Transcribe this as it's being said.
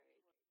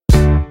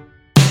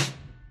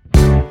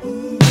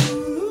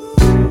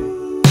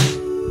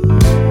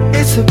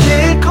It's a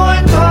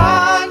Bitcoin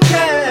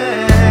podcast.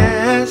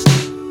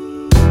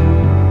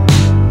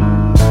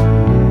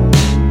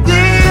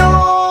 The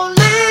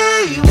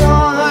only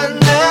one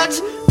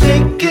that's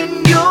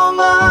making your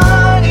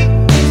money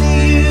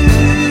is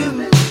you.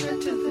 Listen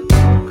to the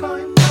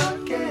Bitcoin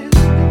podcast.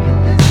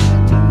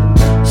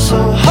 So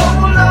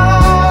hold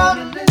on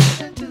and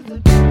listen to the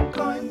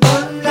Bitcoin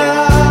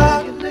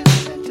podcast.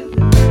 Listen to the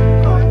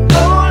Bitcoin.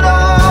 Hold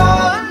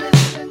on,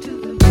 listen to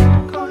the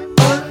Bitcoin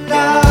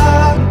podcast.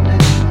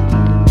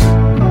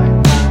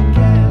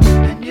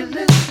 And you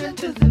listen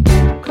to the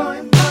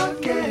Bitcoin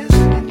podcast.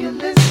 And you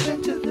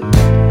listen to the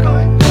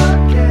Bitcoin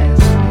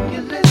podcast. And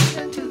you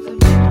listen to the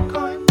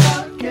Bitcoin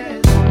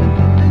podcast.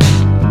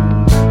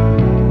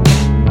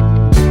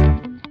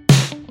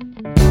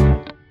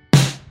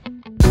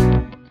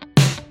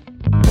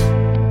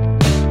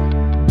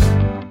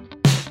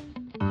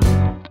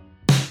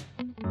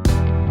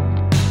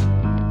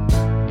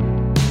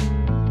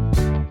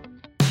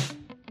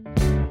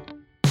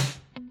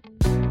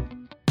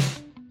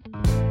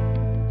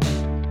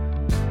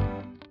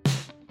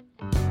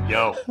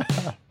 Yo.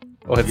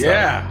 What's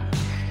Yeah.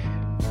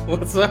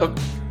 What's up?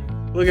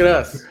 Look at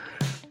us.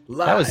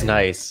 Live. That was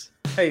nice.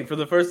 Hey, for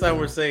the first time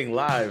we're saying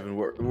live, and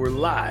we're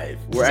live.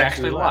 We're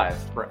actually live.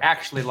 We're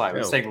actually live.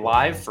 Yeah. We're saying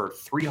live for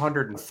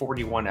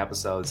 341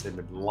 episodes and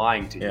been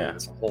lying to you Yeah.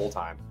 this whole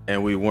time.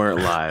 And we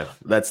weren't live.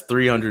 That's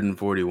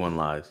 341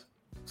 lives.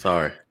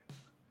 Sorry.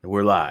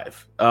 We're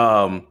live.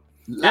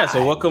 Yeah,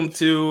 so welcome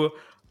to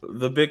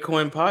the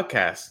Bitcoin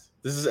podcast.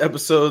 This is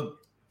episode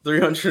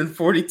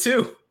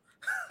 342.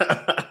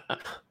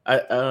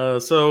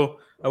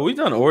 We've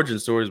done origin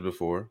stories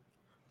before,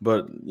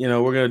 but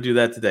we're gonna do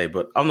that today.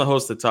 But I'm the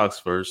host that talks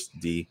first,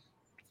 D.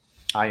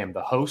 I am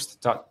the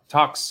host,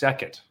 talk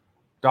second,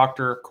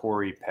 Dr.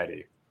 Corey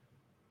Petty.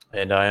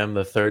 And I am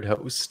the third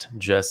host,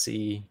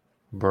 Jesse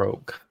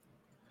Broke.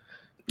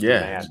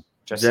 Yeah, Man.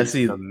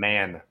 Jesse- the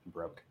man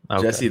broke.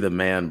 Okay. Jesse the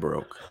man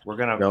broke. We're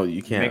going No, to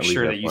you can't make leave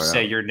sure that you part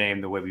say out. your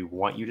name the way we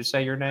want you to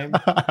say your name.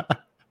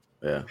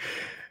 Yeah,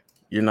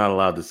 you're not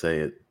allowed to say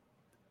it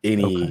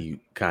any Okay.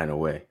 kind of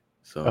way.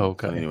 So,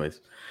 Okay.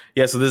 anyways,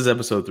 yeah. So this is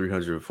episode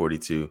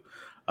 342.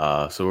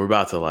 So we're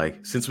about to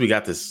since we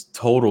got this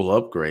total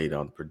upgrade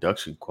on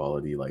production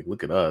quality.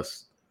 Look at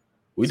us.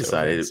 We So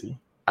decided. fancy.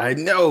 I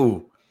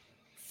know,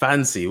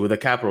 fancy with a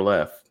capital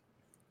F,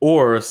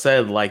 or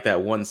said like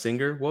that one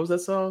singer. What was that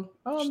song?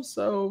 I'm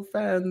so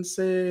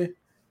fancy.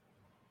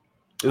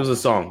 It was a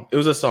song. It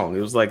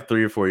was like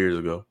 3 or 4 years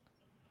ago.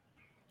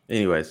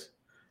 Anyways,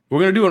 we're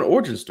gonna do an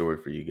origin story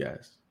for you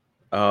guys.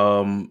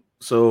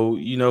 So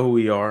you know who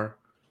we are,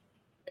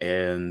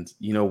 and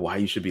you know why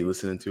you should be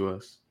listening to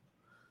us.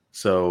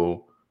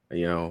 So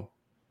who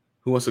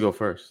wants to go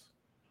first?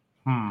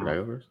 Should I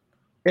go first?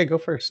 Yeah, go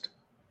first.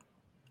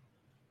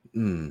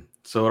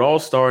 So it all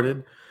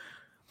started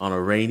on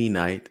a rainy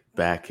night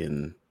back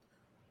in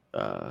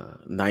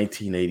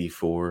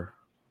 1984.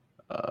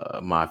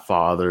 My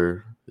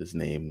father, his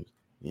name,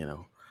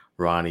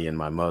 Ronnie, and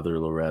my mother,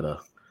 Loretta,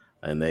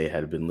 and they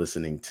had been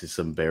listening to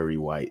some Barry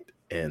White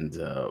and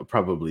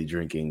probably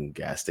drinking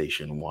gas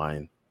station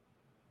wine.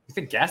 You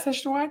think gas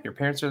station wine? Your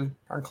parents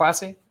aren't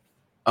classy?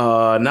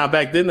 Not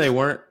back then, they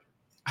weren't.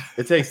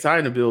 It takes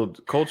time to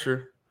build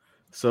culture.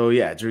 So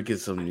yeah, drinking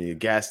some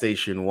gas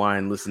station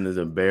wine, listening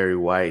to Barry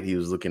White. He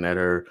was looking at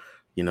her,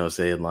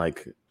 saying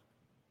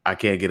I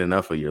can't get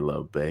enough of your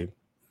love, babe.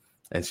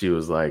 And she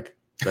was like,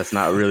 that's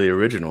not really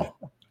original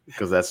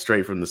because that's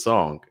straight from the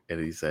song. And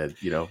he said,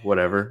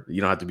 whatever.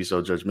 You don't have to be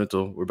so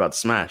judgmental. We're about to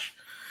smash.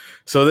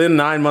 So then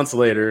 9 months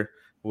later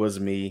was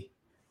me.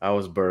 I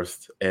was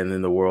birthed, and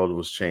then the world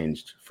was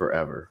changed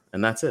forever.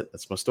 And that's it.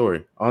 That's my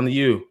story. On to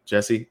you,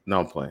 Jesse. No,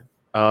 I'm playing.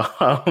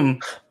 I'm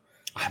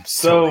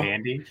So- so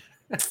handy.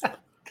 Let's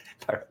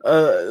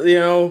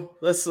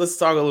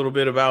talk a little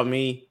bit about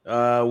me.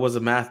 I was a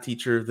math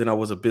teacher, then I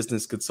was a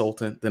business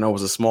consultant, then I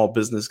was a small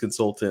business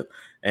consultant,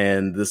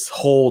 and this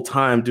whole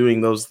time doing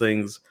those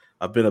things,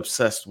 I've been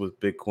obsessed with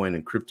Bitcoin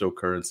and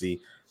cryptocurrency.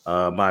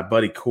 My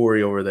buddy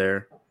Corey over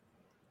there.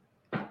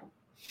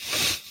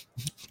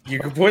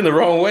 You're pointing the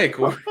wrong way,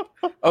 Corey.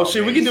 Oh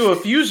shit, we can do a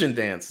fusion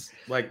dance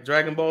like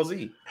Dragon Ball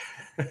Z.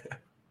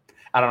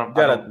 I don't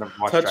know. I don't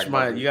watch Dragon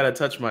Ball Z. You gotta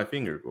touch my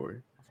finger,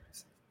 Corey.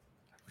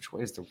 Which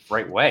way is the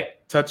right way?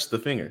 Touch the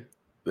finger.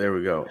 There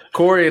we go.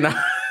 Corey and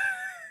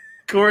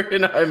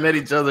I met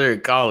each other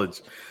in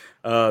college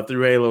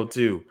through Halo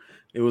 2.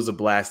 It was a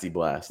blasty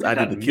blast. I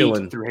did the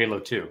killing. through Halo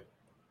 2.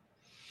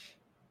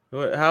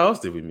 How else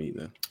did we meet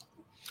then?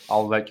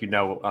 I'll let you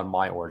know on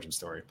my origin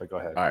story, but go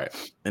ahead. All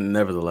right. And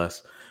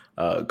nevertheless,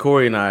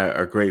 Corey and I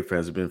are great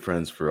friends. We've been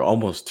friends for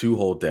almost 2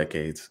 whole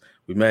decades.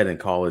 We met in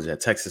college at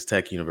Texas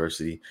Tech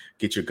University.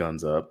 Get your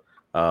guns up.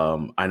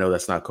 I know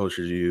that's not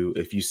kosher to you.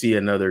 If you see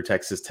another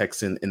Texas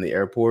Texan in the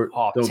airport,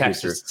 Oh, don't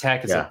Texas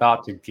Tech is Yeah.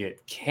 about to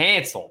get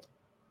canceled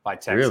by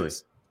Texas. Really?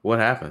 What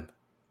happened?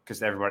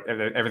 Because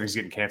everything's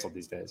getting canceled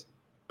these days.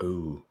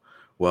 Ooh.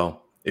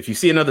 Well, if you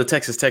see another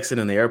Texas Texan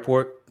in the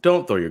airport,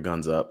 don't throw your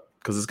guns up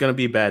because it's going to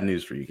be bad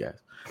news for you guys.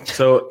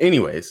 So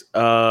anyways,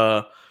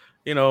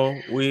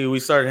 we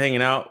started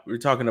hanging out. We were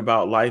talking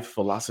about life,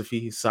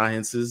 philosophy,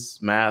 sciences,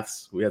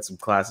 maths. We had some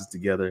classes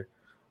together.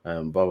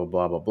 Blah blah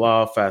blah blah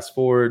blah. Fast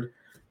forward,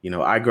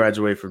 I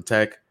graduated from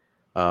tech.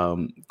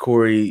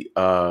 Corey.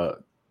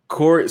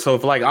 So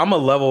if like I'm a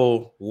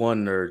level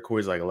 1 nerd,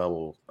 Corey's like a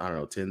level, I don't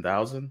know,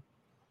 10,000.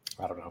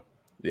 I don't know.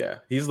 Yeah,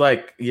 he's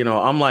like,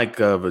 I'm like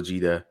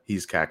Vegeta.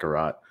 He's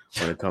Kakarot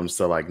when it comes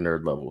to like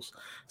nerd levels.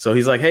 So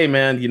he's like, hey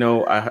man,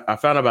 I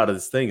found out about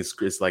this thing.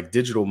 It's like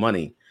digital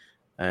money,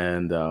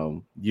 and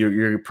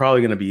you're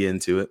probably gonna be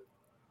into it.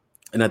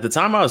 And at the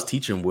time, I was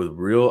teaching with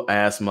real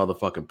ass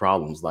motherfucking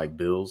problems like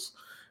bills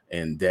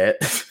and debt,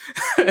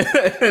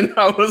 and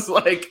I was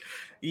like,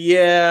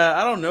 yeah,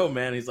 I don't know,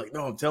 man. He's like,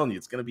 no, I'm telling you,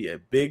 it's gonna be a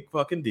big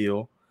fucking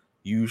deal.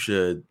 You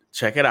should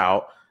check it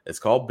out. It's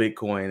called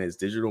Bitcoin. It's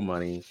digital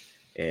money.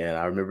 And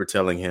I remember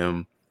telling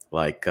him,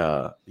 like,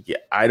 yeah,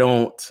 I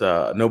don't,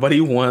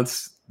 nobody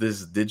wants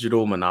this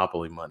digital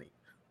monopoly money.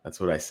 That's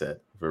what I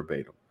said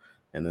verbatim.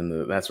 And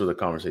then that's where the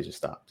conversation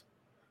stopped.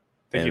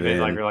 Think you've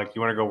been like, you're like,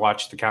 you want to go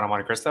watch The Count of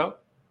Monte Cristo?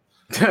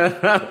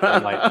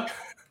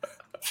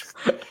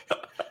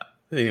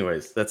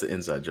 Anyways, that's an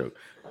inside joke.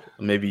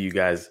 Maybe you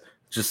guys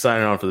just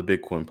signing on for the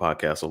Bitcoin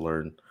podcast will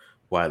learn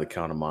why The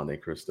Count of Monte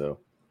Cristo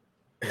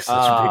is such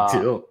a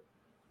big deal.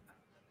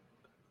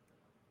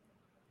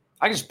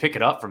 I can just pick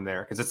it up from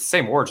there because it's the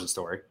same origin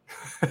story.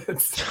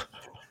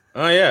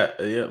 Oh yeah.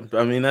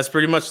 I mean, that's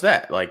pretty much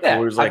that. Like, yeah,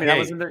 like, I mean, hey, I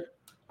was in there.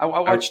 I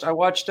watched. I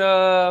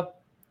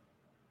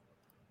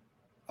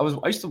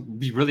used to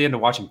be really into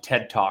watching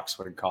TED Talks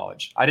when in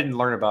college. I didn't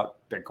learn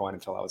about Bitcoin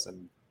until I was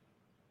in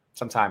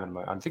sometime in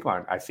my. I think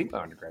my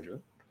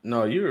undergraduate.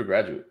 No, you were a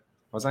graduate.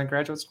 Was I in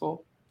graduate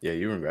school? Yeah,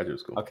 you were in graduate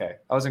school. Okay,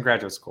 I was in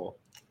graduate school.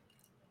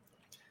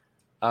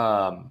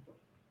 I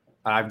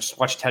just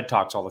watched TED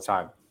Talks all the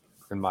time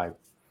in my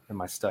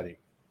study,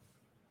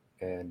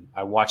 and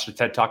I watched a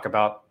TED Talk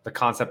about the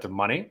concept of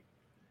money.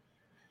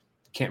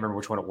 Can't remember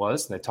which one it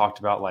was. And they talked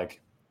about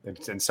like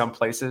in some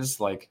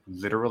places, like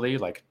literally,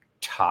 like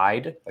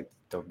Tide, like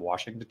the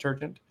washing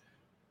detergent,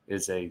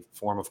 is a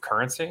form of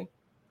currency.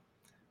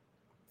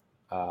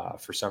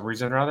 For some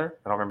reason or other,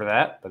 I don't remember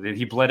that, but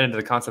he bled into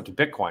the concept of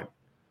Bitcoin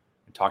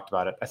and talked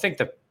about it. I think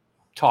the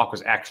talk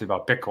was actually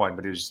about Bitcoin,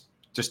 but he was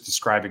just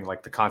describing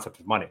like the concept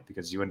of money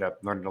because you end up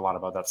learning a lot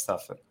about that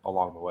stuff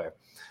along the way.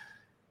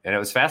 And it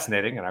was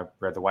fascinating. And I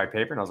read the white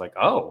paper and I was like,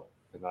 oh,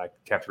 and I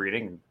kept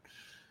reading. And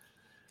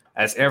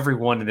as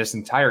everyone in this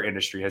entire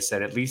industry has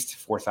said at least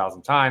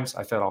 4,000 times,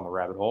 I fell on the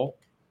rabbit hole.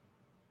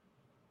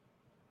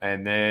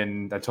 And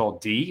then I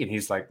told D and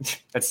he's like,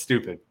 that's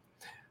stupid.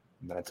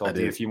 And then I told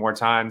D a few more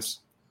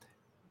times.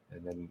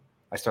 And then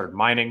I started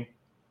mining,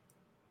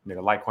 made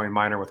a Litecoin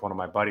miner with one of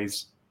my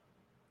buddies.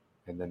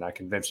 And then I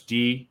convinced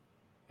D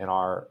and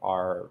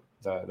the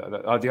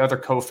other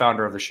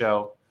co-founder of the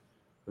show,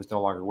 who's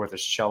no longer with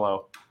us,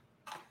 Cello.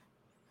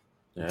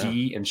 Yeah.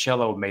 D and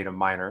Cello made a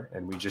miner,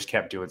 and we just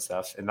kept doing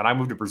stuff. And then I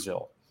moved to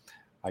Brazil.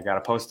 I got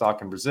a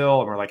postdoc in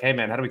Brazil, and we're like, hey,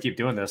 man, how do we keep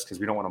doing this? Because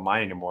we don't want to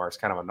mine anymore. It's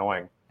kind of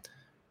annoying.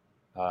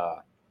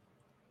 How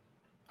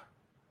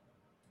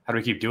do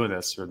we keep doing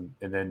this? And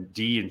then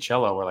D and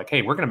Cello were like,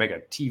 hey, we're going to make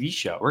a TV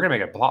show. We're going to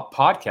make a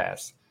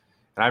podcast.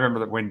 And I remember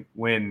that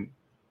when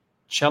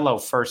Cello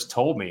first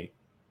told me,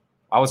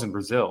 I was in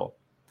Brazil.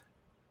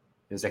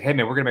 He was like, hey,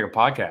 man, we're going to make a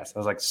podcast. I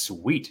was like,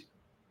 sweet.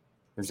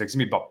 It's like, it's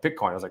going to be about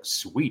Bitcoin. I was like,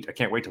 sweet. I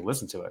can't wait to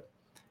listen to it.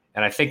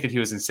 And I think that he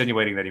was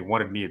insinuating that he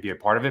wanted me to be a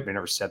part of it, but he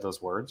never said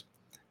those words.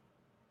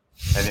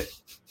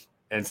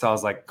 And so I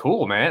was like,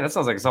 cool, man. That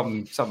sounds like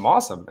something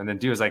awesome. And then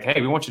D was like,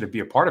 hey, we want you to be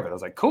a part of it. I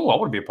was like, cool. I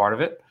want to be a part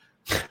of it.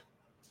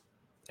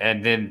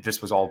 And then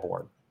this was all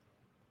born.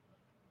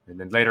 And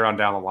then later on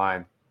down the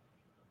line,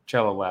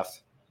 Cello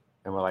left.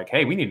 And we're like,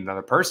 hey, we need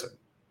another person.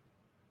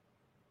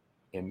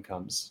 In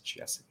comes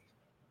Jesse.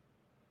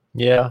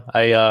 Yeah,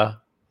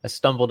 I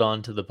stumbled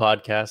onto the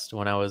podcast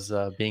when I was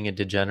being a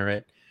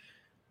degenerate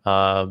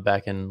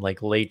back in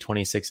like late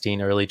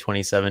 2016, early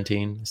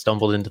 2017.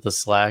 Stumbled into the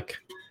Slack,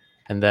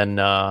 and then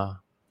I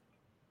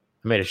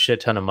made a shit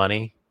ton of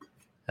money,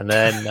 and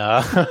then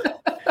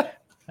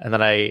and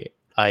then I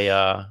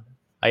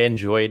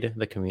enjoyed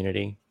the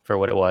community for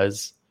what it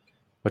was,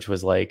 which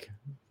was like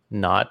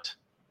not,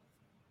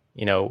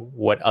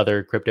 what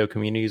other crypto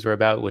communities were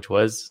about, which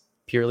was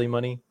purely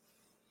money.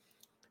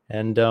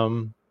 And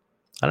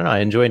I don't know. I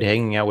enjoyed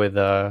hanging out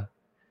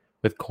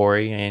with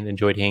Corey and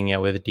enjoyed hanging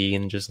out with D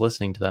and just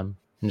listening to them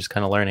and just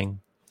kind of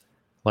learning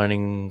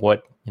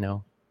what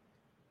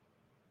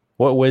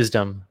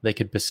wisdom they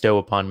could bestow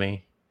upon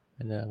me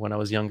when I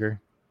was younger.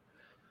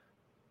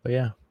 But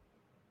yeah.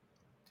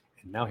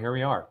 And now here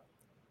we are.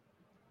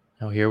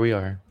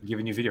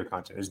 Giving you video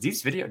content.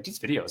 D's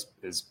videos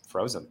is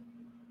frozen.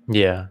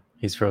 Yeah,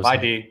 he's frozen. Bye,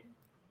 D.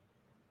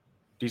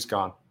 D's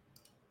gone.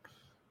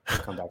 I'll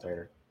come back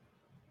later.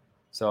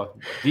 So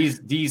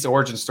D's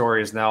origin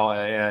story is now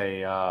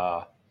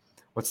a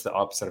what's the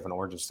opposite of an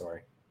origin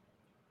story?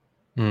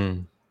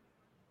 Oh,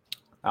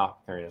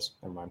 there he is.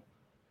 Never mind.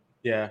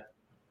 Yeah.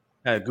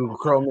 Had a Google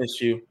Chrome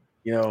issue.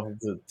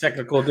 The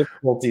technical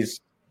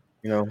difficulties.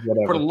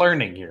 whatever. We're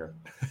learning here.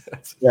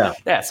 Yeah.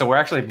 Yeah. So we're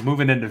actually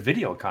moving into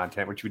video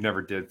content, which we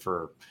never did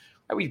for.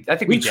 I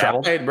think we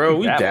dabbled, tried, bro.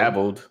 We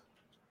dabbled.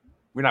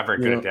 We're not very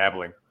good at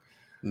dabbling.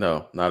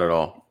 No, not at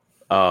all.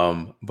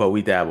 But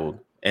we dabbled.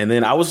 And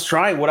then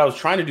what I was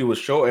trying to do was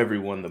show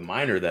everyone the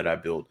miner that I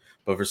built.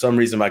 But for some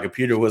reason, my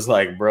computer was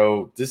like,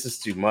 bro, this is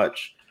too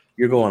much.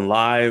 You're going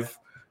live.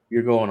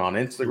 You're going on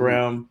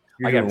Instagram.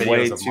 I got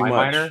videos of my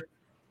miner.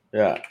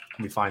 Yeah. Let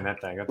me find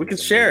that thing. We can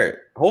share it.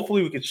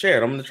 Hopefully we can share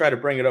it. I'm going to try to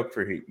bring it up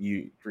for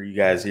you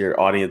guys here,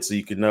 audience, so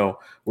you can know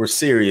we're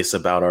serious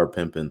about our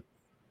pimping.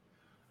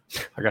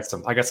 I got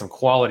some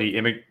quality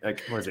image.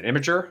 Like, what is it?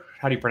 Imager?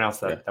 How do you pronounce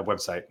that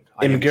website?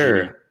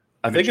 Imgur.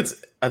 I think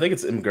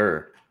it's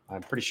Imgur.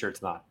 I'm pretty sure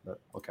it's not, but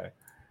okay.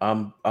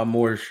 I'm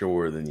more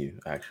sure than you,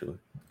 actually.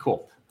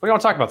 Cool. What do you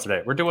want to talk about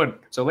today?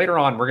 So later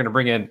on, we're going to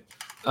bring in.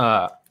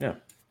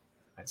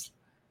 Nice.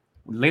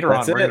 Later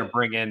on, we're going to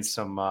bring in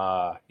some.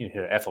 You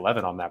hit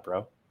F11 on that,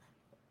 bro.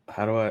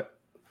 How do I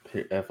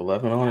hit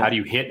F11 on it? How do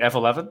you hit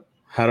F11?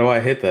 How do I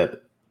hit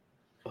that?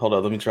 Hold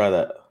on, let me try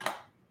that.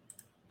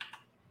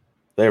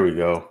 There we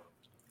go.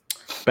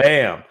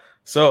 Bam.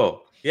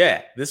 So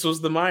yeah, this was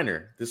the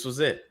miner. This was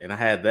it, and I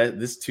had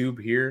this tube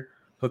here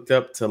hooked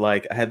up to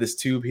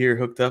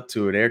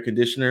to an air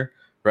conditioner.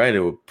 Right,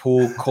 it would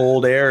pull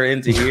cold air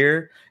into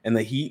here, and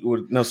the heat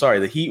would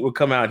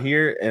come out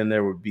here, and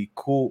there would be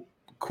cool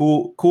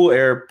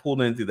air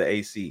pulled in through the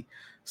AC.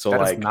 So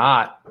that is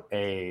not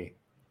I'm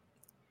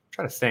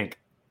trying to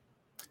think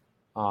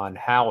on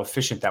how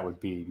efficient that would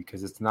be,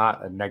 because it's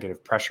not a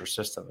negative pressure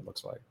system. It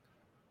looks like.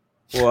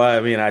 Well, I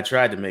mean, I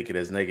tried to make it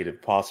as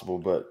negative possible,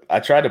 but I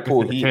tried to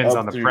pull heat up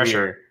on the through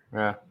pressure.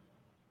 Here,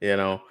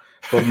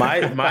 but my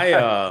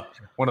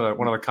one of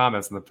the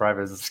comments in the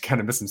private is it's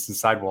kind of missing some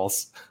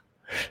sidewalls.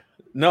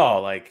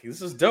 No,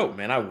 this is dope,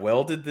 man. I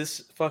welded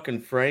this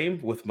fucking frame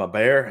with my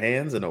bare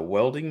hands in a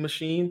welding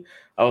machine.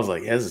 I was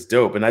like, yeah, this is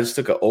dope. And I just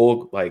took an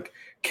old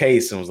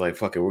case and was like,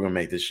 fuck it, we're gonna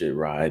make this shit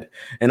ride.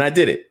 And I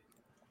did it.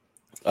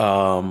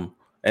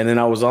 And then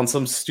I was on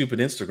some stupid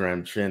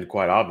Instagram trend,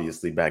 quite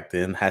obviously back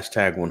then. #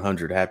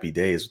 100 happy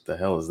days. What the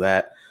hell is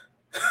that?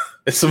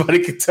 If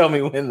somebody could tell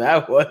me when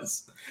that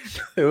was,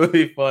 it would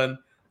be fun.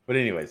 But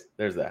anyways,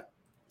 there's that.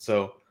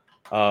 So,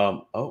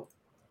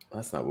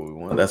 that's not what we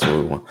want. That's what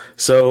we want.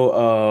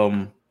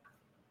 So,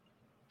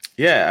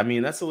 yeah, I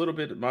mean, that's a little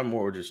bit of my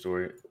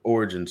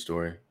origin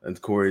story,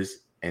 and Corey's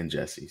and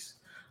Jesse's.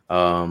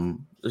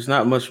 There's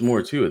not much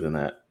more to it than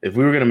that. If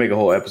we were going to make a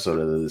whole episode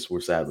of this,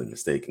 we're sadly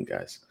mistaken,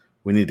 guys.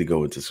 We need to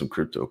go into some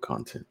crypto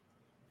content,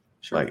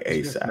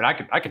 ASAP. I mean,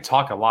 I could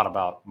talk a lot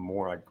about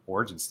more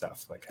origin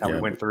stuff, like how we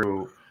went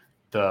through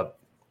how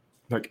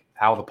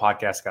the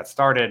podcast got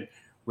started,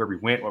 where we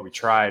went, what we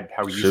tried,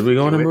 how we should we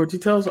go into more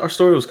details? Our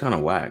story was kind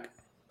of whack.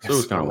 So it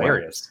was kind of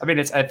hilarious. I mean,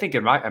 I think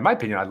in my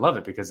opinion, I love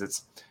it because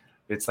it's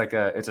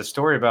a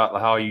story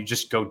about how you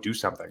just go do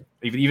something,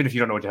 even if you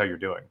don't know what the hell you're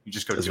doing, you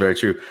just go. That's very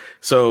true.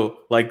 So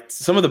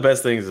some of the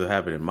best things that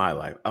happen in my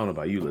life, I don't know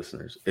about you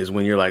listeners, is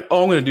when you're like,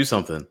 oh, I'm going to do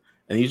something,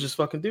 and you just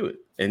fucking do it,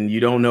 and you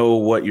don't know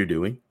what you're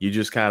doing. You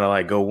just kind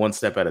of go one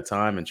step at a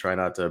time and try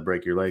not to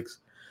break your legs.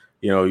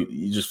 You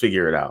just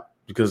figure it out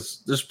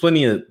because there's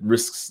plenty of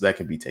risks that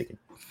can be taken.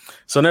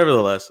 So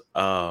nevertheless,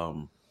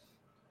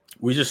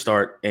 we just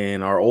start,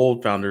 and our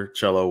old founder,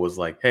 Cello, was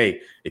like,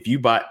 hey, if you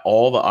buy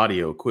all the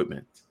audio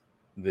equipment,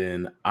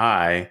 then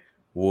I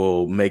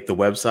will make the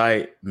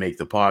website, make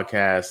the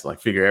podcast,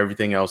 figure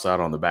everything else out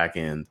on the back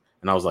end.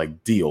 And I was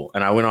like, deal.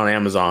 And I went on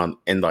Amazon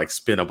and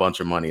spent a bunch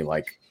of money,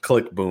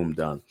 click, boom,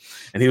 done.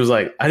 And he was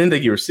like, I didn't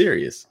think you were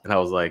serious. And I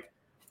was like,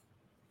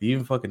 do you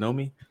even fucking know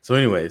me? So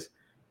anyways,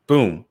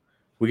 boom.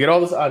 We get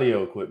all this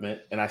audio equipment,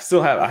 and I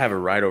have it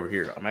right over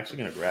here. I'm actually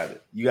going to grab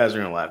it. You guys are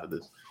going to laugh at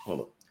this. Hold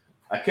on.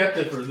 I kept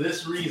it for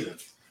this reason.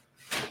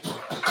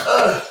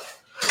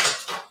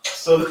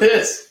 So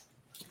this.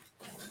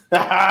 Do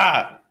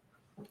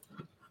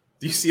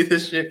you see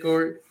this shit,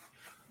 Corey?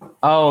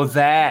 Oh,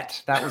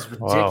 that was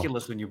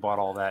ridiculous when you bought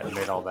all that and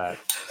made all that.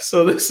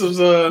 So this was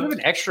you have an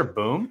extra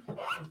boom?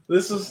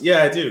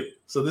 I do.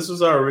 So this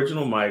was our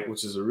original mic,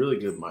 which is a really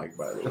good mic,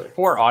 by the way.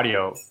 For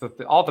audio,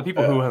 all the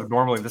people who have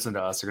normally listened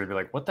to us are going to be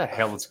like, what the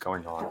hell is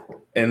going on?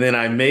 And then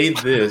I made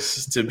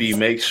this to be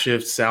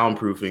makeshift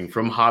soundproofing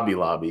from Hobby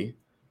Lobby.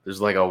 There's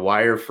a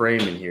wire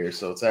frame in here,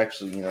 so it's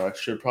actually, I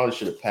probably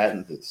should have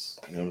patented this.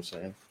 You know what I'm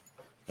saying?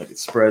 It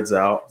spreads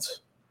out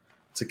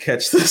to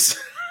catch this.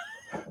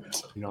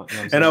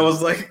 And I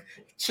was like,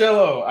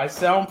 Cello, I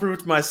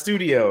soundproofed my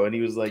studio. And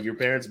he was like, your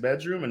parents'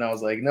 bedroom? And I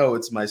was like, no,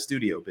 it's my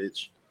studio,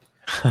 bitch.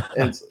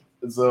 And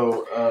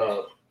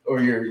so,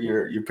 or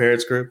your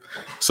parents' crib.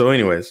 So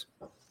anyways,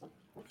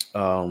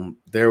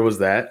 there was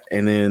that.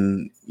 And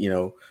then,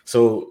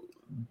 so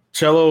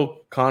Cello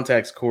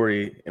contacts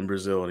Corey in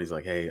Brazil, and he's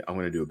like, hey, I'm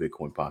going to do a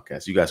Bitcoin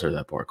podcast. You guys heard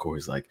that part.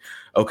 Corey's like,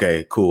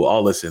 okay, cool.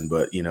 I'll listen.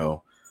 But,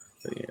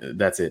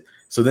 that's it.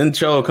 So then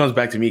Cello comes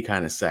back to me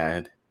kind of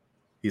sad.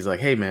 He's like,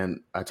 hey,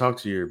 man, I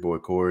talked to your boy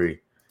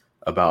Corey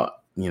about,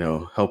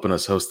 helping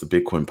us host the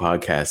Bitcoin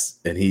podcast.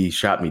 And he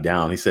shot me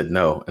down. He said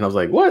no. And I was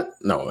like, what?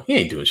 No, he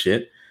ain't doing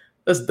shit.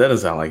 That doesn't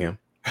sound like him.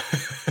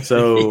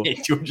 So,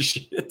 Georgia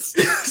shits.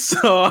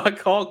 so I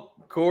called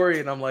Corey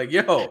and I'm like,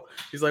 yo,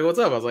 he's like, what's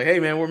up? I was like, hey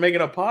man, we're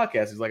making a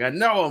podcast. He's like, I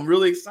know, I'm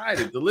really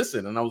excited to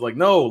listen. And I was like,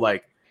 no,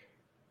 like,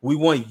 we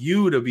want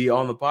you to be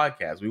on the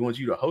podcast. We want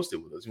you to host it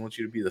with us. We want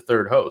you to be the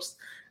third host.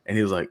 And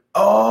he was like,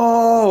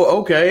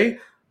 oh, okay,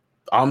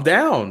 I'm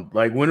down.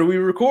 Like, when do we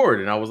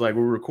record? And I was like,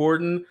 we're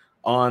recording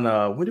on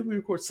when did we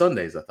record?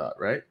 Sundays, I thought,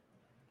 right?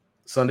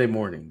 Sunday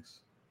mornings.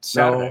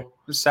 Saturday. No,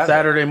 Just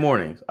Saturday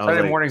mornings. I was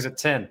Saturday like, mornings at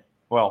 10.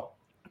 Well,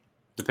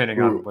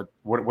 depending on what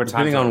time.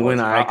 Depending on when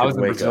I was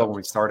in wake Brazil up. when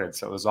we started,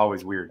 so it was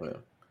always weird. Yeah,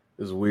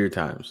 it was weird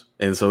times.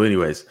 And so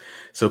anyways,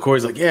 so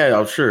Corey's like, yeah,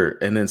 I'm sure.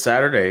 And then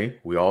Saturday,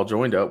 we all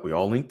joined up. We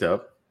all linked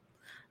up.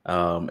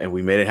 And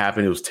we made it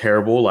happen. It was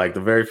terrible. Like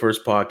the very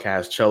first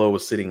podcast, Cello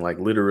was sitting like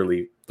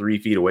literally 3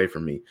 feet away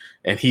from me.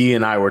 And he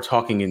and I were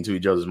talking into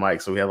each other's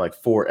mics. So we had like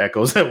 4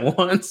 echoes at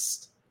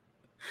once.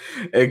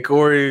 And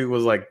Corey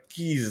was like,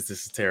 Jesus,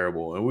 this is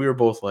terrible. And we were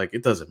both like,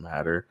 it doesn't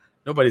matter.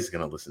 Nobody's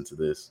going to listen to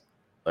this.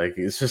 Like,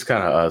 it's just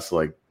kind of us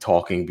like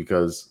talking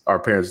because our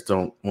parents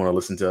don't want to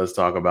listen to us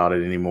talk about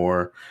it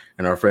anymore.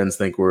 And our friends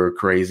think we're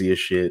crazy as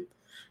shit.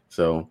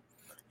 So,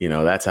 you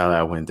know, that's how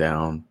that went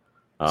down.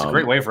 It's a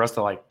great way for us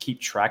to like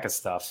keep track of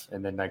stuff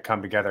and then like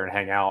come together and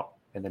hang out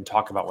and then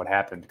talk about what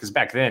happened. Because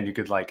back then you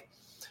could like,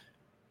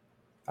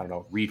 I don't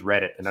know, read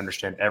Reddit and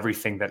understand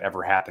everything that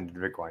ever happened in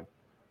Bitcoin.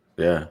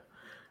 Yeah.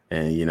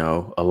 And, you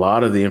know, a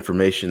lot of the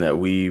information that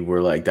we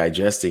were like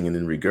digesting and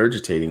then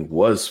regurgitating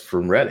was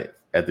from Reddit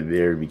at the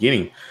very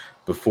beginning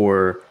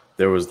before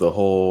there was the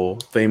whole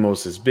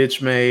Thamos is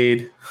bitch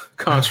made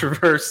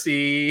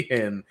controversy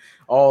and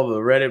all the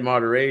Reddit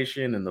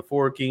moderation and the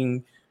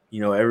forking. You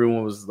know,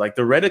 everyone was like,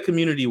 the Reddit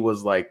community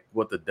was like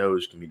what the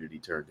Doge community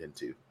turned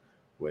into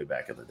way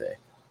back in the day.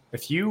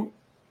 If you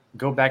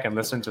go back and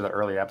listen to the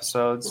early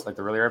episodes, like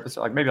the earlier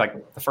episode, like maybe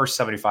like the first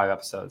 75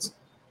 episodes,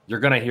 you're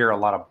going to hear a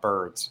lot of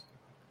birds.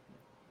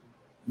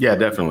 Yeah,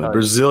 definitely.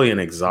 Brazilian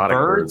exotic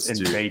birds and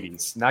too.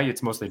 babies. Now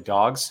it's mostly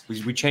dogs.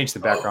 We changed the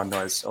background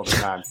noise over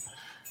time.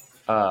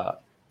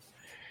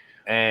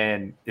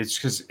 And it's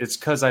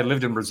because I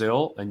lived in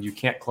Brazil and you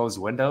can't close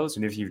windows.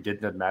 And if you did,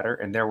 it doesn't matter.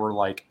 And there were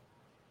like,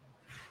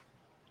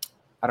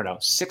 I don't know,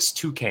 6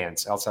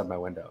 toucans outside my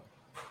window.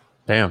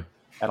 Damn.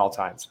 At all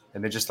times.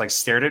 And they just like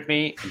stared at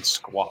me and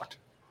squawked.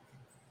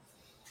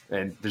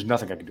 And there's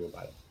nothing I can do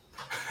about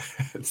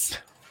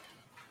it.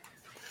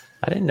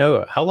 I didn't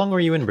know. How long were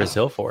you in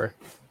Brazil for?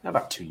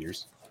 About 2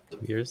 years. 2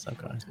 years?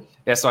 Okay.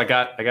 Yeah, so I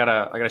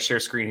gotta share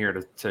screen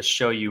here to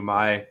show you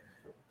my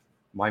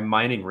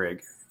mining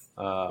rig.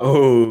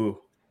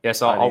 Yeah,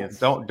 so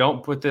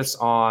don't put this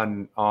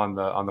on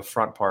the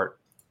front part,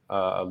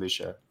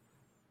 Alicia.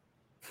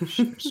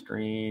 Share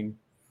screen.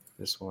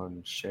 This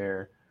one,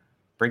 share.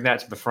 Bring that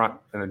to the front,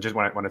 and then just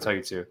when I tell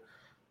you to,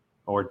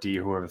 or D,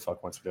 whoever the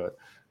fuck wants to do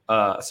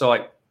it. So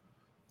like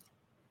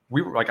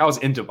we were like I was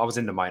into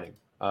mining.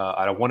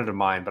 I wanted to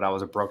mine, but I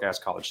was a broke ass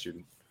college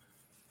student,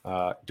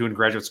 doing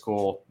graduate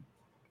school,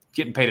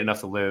 getting paid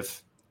enough to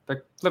live,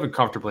 like living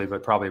comfortably,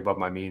 but probably above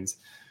my means.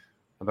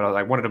 But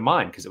I wanted to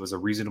mine because it was a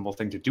reasonable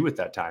thing to do at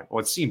that time. Well,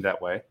 it seemed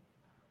that way.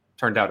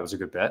 Turned out it was a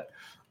good bet.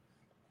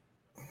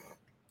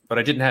 But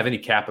I didn't have any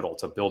capital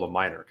to build a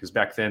miner because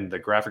back then the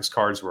graphics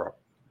cards were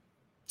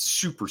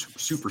super, super,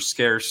 super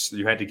scarce.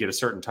 You had to get a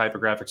certain type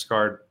of graphics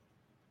card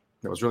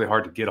that was really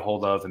hard to get a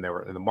hold of, and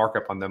the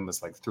markup on them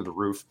was like through the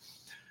roof.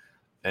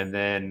 And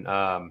then,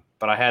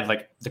 but I had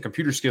like the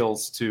computer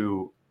skills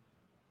to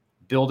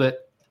build it,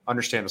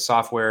 understand the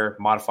software,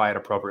 modify it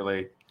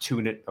appropriately,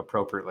 tune it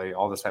appropriately,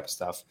 all this type of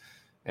stuff,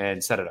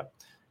 and set it up.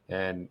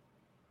 And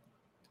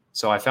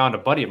so I found a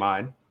buddy of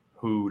mine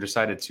who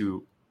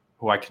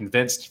I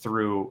convinced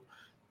through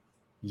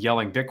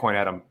yelling Bitcoin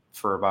at him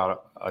for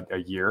about a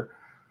year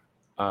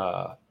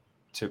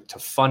to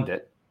fund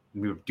it.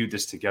 We would do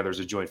this together as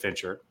a joint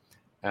venture.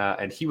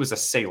 And he was a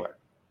sailor.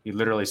 He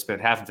literally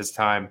spent half of his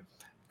time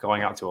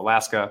going out to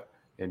Alaska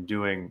and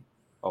doing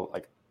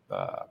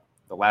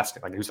Alaska,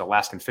 like he was an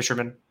Alaskan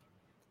fisherman.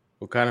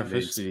 What kind of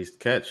fish did he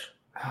catch?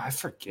 I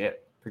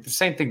forget. Like the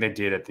same thing they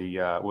did at the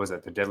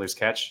the Deadliest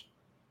Catch.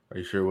 Are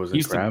you sure it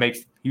wasn't crab?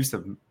 He used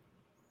to.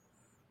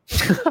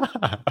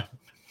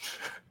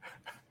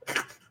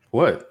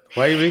 What?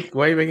 Why are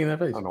you making that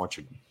face? I don't know what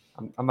you're.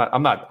 I'm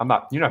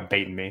not. You're not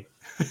baiting me.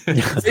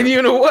 And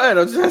you know what?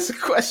 I'm just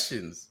asking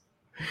questions.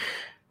 I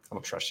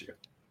don't trust you.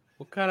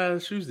 What kind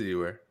of shoes did he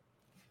wear?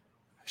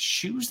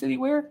 Shoes did he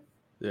wear?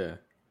 Yeah.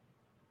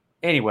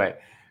 Anyway, it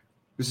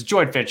was a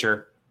joint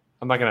venture.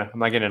 I'm not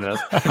getting into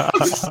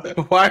this.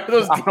 Why are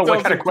those details I don't know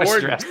what kind of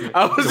question you're important? asking.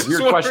 I was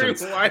Weird wondering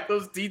questions. why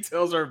those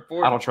details are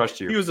important. I don't trust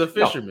you. He was a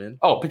fisherman.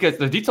 No. Oh, because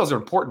the details are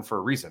important for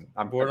a reason.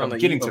 I'm Born on the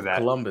getting eve to of that.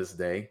 Columbus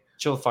Day.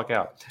 Chill the fuck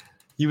out.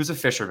 He was a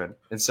fisherman,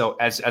 and so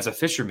as a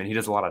fisherman, he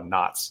does a lot of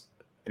knots,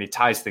 and he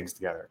ties things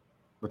together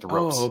with the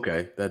ropes. Oh,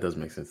 okay, that does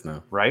make sense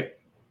now. Right?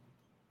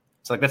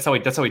 So like that's how he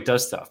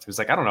does stuff. He was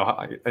like, I don't know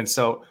how. And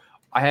so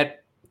I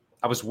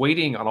was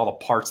waiting on all the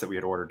parts that we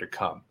had ordered to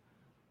come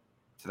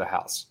to the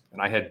house,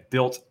 and I had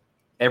built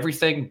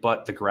everything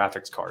but the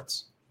graphics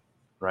cards.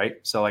 right?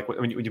 So like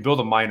when you build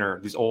a miner,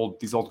 these old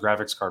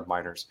graphics card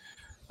miners,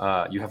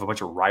 you have a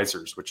bunch of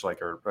risers, which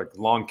are like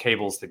long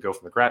cables that go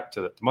from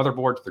to the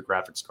motherboard to the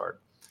graphics card,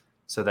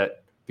 so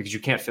that because you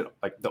can't fit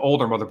like the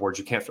older motherboards,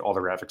 you can't fit all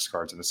the graphics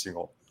cards in a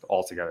single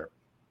all together.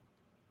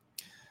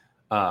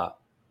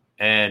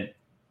 And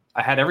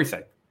I had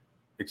everything.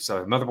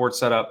 So motherboard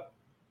setup,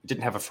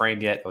 didn't have a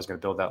frame yet. I was going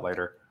to build that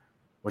later,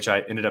 which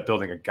I ended up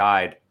building a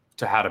guide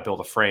to how to build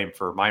a frame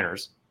for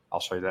miners. I'll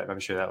show you that. Let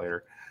me show you that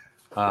later.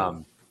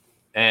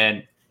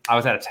 And I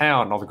was out of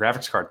town and all the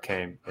graphics card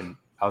came and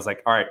I was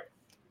like, all right,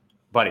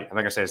 buddy, I'm not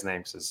going to say his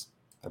name because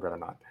I'd rather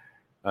not.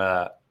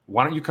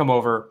 Why don't you come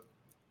over?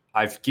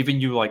 I've given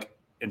you like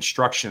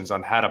instructions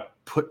on how to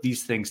put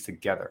these things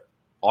together.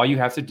 All you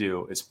have to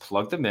do is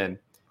plug them in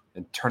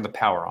and turn the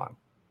power on.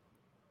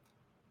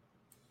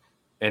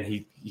 And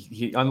he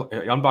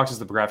unboxes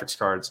the graphics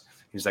cards.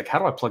 He's like, how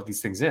do I plug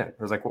these things in? I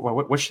was like,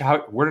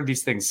 where do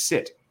these things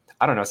sit?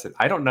 I don't know. I said,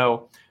 I don't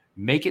know.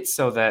 Make it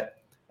so that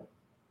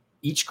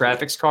each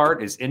graphics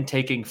card is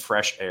intaking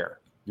fresh air.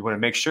 You want to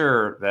make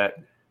sure that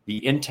the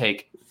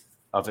intake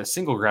of a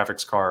single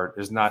graphics card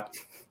is not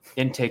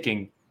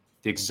intaking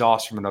the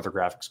exhaust from another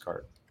graphics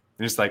card.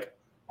 And it's like,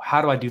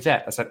 how do I do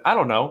that? I said, I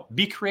don't know.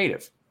 Be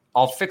creative.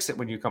 I'll fix it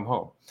when you come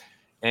home.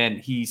 And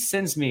he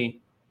sends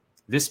me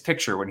this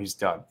picture when he's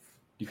done.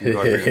 You can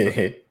go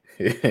ahead.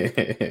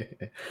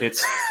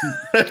 It's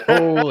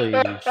Holy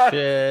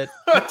shit.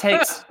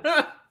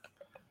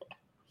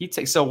 He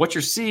takes. So what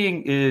you're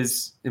seeing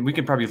is, and we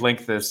can probably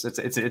link this. It's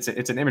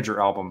an Imager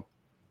album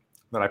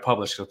that I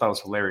published because I thought it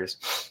was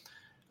hilarious.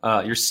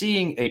 You're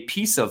seeing a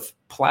piece of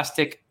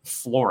plastic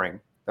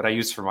flooring that I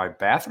used for my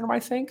bathroom, I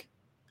think,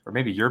 or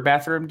maybe your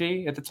bathroom,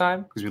 D, at the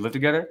time because we lived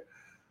together.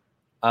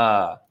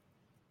 On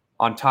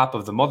top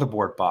of the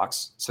motherboard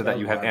box, so that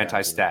you have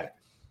anti-static.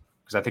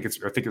 Because I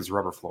think it's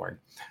rubber flooring.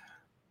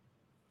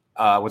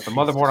 With the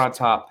motherboard on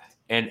top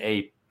and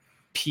a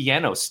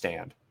piano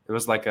stand. It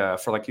was like a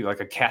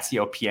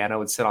Casio piano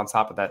would sit on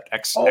top of that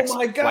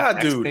my God,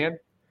 dude. Stand.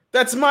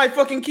 That's my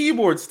fucking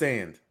keyboard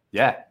stand.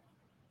 Yeah.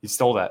 He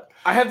stole that.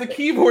 I have the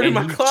keyboard in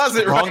my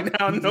closet right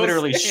now. He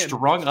literally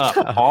strung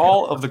up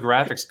all of the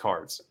graphics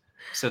cards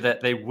so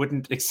that they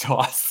wouldn't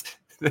exhaust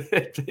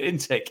the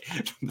intake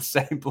from the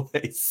same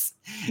place.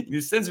 He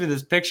sends me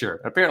this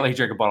picture. Apparently he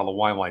drank a bottle of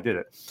wine while I did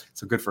it.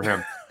 So good for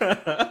him.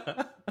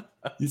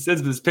 He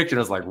sends me this picture and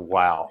I was like,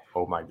 wow,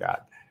 oh my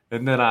God.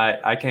 And then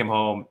I came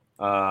home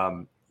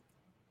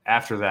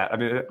after that. I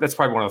mean, that's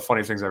probably one of the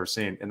funniest things I've ever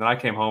seen. And then I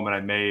came home and I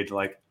made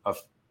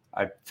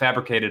I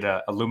fabricated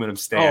a aluminum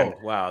stand.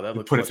 Oh, wow. That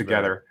looks put it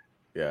together.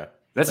 Better. Yeah.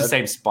 That's the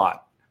same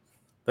spot.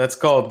 That's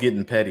called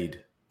getting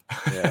pettied.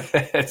 Yeah.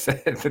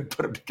 And then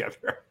put them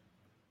together.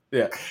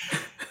 Yeah.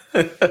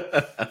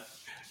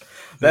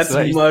 That's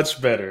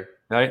much better.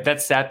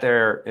 That sat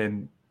there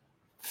and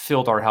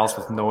filled our house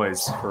with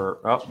noise for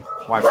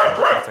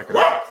Wi-Fi. Take it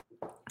off.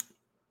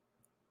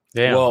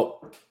 Damn.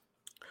 Well,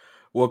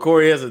 what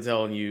Corey isn't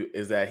telling you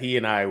is that he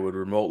and I would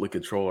remotely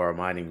control our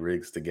mining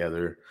rigs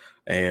together,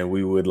 and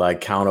we would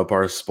like count up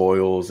our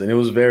spoils, and it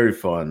was very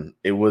fun.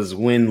 It was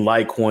when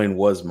Litecoin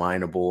was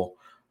mineable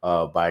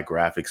by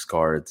graphics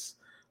cards.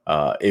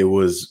 It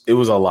was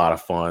a lot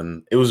of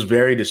fun. It was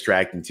very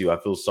distracting too. I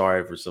feel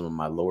sorry for some of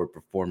my lower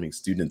performing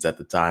students at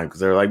the time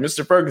because they were like,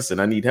 Mr. Ferguson,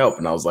 I need help.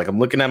 And I was like, I'm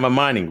looking at my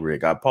mining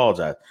rig. I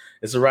apologize.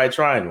 It's a right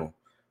triangle.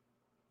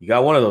 You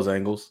got one of those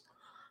angles.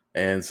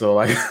 And so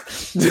like,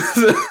 so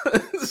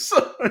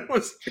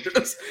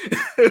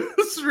it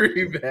was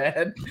really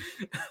bad.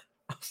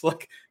 I was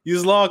like,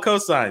 use law of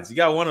cosines. You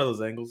got one of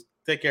those angles.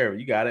 Take care of it.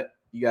 You got it.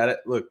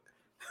 Look,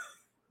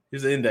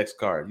 here's the index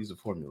card. Use the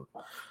formula.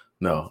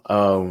 No,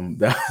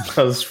 that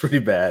was pretty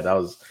bad. I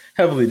was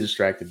heavily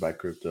distracted by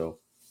crypto,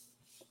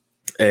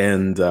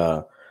 and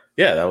yeah,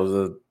 that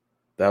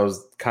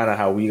was kind of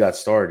how we got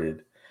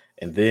started.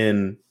 And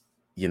then,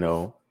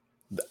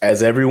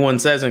 as everyone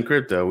says in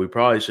crypto, we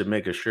probably should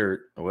make a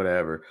shirt or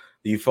whatever.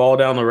 You fall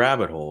down the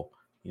rabbit hole.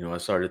 I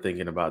started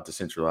thinking about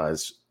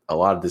a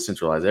lot of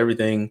decentralized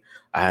everything.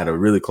 I had a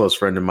really close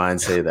friend of mine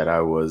say that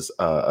I was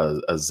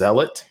a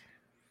zealot.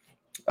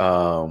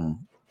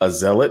 A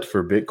zealot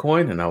for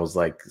Bitcoin. And I was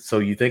like, so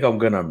you think I'm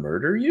going to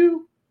murder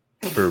you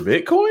for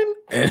Bitcoin?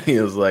 And he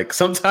was like,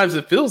 sometimes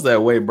it feels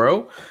that way,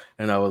 bro.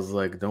 And I was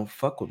like, don't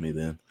fuck with me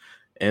then.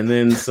 And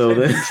then, so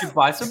then you should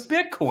buy some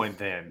Bitcoin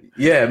then.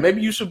 Yeah,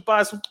 maybe you should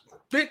buy some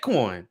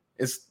Bitcoin.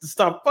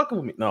 Stop fucking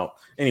with me. No,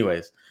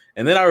 anyways.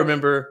 And then I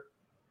remember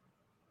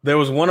there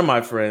was one of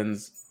my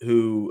friends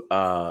who,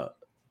 I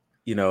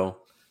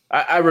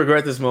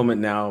regret this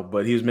moment now,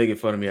 but he was making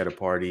fun of me at a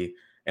party.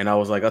 And I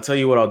was like, I'll tell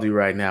you what I'll do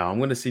right now. I'm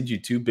going to send you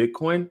 2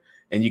 Bitcoin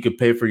and you can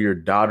pay for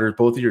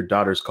both of your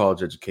daughter's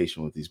college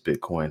education with these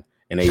Bitcoin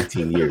in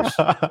 18 years.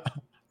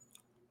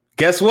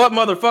 Guess what,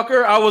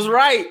 motherfucker? I was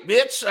right,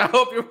 bitch. I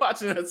hope you're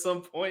watching at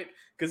some point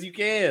because you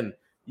can.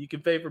 You can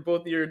pay for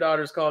both of your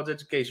daughter's college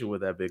education with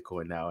that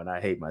Bitcoin now. And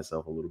I hate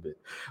myself a little bit.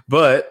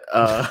 But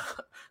that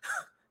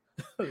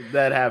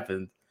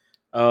happened.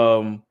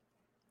 And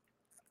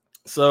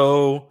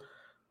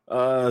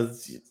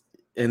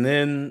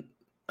then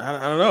I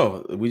don't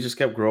know. We just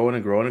kept growing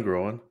and growing and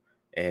growing.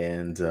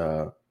 And,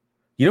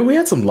 we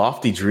had some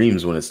lofty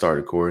dreams when it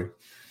started, Corey.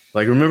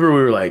 Like, remember,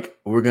 we were like,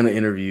 we're going to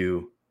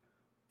interview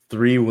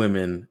 3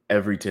 women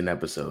every 10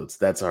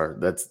 episodes.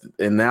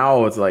 And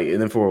now it's like,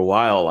 and then for a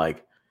while,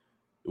 like,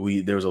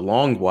 there was a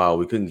long while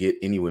we couldn't get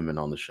any women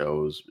on the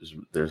show.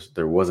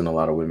 There wasn't a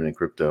lot of women in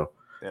crypto.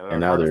 Yeah, and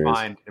now there is.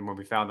 And when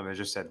we found them, they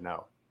just said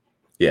no.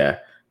 Yeah.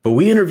 But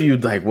we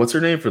interviewed, like, what's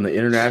her name from the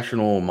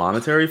International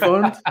Monetary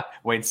Fund?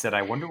 Wayne said,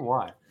 I wonder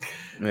why.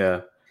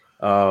 Yeah.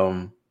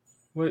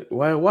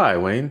 Why,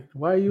 Wayne?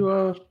 Why are you,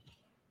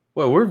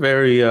 well, we're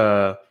very,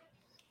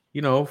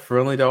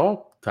 friendly to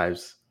all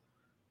types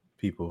of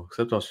people,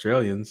 except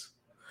Australians.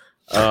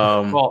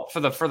 Well, for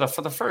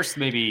the first,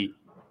 maybe,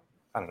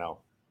 I don't know,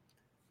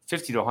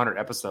 50 to 100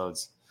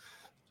 episodes,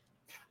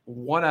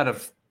 1 out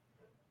of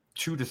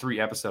 2 to 3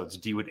 episodes,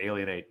 D would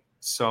alienate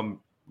some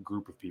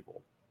group of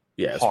people.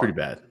 Yeah, it's pretty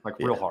bad. Like,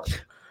 real hard.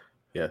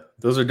 Yeah,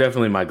 those are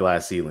definitely my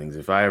glass ceilings.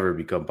 If I ever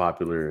become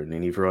popular in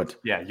any front,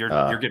 yeah,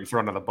 you're getting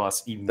thrown on the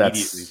bus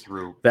immediately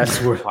through that's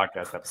where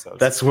podcast episodes.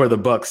 That's where the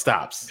buck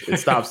stops. It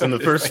stops in the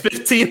first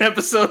 15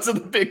 episodes of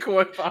the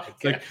Bitcoin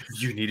podcast. Like,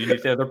 you need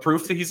any other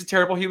proof that he's a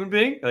terrible human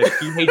being? Like,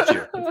 he hates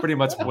you. That's pretty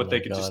much what they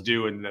could just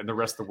do, and the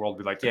rest of the world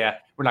would be like, yeah,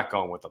 we're not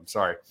going with them.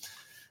 Sorry.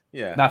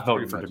 Yeah, not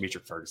voting for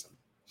Demetric Ferguson.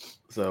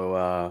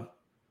 So,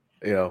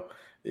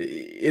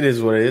 it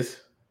is what it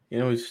is.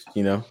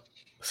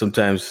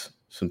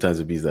 Sometimes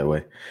it bees that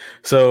way.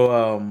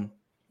 So,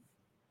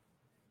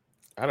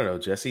 I don't know,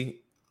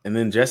 Jesse. And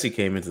then Jesse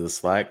came into the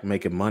Slack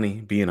making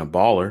money, being a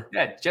baller.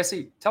 Yeah,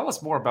 Jesse, tell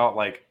us more about,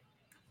 like,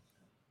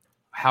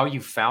 how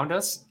you found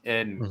us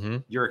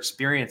and your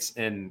experience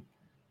in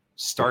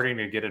starting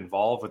to get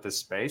involved with this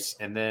space,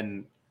 and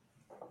then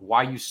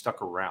why you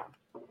stuck around.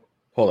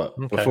 Hold up.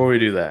 Okay. Before we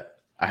do that,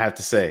 I have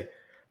to say,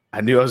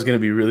 I knew I was going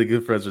to be really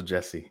good friends with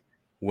Jesse.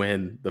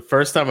 When the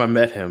first time I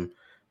met him,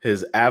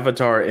 his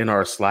avatar in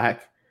our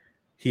Slack,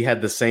 he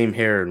had the same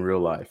hair in real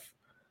life.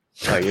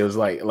 Like, it was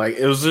like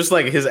it was just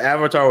like his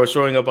avatar was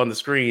showing up on the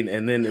screen,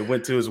 and then it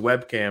went to his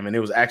webcam, and it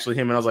was actually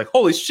him. And I was like,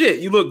 "Holy shit,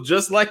 you look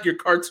just like your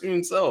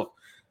cartoon self."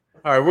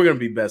 All right, we're gonna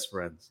be best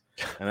friends.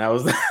 And that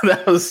was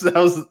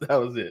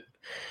it.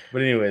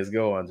 But anyways,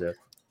 go on, Jeff.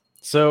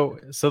 So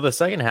the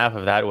second half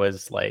of that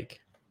was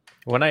like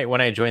when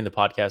I joined the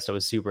podcast, I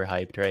was super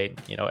hyped, right?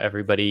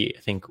 Everybody,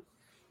 I think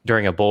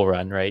during a bull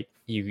run, right?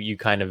 You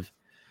kind of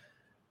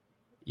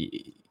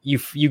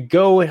you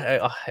go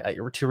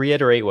to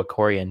reiterate what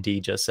Corey and D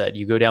just said.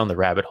 You go down the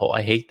rabbit hole.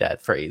 I hate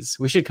that phrase.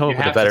 We should come up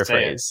with a better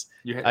phrase.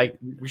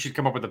 We should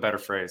come up with a better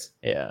phrase.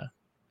 Yeah.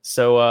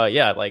 So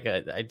like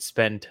I'd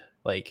spent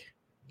like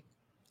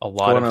a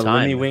lot of time.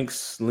 Lemmy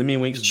Wink's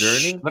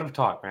journey. Let him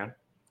talk, man.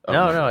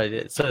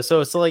 No.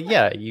 So like,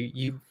 yeah,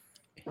 you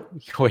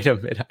wait a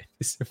minute.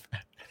 It's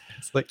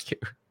like,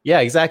 yeah,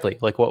 exactly.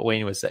 Like what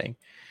Wayne was saying.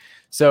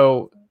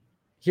 So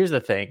here's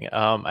the thing.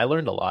 I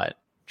learned a lot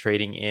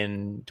trading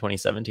in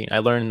 2017. I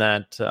learned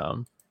that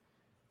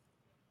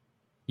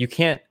you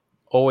can't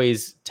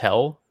always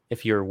tell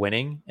if you're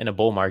winning in a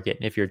bull market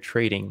and if you're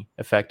trading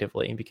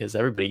effectively, because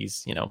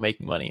everybody's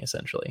making money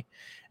essentially.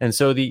 And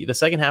so the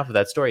second half of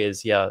that story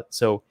is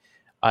so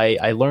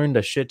I learned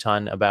a shit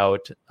ton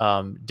about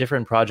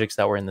different projects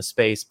that were in the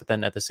space, but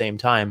then at the same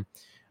time,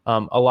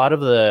 a lot of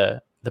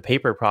the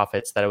paper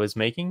profits that I was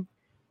making,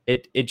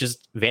 it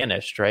just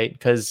vanished, right?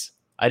 Because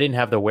I didn't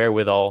have the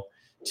wherewithal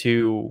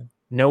to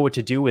know what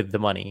to do with the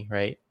money,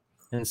 right?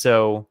 And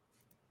so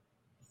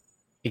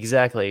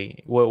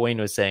exactly what Wayne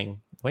was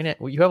saying. Wayne,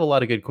 you have a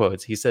lot of good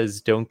quotes. He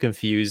says, "Don't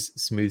confuse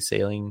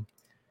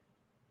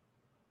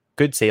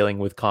good sailing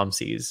with calm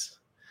seas."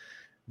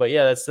 But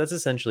yeah, that's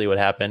essentially what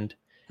happened.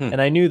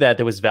 And I knew that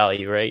there was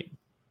value, right?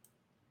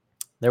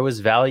 There was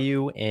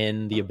value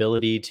in the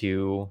ability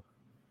to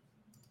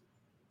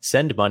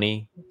send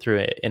money through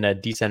it in a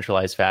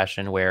decentralized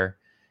fashion where,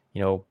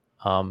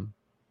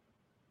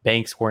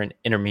 banks weren't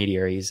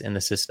intermediaries in the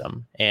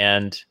system.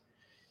 And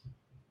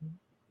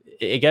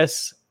I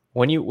guess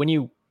when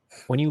you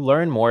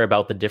learn more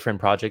about the different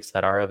projects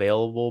that are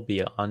available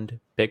beyond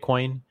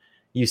Bitcoin,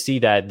 you see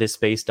that this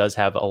space does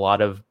have a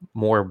lot of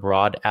more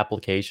broad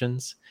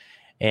applications.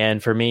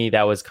 And for me,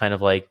 that was kind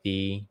of like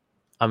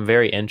I'm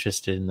very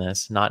interested in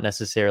this, not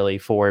necessarily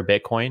for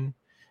Bitcoin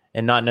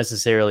and not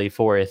necessarily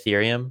for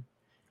Ethereum.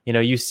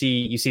 You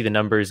see the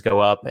numbers go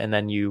up, and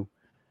then you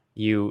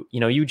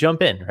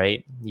jump in,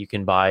 right? You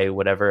can buy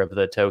whatever of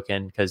the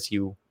token because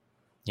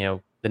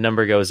the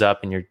number goes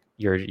up and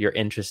you're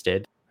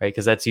interested, right?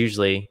 Because that's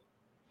usually,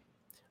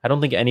 I don't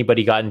think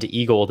anybody got into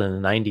eGold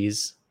in the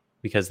 90s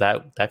because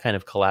that kind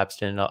of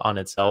collapsed on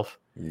itself.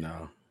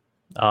 No.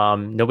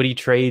 Nobody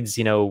trades,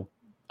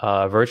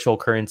 virtual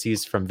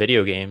currencies from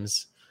video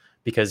games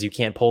because you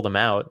can't pull them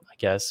out, I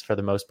guess, for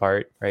the most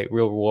part, right?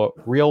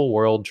 Real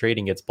world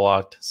trading gets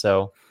blocked.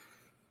 So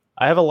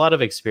I have a lot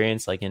of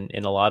experience like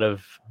in a lot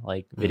of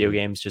like video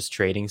games, just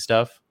trading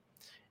stuff.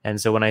 And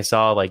so when I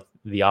saw like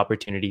the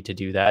opportunity to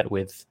do that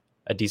with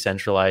a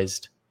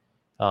decentralized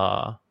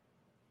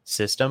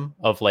system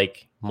of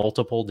like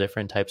multiple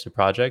different types of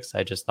projects,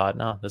 I just thought,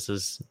 no, this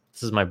is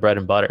my bread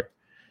and butter.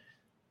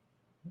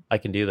 I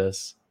can do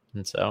this.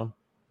 And so,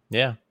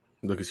 yeah.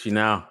 Look at you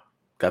now.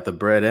 Got the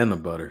bread and the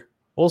butter.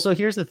 Well, so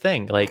here's the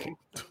thing. Like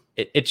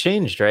it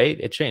changed, right?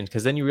 It changed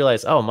because then you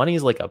realize, oh, money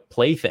is like a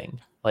plaything.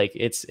 Like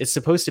it's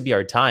supposed to be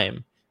our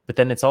time, but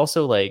then it's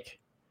also like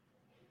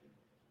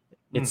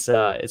it's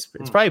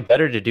probably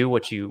better to do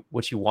what you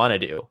want to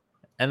do.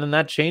 And then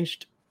that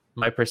changed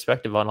my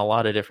perspective on a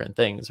lot of different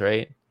things,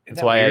 right?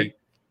 That's why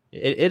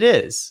it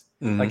is.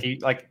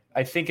 Mhm.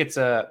 I think it's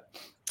a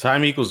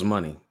Time equals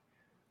money.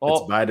 well,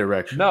 It's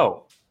bi-directional.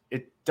 no,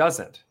 it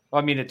doesn't.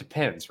 Well, I mean, it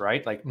depends,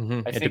 right? Like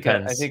Mhm, I it think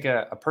depends. I think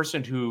a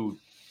person who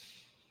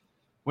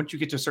once you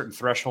get to a certain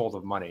threshold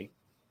of money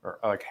or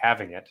like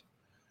having it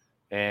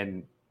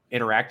and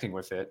interacting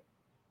with it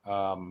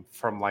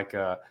from like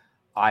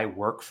I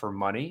work for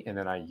money and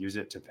then I use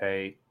it to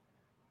pay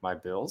my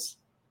bills.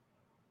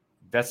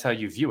 That's how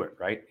you view it,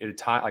 right? At a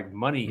time, like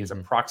money is a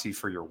Mhm. proxy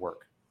for your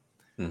work.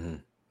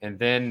 Mhm. And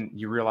then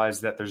you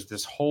realize that there's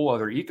this whole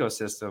other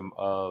ecosystem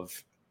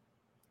of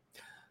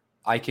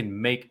I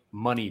can make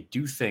money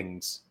do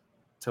things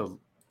to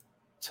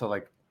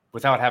like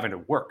without having to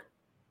work.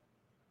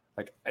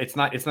 Like it's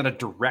not a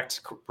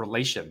direct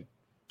relation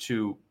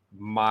to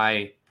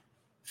my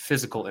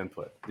physical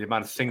input, the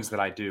amount of things that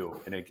I do,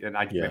 and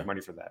I can Yeah. make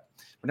money for that.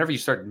 Whenever you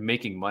start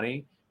making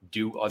money,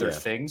 do other Yeah.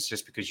 things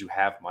just because you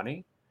have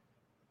money,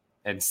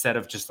 instead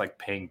of just like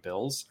paying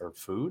bills or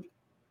food,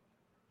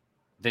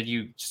 then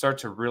you start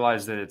to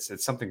realize that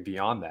it's something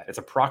beyond that. It's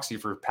a proxy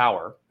for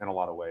power in a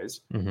lot of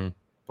ways. Mhm.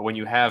 But when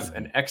you have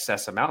an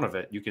excess amount of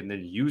it, you can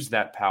then use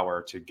that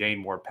power to gain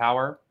more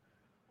power.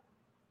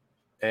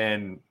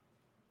 And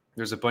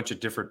there's a bunch of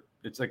different,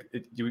 it's like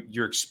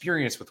your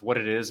experience with what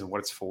it is and what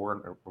it's for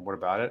and what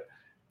about it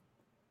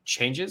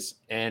changes.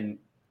 And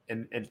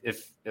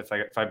if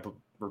I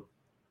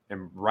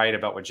am right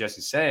about what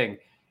Jesse's saying,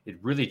 it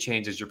really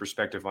changes your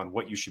perspective on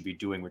what you should be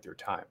doing with your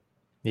time.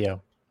 Yeah,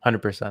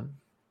 100%.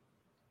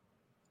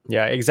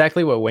 Yeah,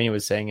 exactly what Wayne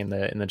was saying in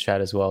the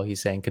chat as well.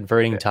 He's saying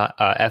converting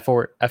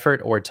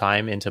effort or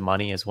time into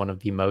money is one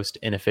of the most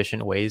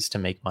inefficient ways to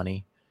make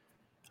money.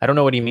 I don't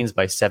know what he means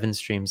by 7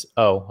 streams.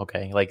 Oh,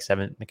 okay, like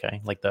 7. Okay,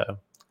 like For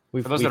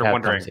those that are had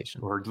wondering,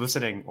 conversation. or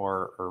listening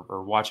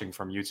or watching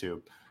from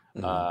YouTube,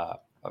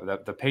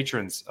 the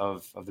patrons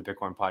of the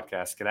Bitcoin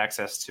podcast get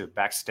access to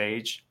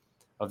backstage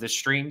of this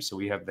stream. So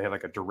they have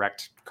like a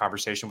direct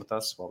conversation with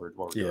us while we're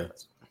doing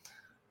this.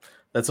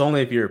 That's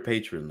only if you're a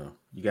patron, though.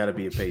 You got to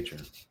be a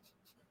patron.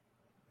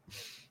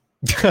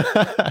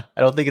 I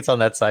don't think it's on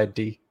that side,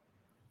 D.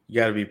 You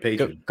got to be a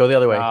patron. Go the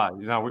other way.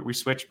 No, we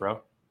switched,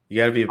 bro. You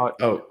got to be.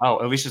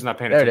 Alicia's not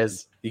paying There it attention.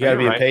 is. You got to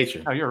be right. a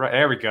patron. Oh, you're right.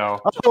 There we go.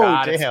 Oh,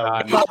 Got it,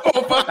 damn. son.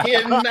 Oh,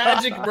 fucking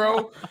magic,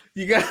 bro!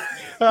 You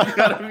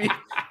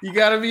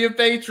gotta be a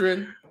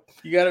patron.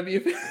 You gotta be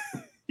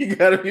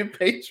a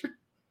patron.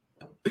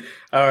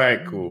 All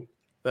right, cool.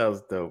 That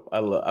was dope.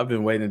 I've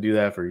been waiting to do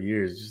that for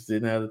years. Just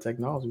didn't have the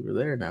technology. We're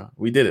there now.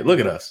 We did it. Look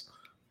at us.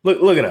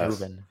 Look at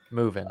us.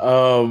 Moving.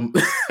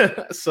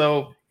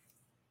 So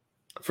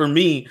for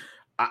me,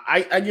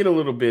 I get a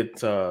little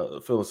bit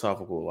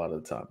philosophical a lot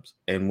of the times.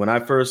 And when I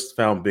first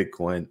found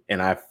Bitcoin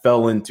and I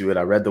fell into it,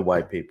 I read the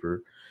white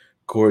paper.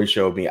 Corey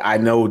showed me. I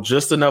know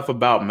just enough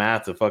about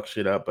math to fuck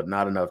shit up, but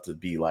not enough to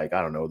be like,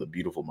 I don't know, the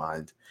beautiful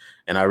mind.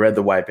 And I read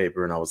the white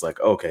paper and I was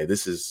like, okay,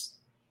 this is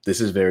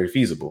very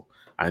feasible.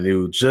 I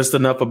knew just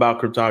enough about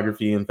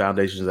cryptography and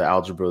foundations of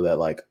algebra that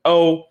like,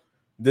 oh,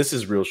 this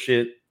is real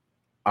shit.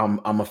 I'm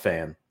a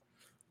fan.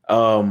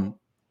 And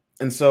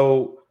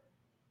so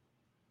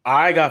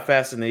I got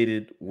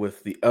fascinated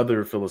with the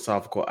other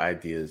philosophical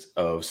ideas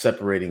of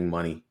separating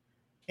money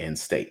and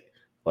state.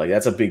 Like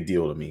that's a big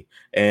deal to me.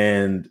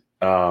 And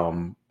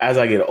as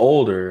I get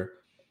older,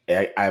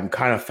 I'm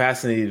kind of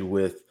fascinated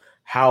with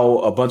how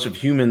a bunch of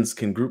humans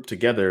can group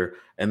together,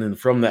 and then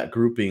from that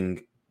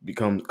grouping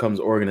comes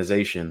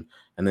organization,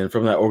 and then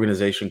from that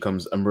organization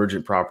comes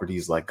emergent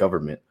properties like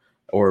government,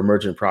 or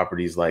emergent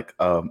properties like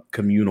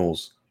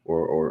communals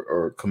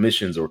or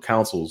commissions or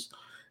councils,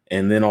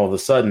 and then all of a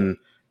sudden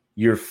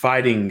you're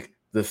fighting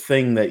the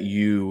thing that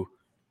you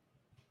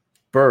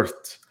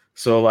birthed.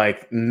 So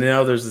like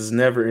now there's this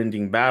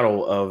never-ending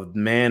battle of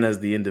man as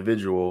the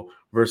individual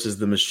versus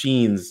the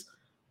machines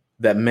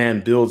that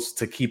man builds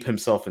to keep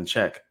himself in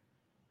check,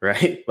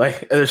 right?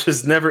 Like there's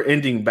this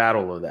never-ending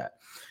battle of that.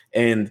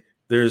 And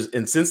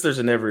since there's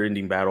a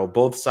never-ending battle,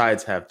 both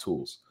sides have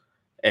tools.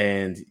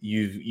 And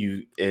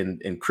you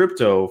in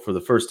crypto for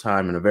the first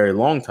time in a very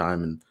long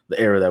time in the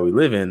era that we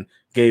live in,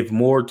 gave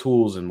more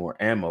tools and more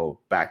ammo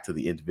back to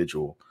the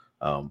individual.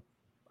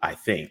 I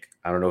think.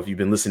 I don't know if you've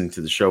been listening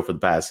to the show for the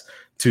past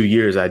 2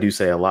 years. I do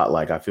say a lot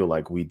like I feel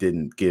like we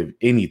didn't give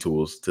any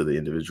tools to the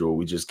individual.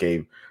 We just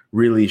gave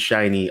really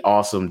shiny,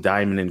 awesome,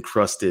 diamond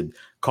encrusted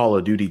Call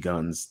of Duty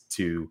guns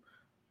to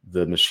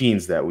the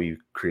machines that we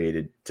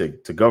created to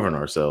govern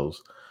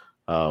ourselves.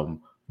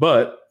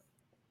 But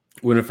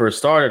when it first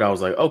started, I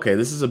was like, okay,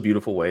 this is a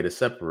beautiful way to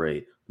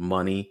separate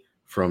money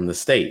from the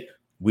state.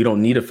 We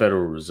don't need a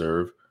Federal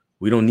Reserve.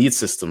 We don't need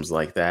systems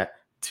like that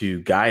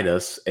to guide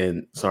us.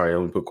 And sorry, I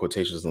only put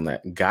quotations on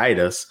that. Guide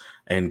us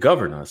and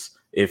govern us.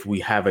 If we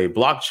have a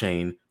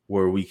blockchain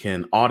where we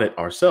can audit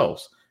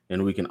ourselves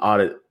and we can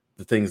audit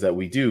the things that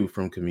we do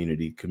from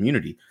community to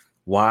community,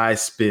 why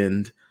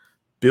spend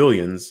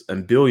billions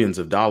and billions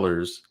of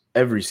dollars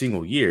every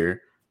single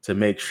year to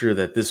make sure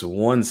that this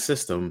one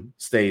system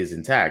stays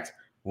intact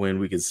when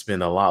we could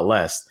spend a lot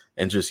less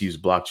and just use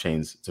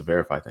blockchains to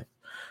verify things?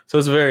 So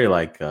it's very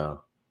like, I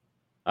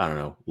don't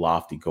know,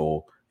 lofty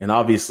goal. And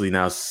obviously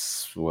now,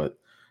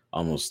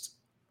 almost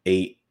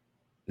 8-9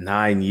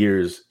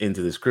 years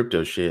into this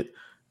crypto shit,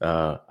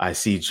 I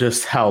see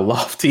just how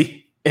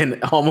lofty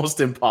and almost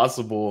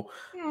impossible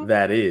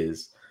that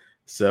is.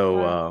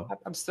 So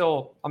I'm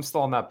still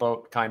on that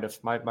boat, kind of.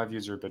 My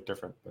views are a bit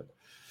different, but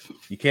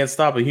you can't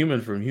stop a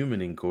human from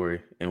humaning,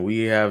 Corey. And we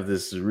have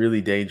this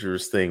really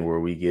dangerous thing where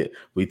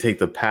we take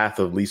the path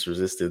of least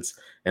resistance,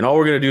 and all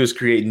we're going to do is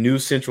create new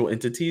central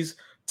entities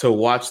to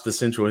watch the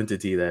central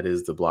entity that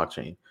is the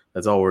blockchain.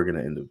 That's all we're going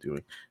to end up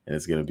doing. And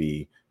it's going to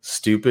be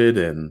stupid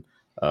and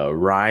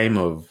rhyme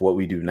of what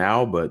we do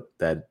now, but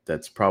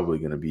that's probably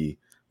going to be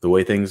the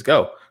way things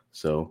go.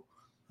 So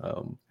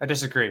I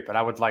disagree, but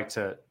I would like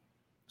to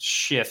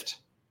shift,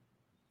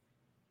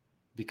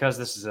 because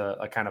this is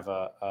a kind of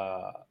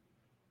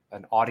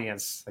an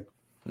audience, like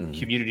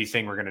community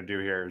thing we're going to do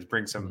here, is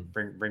brings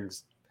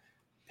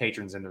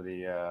patrons into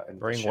the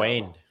Bring show.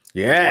 Wayne.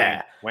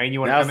 yeah. Wayne, you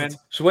want to come in?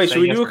 Should we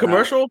do a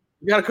commercial?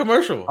 We got a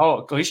commercial.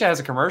 Oh, Alicia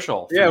has a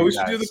commercial. Yeah, we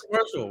should do the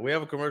commercial. We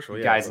have a commercial.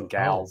 You Yeah, guys and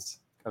gals.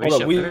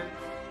 Hold Alicia, up,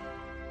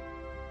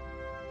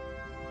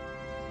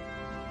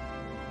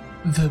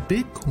 The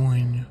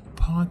Bitcoin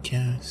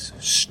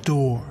Podcast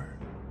Store.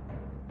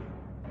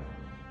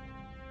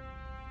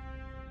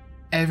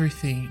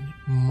 Everything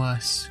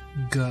must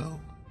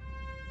go.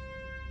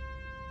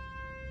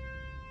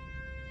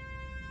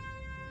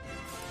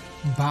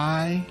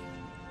 Buy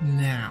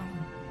now.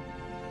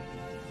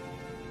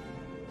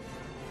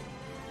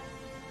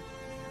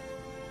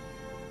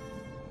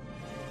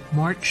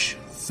 March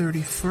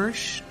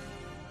 31st,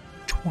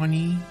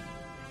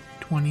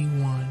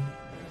 2021.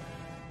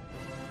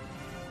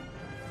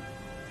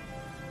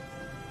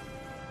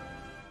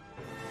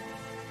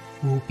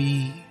 Will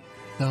be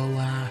the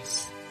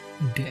last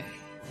day.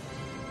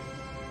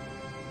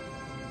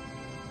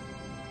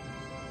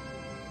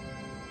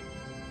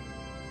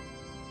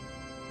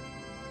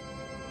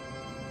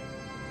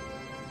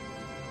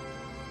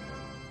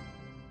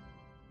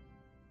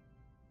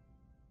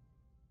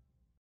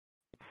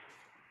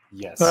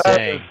 yes. That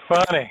Dang. is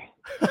funny.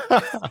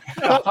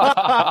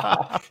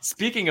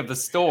 Speaking of the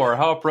store,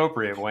 how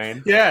appropriate,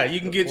 Wayne. Yeah, you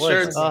can get What's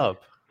shirts.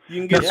 up? You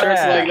can get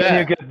shirts like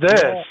And you that. get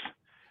this.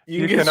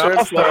 You get can shirts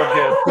also like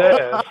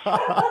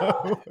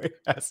get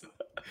this.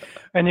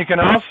 And you can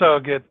also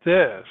get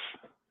this.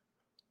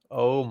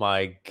 Oh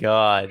my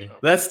God.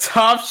 That's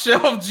top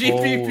shelf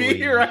GPP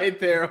Holy- right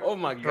there. Oh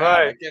my god!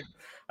 Right.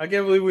 I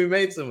can't believe we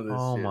made some of this.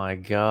 Oh shit. my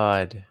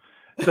God.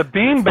 The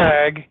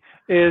beanbag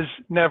is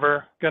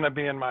never going to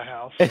be in my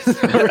house.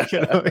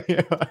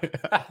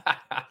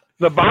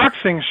 The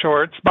boxer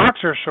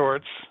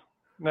shorts,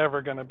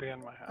 never going to be in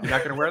my house. You're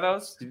not going to wear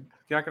those? You're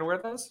not going to wear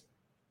those?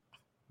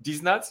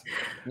 These nuts?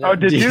 Oh,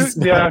 did you?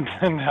 Jeez. Yeah, no,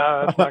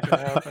 that's not going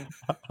to happen.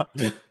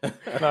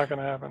 Not going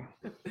to happen.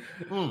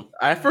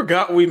 I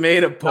forgot we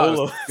made a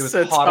polo. it was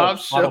Said Huddle- top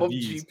Huddle shelf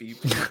Bees.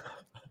 GPP.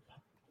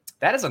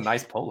 That is a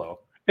nice polo.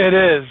 It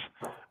is.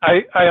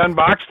 I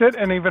unboxed it,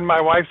 and even my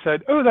wife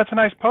said, "Oh, that's a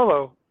nice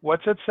polo.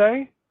 What's it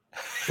say?"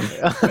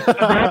 That's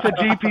a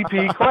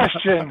GPP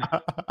question.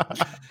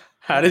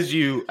 How did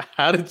you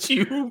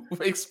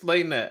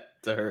explain that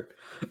to her?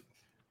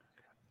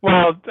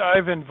 Well,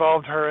 I've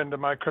involved her into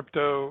my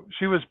crypto.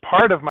 She was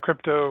part of my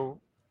crypto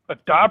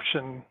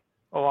adoption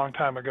a long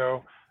time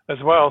ago as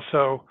well.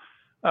 So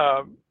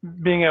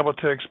being able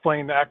to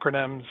explain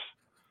acronyms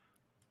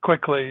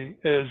quickly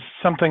is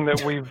something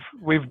that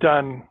we've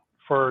done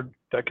for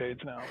decades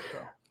now. So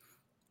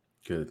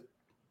Good.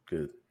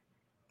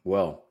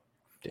 Well,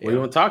 what do you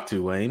want to talk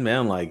to, Wayne?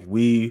 Man, like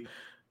we,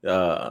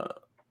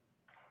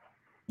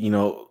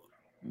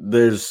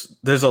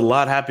 there's a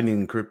lot happening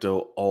in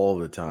crypto all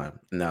the time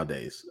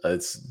nowadays.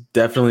 It's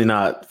definitely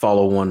not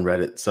follow one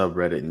Reddit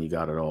subreddit and you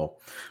got it all.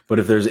 But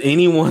if there's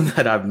anyone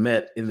that I've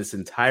met in this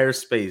entire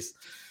space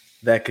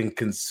that can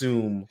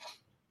consume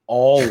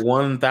all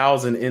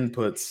 1,000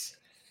 inputs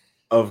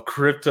of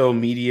crypto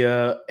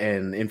media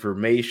and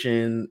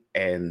information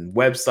and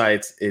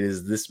websites, it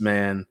is this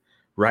man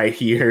right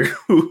here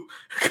who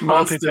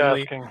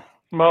constantly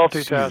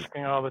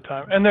multitasking all the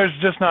time, and there's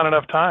just not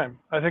enough time.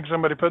 I think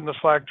somebody put in the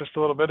Slack just a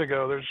little bit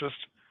ago,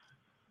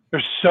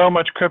 there's so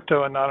much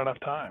crypto and not enough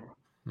time.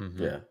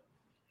 Mm-hmm. Yeah,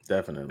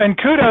 definitely. And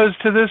kudos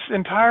to this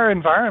entire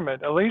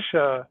environment.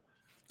 Alicia,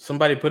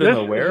 Somebody put this in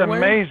the where? is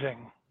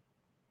amazing.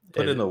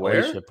 Put in the where?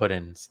 Alicia put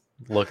in.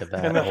 Look at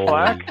that. In the Holy-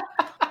 Slack?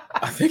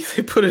 I think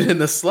they put it in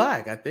the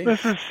Slack. I think.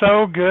 This is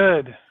so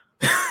good.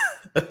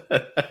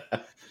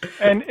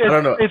 And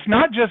don't know. it's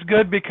not just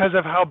good because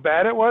of how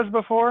bad it was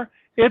before.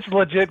 It's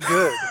legit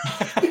good.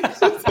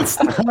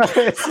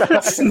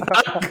 It's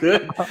not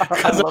good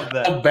because of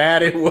how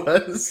bad it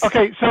was.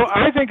 Okay, so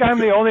I think I'm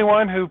the only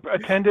one who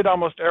attended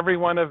almost every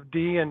one of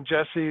Dee and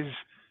Jesse's.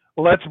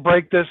 Let's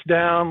break this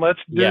down. Let's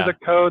do the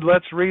code.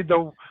 Let's read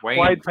the Wayne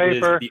white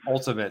paper. is the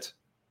ultimate.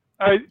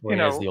 Wayne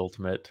is the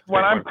ultimate.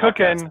 When I'm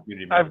cooking,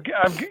 I've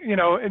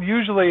and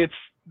usually it's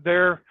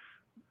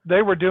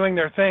they were doing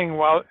their thing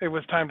while it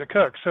was time to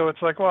cook. So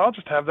it's like, well, I'll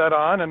just have that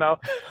on, and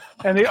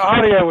the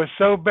audio was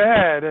so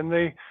bad, and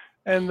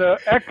the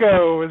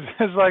echo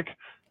is like,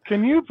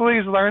 can you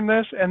please learn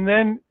this? And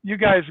then you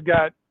guys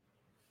got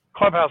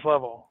Clubhouse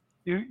level.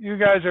 You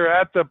guys are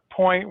at the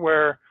point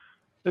where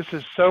this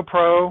is so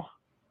pro.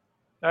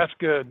 That's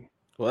good.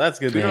 Well, that's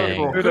good.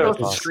 Kudos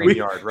to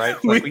StreamYard, right?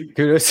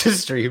 Kudos to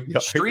StreamYard.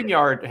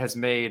 StreamYard has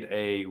made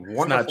a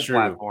wonderful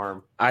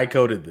platform. I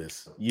coded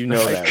this. You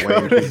know that,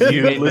 Wayne.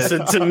 You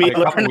listen to me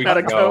learn how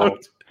to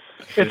code.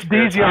 It's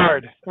Dee's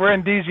yard. We're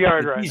in Dee's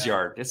yard right now. Dee's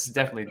yard. This is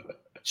definitely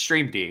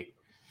Stream D.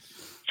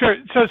 Sure.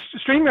 So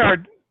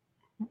StreamYard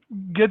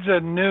gets a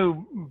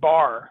new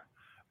bar,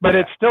 but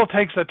it still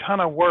takes a ton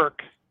of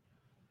work.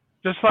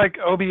 Just like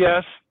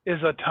OBS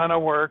is a ton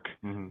of work.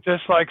 Mm-hmm.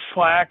 Just like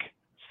Slack.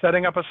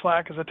 Setting up a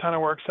Slack is a ton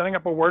of work. Setting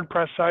up a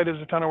WordPress site is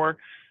a ton of work.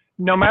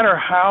 No matter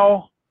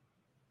how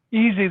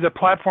easy the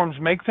platforms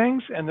make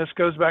things, and this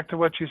goes back to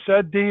what you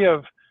said, Dee,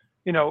 of,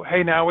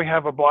 hey, now we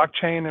have a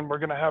blockchain and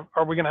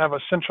are we going to have a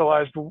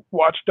centralized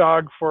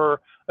watchdog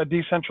for a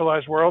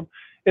decentralized world?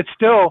 It's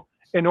still,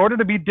 in order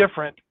to be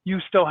different,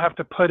 you still have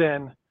to put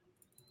in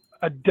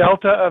a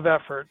delta of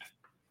effort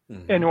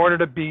in order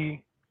to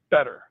be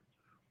better.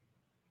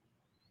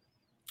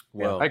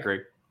 Well, I agree.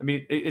 I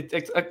mean,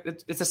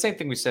 it's the same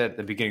thing we said at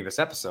the beginning of this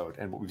episode,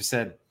 and what we've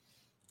said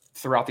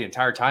throughout the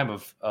entire time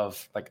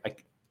of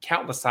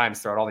countless times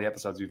throughout all the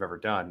episodes we've ever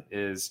done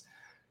is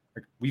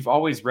we've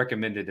always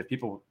recommended if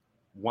people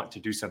want to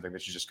do something, they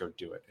should just go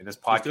do it. And this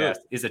podcast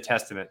is a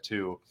testament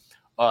to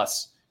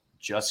us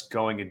just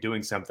going and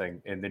doing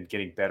something and then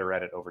getting better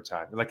at it over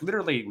time. Like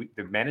literally,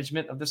 the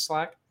management of this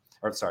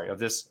of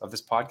this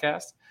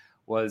podcast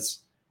was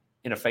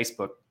in a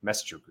Facebook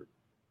Messenger group.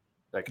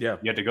 You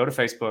had to go to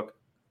Facebook.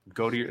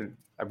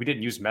 We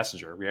didn't use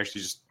Messenger. We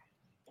actually just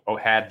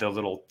had the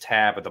little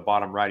tab at the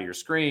bottom right of your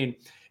screen,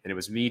 and it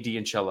was me, Dee,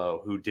 and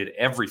Cello who did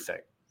everything,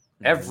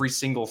 every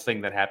single thing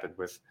that happened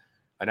with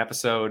an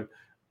episode,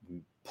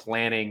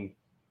 planning,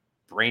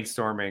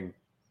 brainstorming,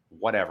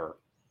 whatever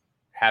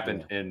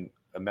happened in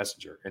a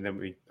Messenger. And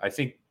then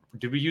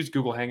did we use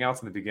Google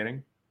Hangouts in the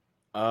beginning?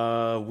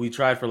 We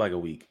tried for like a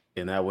week,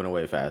 and that went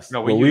away fast.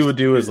 No, what we would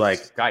do is like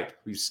Skype.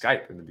 We used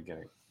Skype in the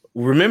beginning.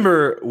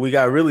 Remember, we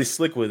got really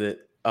slick with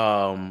it.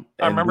 I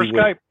remember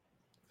Skype.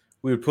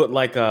 We would put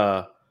like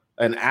an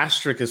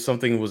asterisk if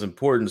something was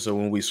important. So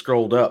when we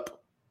scrolled up, up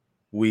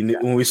in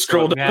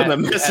the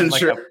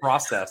Messenger, like a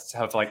process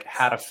of like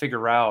how to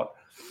figure out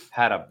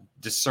how to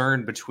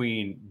discern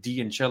between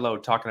Dee and Cello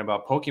talking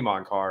about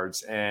Pokemon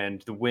cards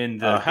and when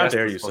the how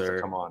dare you, sir?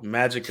 To come on.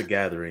 Magic the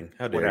Gathering,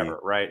 how dare you?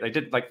 Right? I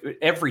did like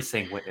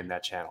everything went in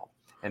that channel,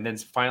 and then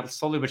finally,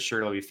 slowly but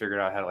surely, we figured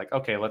out how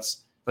to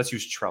let's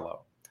use Trello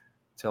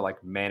to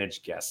like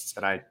manage guests.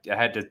 And I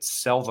had to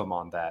sell them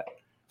on that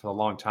for a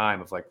long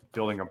time of like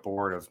building a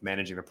board of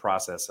managing the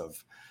process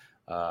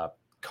of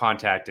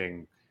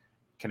contacting,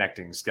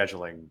 connecting,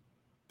 scheduling,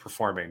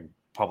 performing,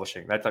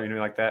 publishing, like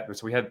that.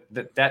 So we had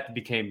that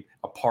became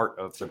a part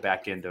of the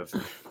back end of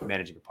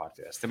managing a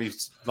podcast. Then we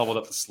leveled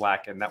up the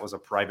Slack, and that was a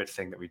private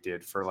thing that we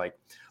did for like,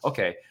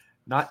 okay,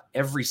 not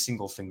every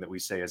single thing that we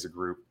say as a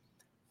group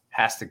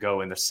has to go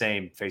in the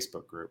same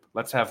Facebook group.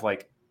 Let's have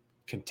like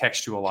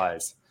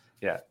contextualize.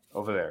 Yeah,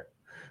 over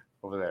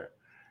there.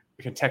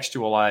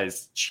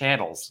 Contextualize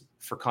channels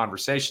for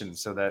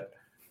conversations so that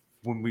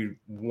when we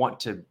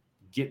want to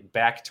get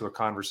back to a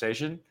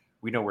conversation,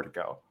 we know where to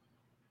go.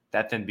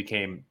 That then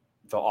became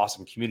the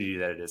awesome community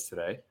that it is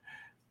today.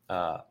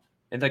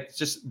 And like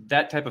just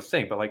that type of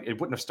thing. But like it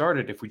wouldn't have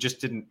started if we just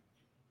didn't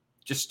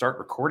just start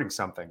recording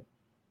something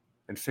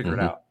and figure it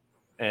out.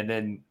 And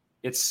then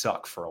it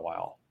sucked for a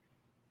while.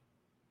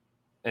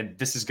 And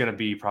this is going to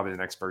be probably the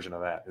next version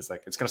of that. It's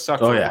like it's going to suck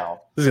for a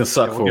while. This is going to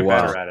suck for a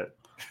while. Better at it.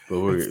 But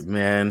we're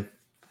going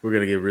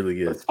to get really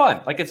good. It's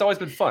fun. Like it's always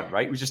been fun,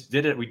 right? We just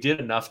did it. We did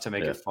enough to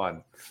make it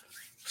fun.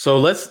 So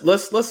let's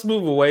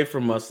move away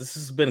from us. This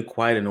has been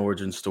quite an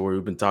origin story.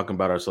 We've been talking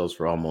about ourselves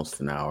for almost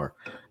an hour.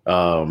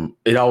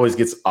 It always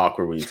gets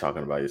awkward when you're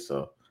talking about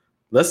yourself.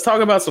 Let's talk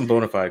about some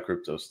bona fide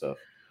crypto stuff.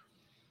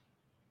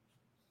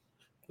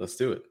 Let's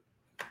do it.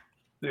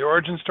 The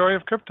origin story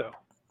of crypto.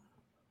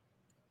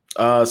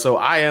 So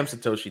I am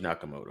Satoshi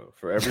Nakamoto.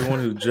 For everyone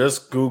who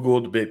just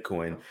Googled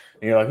Bitcoin,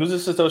 and you're like, who's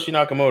this Satoshi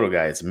Nakamoto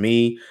guy? It's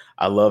me.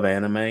 I love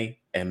anime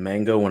and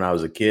manga when I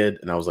was a kid.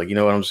 And I was like, you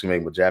know what? I'm just going to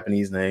make my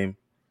Japanese name.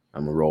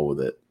 I'm going to roll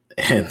with it.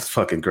 And it's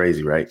fucking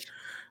crazy, right?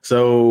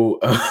 So,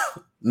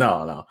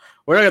 no.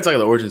 We're not going to talk about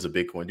the origins of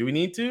Bitcoin. Do we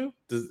need to?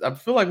 I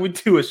feel like we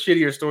do a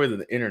shittier story than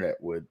the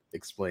internet would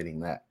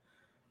explaining that.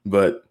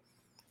 But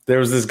there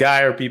was this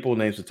guy or people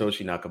named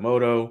Satoshi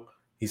Nakamoto.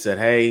 He said,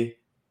 hey,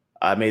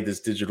 I made this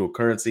digital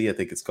currency. I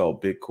think it's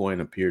called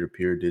Bitcoin, a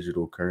peer-to-peer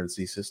digital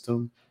currency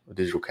system, a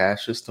digital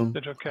cash system.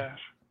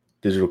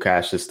 Digital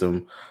cash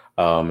system.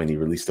 And he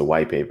released a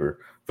white paper.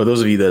 For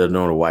those of you that have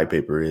known what a white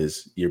paper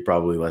is, you're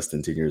probably less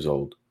than 10 years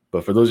old.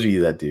 But for those of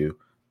you that do,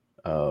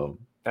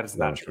 that is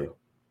not true.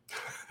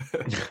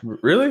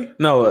 Really?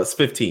 No, it's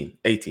 15,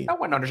 18. I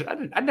wouldn't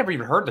understand. I never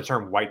even heard the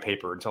term white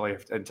paper until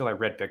I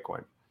read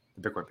Bitcoin,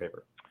 the Bitcoin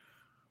paper.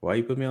 Why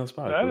you put me on the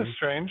spot? That is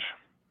strange.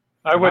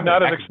 I would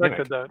not have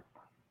expected that.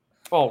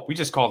 Well, we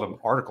just call them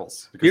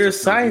articles. You're a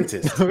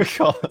scientist. We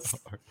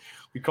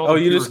call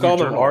them. You just call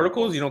them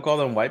articles? You don't call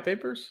them white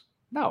papers?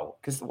 No,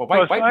 because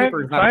white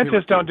paper is not.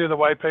 Scientists don't do the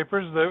white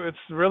papers. It's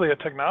really a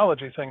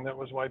technology thing that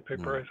was white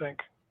paper, I think.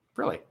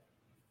 Really?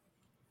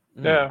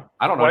 Yeah.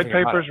 I don't know. White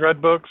papers,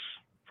 red books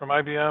from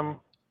IBM.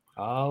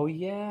 Oh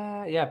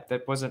yeah.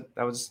 That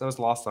was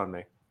lost on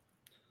me.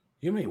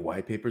 You made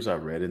white papers I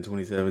read in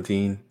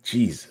 2017.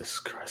 Jesus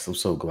Christ! I'm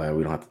so glad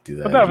we don't have to do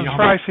that. But that was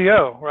for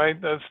ICO, right?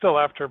 That's still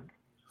after.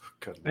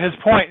 His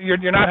point.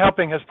 You're not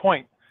helping his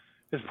point.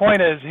 His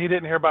point is he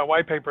didn't hear about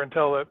white paper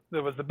until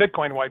there was the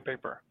Bitcoin white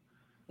paper.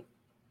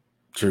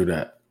 True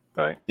that.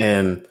 Right.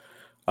 And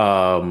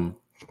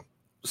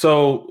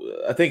so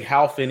I think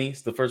Hal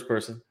Finney's the first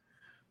person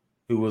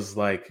who was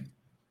like,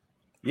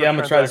 "Yeah, I'm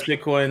gonna try this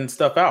Bitcoin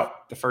stuff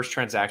out." The first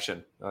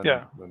transaction on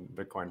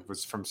Bitcoin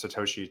was from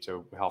Satoshi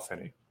to Hal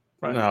Finney.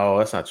 Right. No,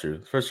 that's not true.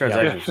 The first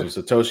transaction was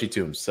from Satoshi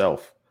to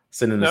himself,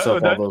 sending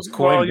himself all those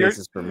coin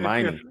bases for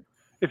mining.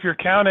 If you're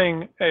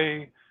counting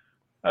a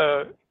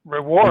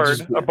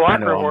reward, a block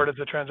reward as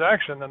a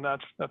transaction, then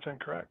that's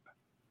incorrect.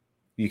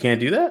 You can't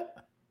do that?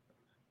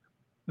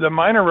 The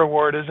miner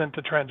reward isn't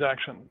a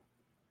transaction.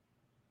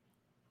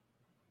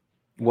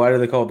 Why do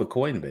they call it the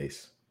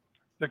Coinbase?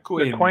 The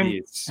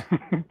Coinbase.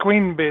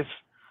 Coinbase.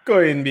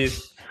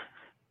 Coinbase.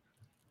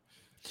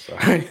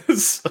 Sorry.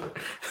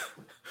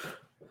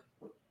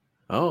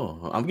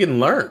 Oh, I'm getting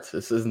learned.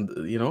 This isn't,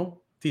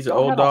 these are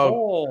old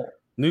dog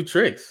new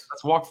tricks.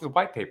 Let's walk through the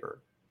white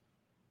paper.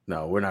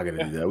 No, we're not going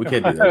to do that. We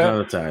can't do that. There's not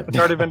enough time. It's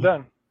already been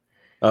done.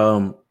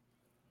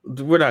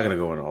 We're not going to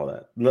go into all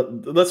that.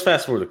 Let's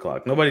fast forward the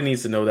clock. Nobody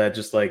needs to know that.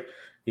 Just like,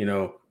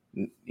 they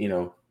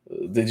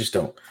just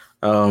don't.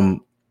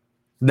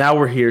 Now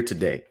we're here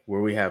today where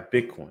we have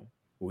Bitcoin,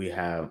 we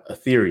have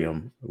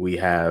Ethereum, we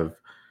have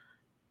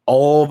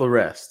all the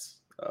rest.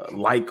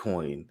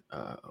 Litecoin,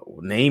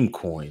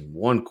 Namecoin,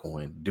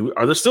 OneCoin.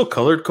 Are there still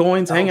colored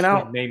coins hanging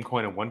out?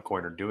 Namecoin and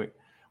OneCoin are doing.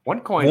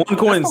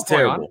 OneCoin's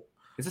terrible.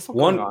 Is this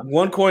going on?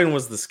 OneCoin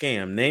was the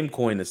scam.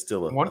 Namecoin is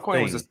still a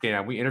OneCoin was a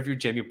scam. We interviewed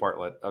Jamie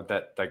Bartlett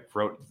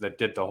that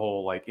did the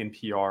whole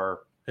NPR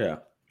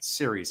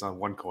series on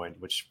OneCoin,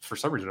 which for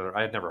some reason or other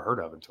I had never heard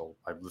of until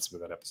I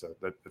listened to that episode,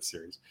 that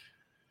series.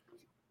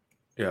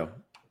 Yeah.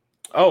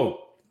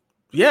 Oh,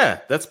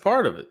 yeah, that's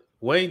part of it.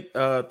 Wayne,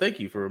 thank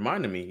you for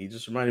reminding me. He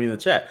just reminded me in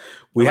the chat.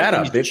 We had a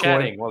Bitcoin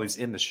chatting while he's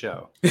in the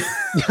show.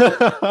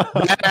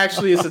 That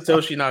actually is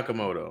Satoshi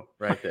Nakamoto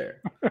right there.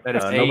 That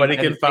is nobody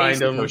can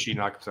find him. Satoshi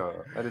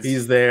Nakamoto.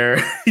 He's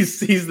there.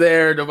 He's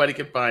there. Nobody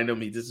can find him.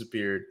 He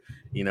disappeared.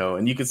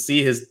 And you can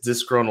see his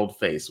disgruntled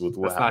face with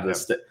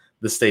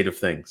the state of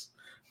things.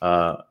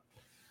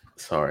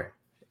 Sorry,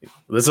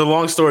 there's a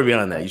long story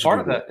behind that. I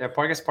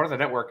guess part of the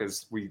network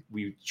is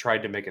we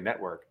tried to make a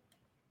network.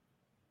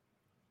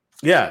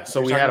 Yeah, so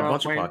we had a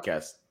bunch of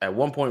podcasts. At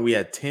one point, we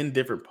had 10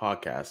 different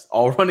podcasts,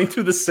 all running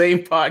through the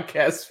same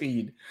podcast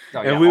feed,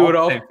 and we would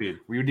all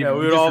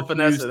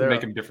finesse it.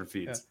 Make them different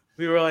feeds. Yeah.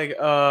 We were like,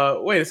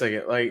 "Wait a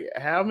second! Like,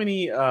 how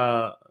many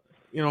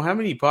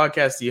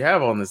podcasts do you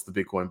have on this the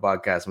Bitcoin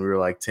podcast?" And we were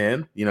like,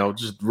 10.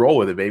 Just roll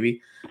with it,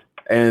 baby.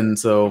 And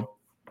so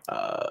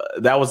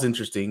that was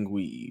interesting.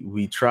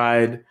 We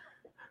tried.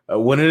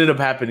 What ended up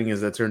happening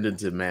is that turned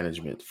into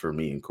management for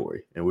me and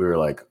Corey, and we were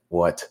like,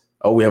 "What?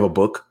 Oh, we have a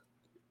book."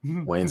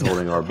 Wayne's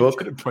holding our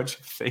book. A bunch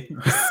of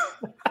things.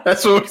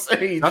 That's what we're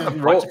saying.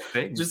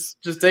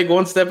 Just take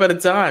one step at a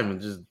time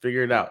and just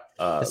figure it out.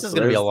 This is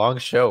going to be a long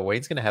show.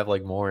 Wayne's going to have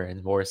more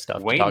and more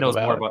stuff. Wayne knows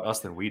more about us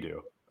than we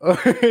do.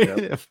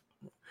 Yep.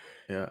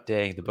 Yeah.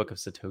 Dang, the Book of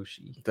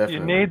Satoshi. Definitely.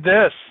 You need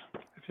this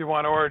if you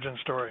want an origin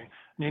story.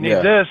 You need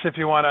this if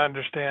you want to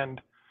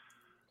understand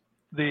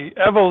the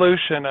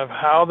evolution of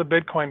how the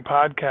Bitcoin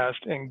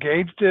podcast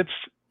engaged its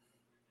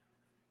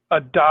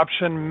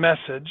adoption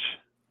message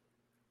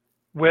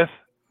with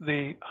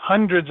the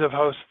hundreds of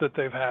hosts that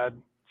they've had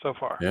so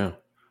far. Yeah.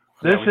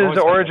 This is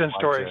the origin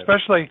story,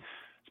 especially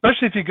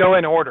if you go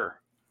in order,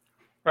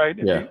 right?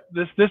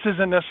 This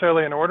isn't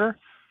necessarily in order.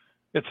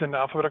 It's in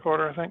alphabetical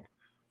order, I think.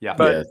 Yeah.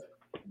 But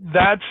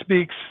that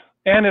speaks,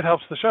 and it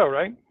helps the show,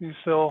 right? You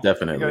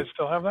guys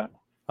still have that?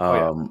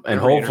 And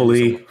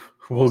hopefully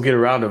we'll get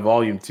around to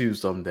volume 2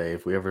 someday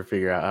if we ever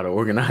figure out how to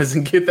organize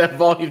and get that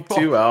volume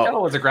 2 out.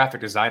 Kello was a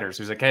graphic designer,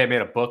 so he's like, "Hey, I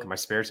made a book in my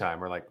spare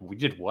time." We're like, "We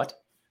did what?"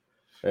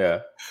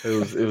 Yeah,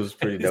 it was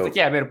pretty dope. Like,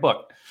 "Yeah, I made a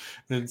book,"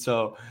 and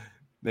so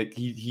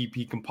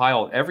he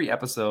compiled every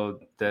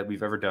episode that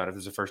we've ever done. If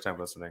this is the first time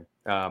listening,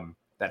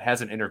 that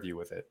has an interview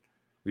with it.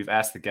 We've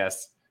asked the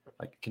guests,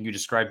 "Can you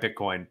describe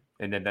Bitcoin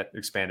And then that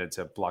expanded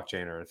to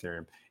blockchain or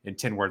Ethereum in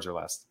 10 words or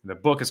less. The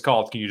book is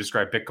called, Can You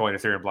Describe Bitcoin,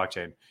 Ethereum,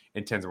 Blockchain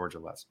in 10 words or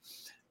less?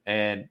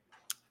 And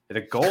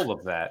the goal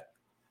of that,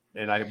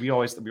 and we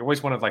always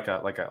wanted like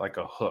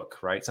a hook,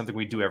 right? Something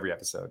we do every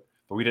episode,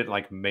 but we didn't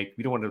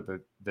we don't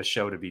want the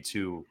show to be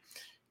too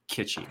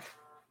kitschy.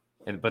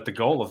 But the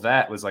goal of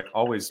that was like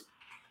always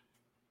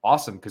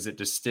awesome because it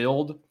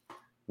distilled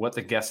what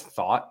the guests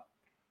thought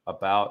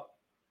about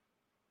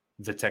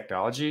the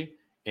technology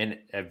in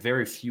a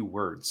very few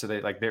words. So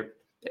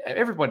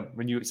everyone,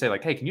 when you say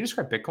like, hey, can you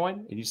describe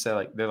Bitcoin? And you say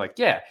like, they're like,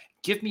 yeah,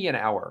 give me an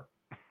hour.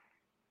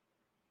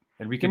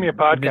 And we can give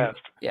me a podcast.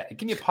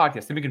 Give me a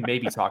podcast. Then we can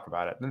maybe talk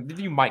about it. Then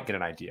you might get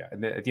an idea.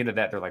 And then at the end of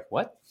that, they're like,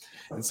 what?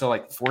 And so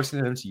like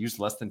forcing them to use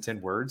less than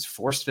 10 words,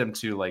 forced them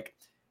to like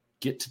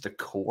get to the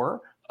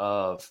core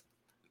of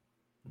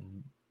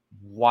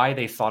why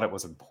they thought it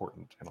was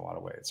important in a lot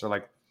of ways. Or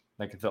like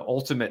the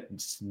ultimate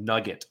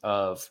nugget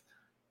of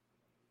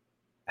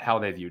how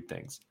they viewed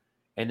things.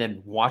 And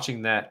then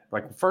watching that,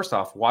 like first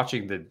off,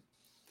 watching the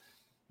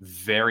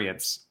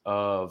variance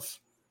of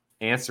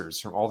answers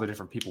from all the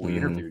different people we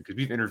interviewed, because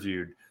we've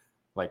interviewed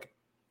like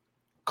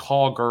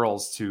call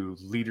girls to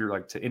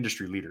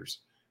industry leaders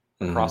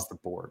across the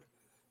board.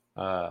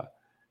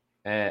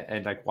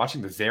 And like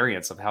watching the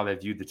variance of how they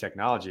viewed the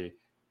technology,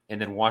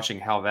 and then watching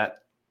how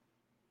that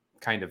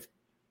kind of,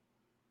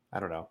 I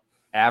don't know,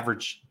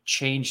 average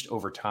changed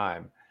over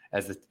time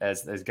as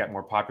it got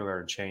more popular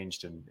and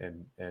changed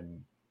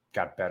and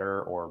got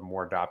better or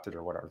more adopted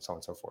or whatever, so on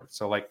and so forth.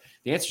 So like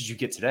the answers you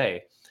get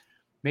today,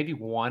 maybe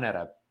 1 out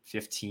of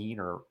 15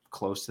 or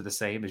close to the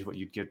same as what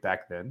you'd get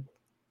back then.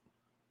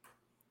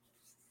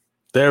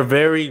 They're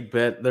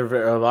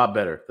a lot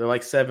better. They're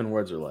like 7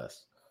 words or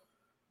less.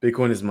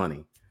 Bitcoin is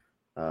money.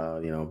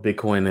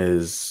 Bitcoin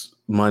is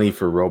money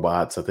for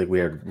robots. I think we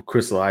had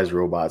crystallized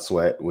robot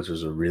sweat, which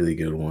was a really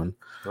good one.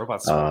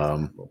 Robot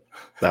sweat.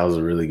 That was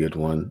a really good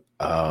one.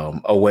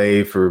 A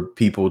way for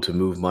people to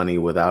move money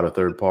without a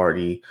third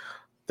party.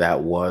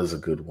 That was a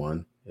good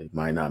one. It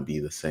might not be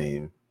the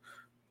same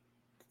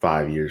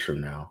 5 years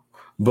from now,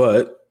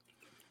 but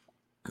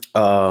it's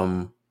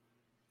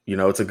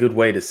a good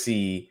way to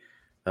see.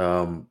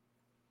 And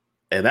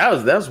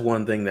that's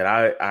one thing that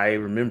I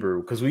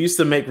remember, because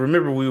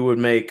we would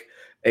make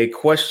a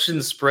question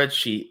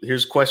spreadsheet.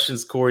 Here's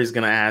questions Corey's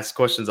going to ask,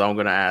 questions I'm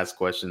going to ask,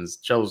 questions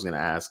Joe's going to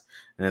ask.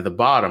 And at the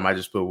bottom, I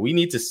just put, we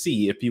need to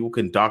see if people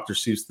can Dr.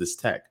 Seuss this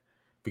tech,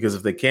 because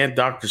if they can't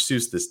Dr.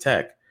 Seuss this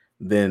tech,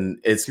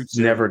 then it's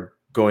never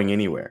going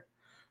anywhere.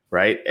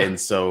 Right. And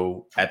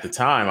so at the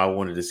time, I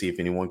wanted to see if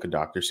anyone could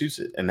Dr. Seuss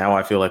it. And now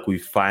I feel like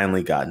we've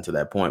finally gotten to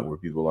that point where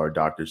people are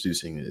Dr.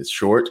 Seussing it. It's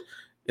short,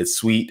 it's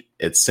sweet,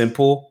 it's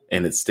simple,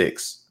 and it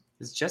sticks.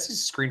 Is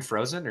Jesse's screen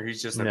frozen, or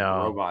he's just like a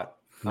robot?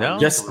 No,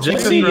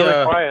 Jesse,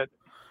 really quiet.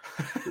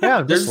 Yeah,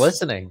 I'm just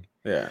listening.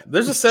 Yeah,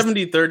 there's a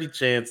 70-30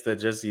 chance that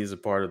Jesse is a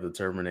part of the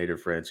Terminator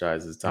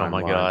franchise's timeline.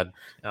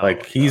 Oh my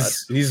god!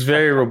 He's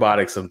very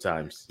robotic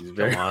sometimes. He's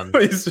very.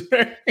 He's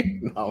very.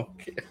 No, I'm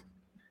kidding.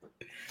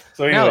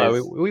 So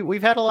anyways,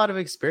 we've had a lot of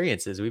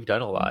experiences. We've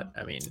done a lot.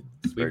 I mean,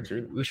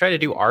 we tried to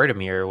do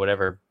Artemir or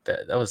whatever.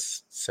 That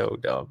was so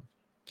dumb.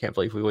 Can't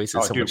believe we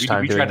wasted so much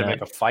time. We tried to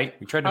make a fight.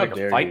 We tried to make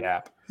a fight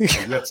app, a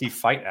UFC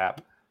fight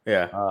app.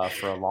 Yeah,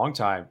 for a long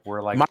time.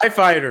 We're like My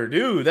Fighter,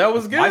 dude. That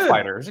was good. My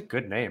Fighter is a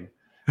good name.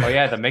 Oh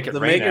yeah, the Make It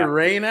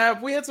Rain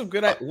app. We had some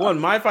good one.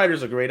 My Fighter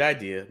is a great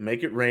idea.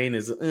 Make It Rain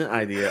is an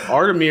idea.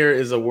 Artemir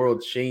is a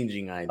world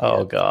changing idea.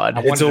 Oh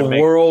god, it's a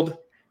world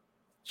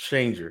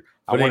changer.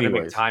 I wanted to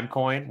make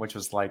Timecoin, which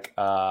was like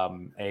how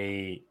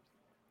did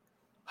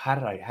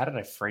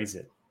I phrase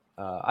it?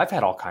 I've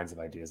had all kinds of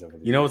ideas over the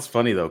years. You know what's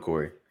funny though,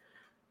 Corey?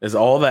 Is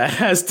all that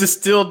has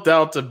distilled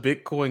down to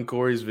Bitcoin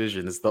Corey's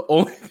vision. It's the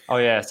only. Oh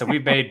yeah, so we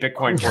made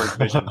Bitcoin Corey's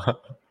vision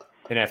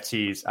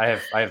NFTs. I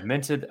have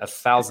minted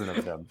 1,000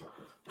 of them.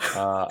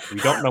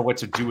 We don't know what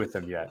to do with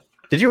them yet.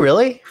 Did you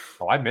really?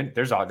 Oh,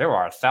 there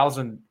are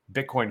 1,000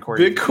 Bitcoin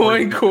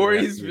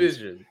Corey's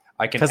vision.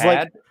 I can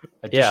add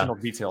additional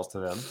details to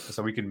them,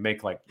 so we can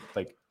make like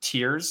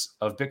tiers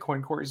of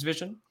Bitcoin Corey's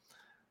vision.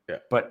 Yeah,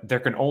 but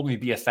there can only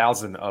be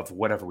 1,000 of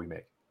whatever we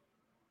make.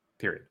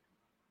 Period.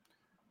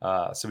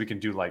 So we can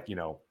do like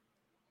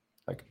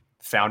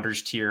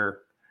founders tier,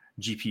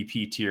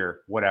 GPP tier,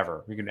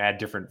 whatever. We can add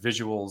different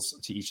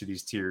visuals to each of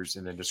these tiers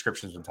and then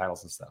descriptions and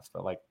titles and stuff.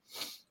 But like,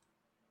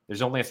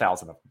 there's only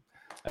 1,000 of them.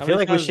 I feel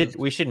like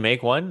we should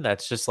make one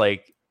that's just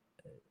like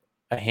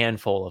a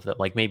handful of them,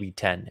 like maybe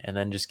 10, and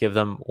then just give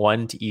them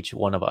one to each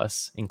one of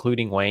us,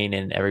 including Wayne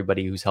and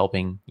everybody who's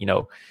helping.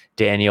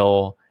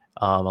 Daniel,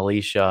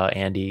 Alicia,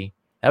 Andy.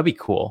 That'd be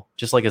cool,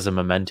 just like as a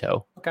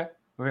memento. Okay.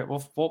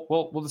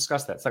 We'll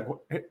discuss that. It's like,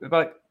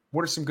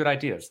 what are some good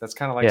ideas? That's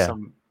kind of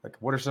like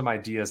what are some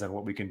ideas on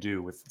what we can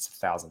do with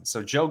 1,000?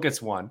 So Joe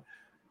gets one.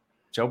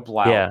 Joe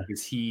Blau,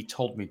 because he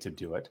told me to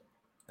do it,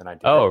 and I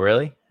did. Oh,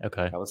 really?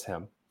 Okay, that was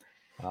him.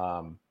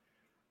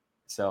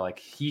 So like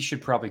he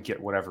should probably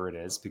get whatever it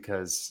is,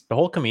 because the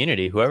whole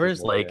community,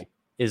 whoever's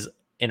is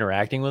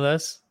interacting with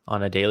us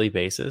on a daily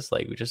basis,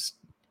 like we just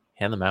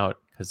hand them out,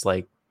 because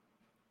like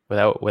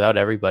without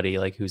everybody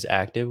like who's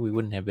active, we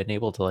wouldn't have been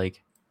able to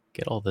like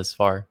get all this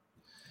far.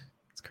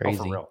 It's Oh, crazy.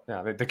 for real.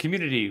 Yeah, the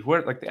community,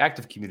 like the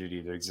active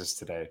community that exists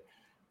today,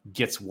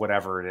 gets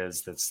whatever it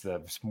is that's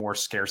the more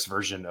scarce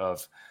version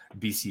of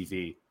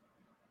BCV,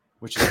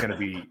 which is going to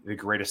be the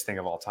greatest thing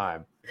of all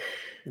time.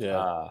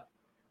 Yeah.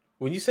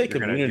 When you say You're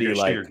community, gonna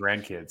show like your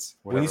grandkids.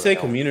 when you whatever say the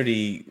hell.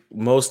 community,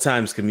 most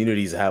times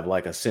communities have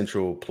like a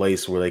central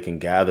place where they can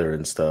gather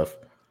and stuff,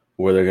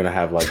 where they're gonna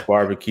have like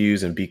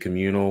barbecues and be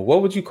communal.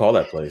 What would you call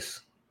that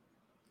place?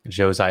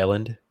 Joe's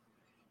Island.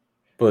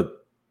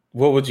 But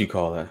what would you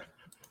call that?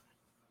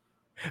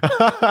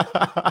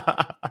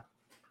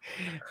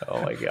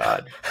 Oh my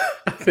god.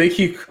 I think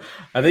you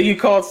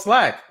call it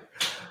Slack.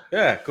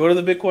 Yeah, go to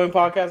the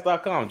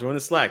bitcoinpodcast.com, join the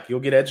Slack. You'll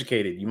get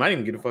educated. You might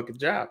even get a fucking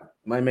job.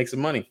 You might make some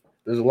money.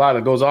 There's a lot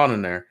that goes on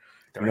in there.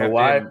 You know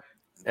why?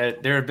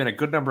 There have been a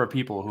good number of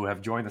people who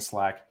have joined the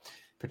Slack,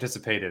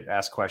 participated,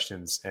 asked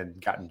questions, and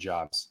gotten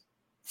jobs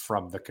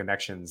from the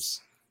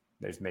connections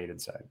they've made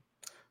inside.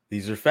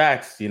 These are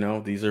facts,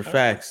 these are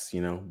facts.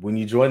 When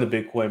you join the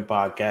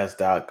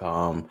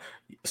bitcoinpodcast.com,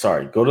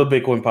 go to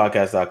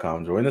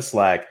bitcoinpodcast.com, join the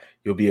Slack,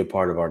 you'll be a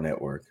part of our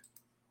network.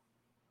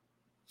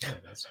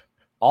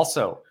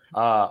 Also,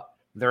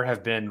 there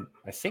have been,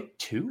 I think,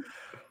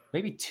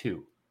 maybe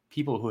two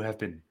people who have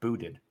been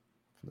booted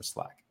from the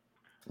Slack.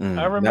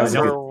 I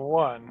remember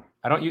one.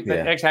 I don't use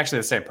it's actually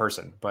the same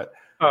person, but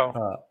it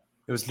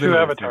was Two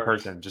literally the same avatars.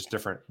 person, just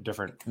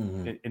different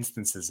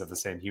instances of the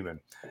same human.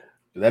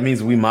 That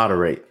means we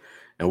moderate,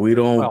 and we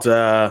don't.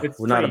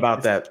 We're not about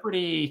it's that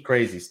pretty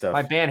crazy stuff.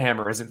 My ban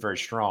hammer isn't very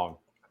strong,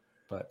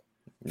 but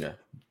Yeah,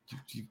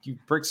 you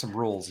break some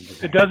rules.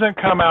 It doesn't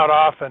come out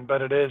often,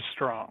 but it is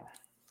strong.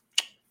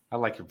 I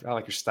like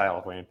your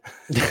style, Wayne.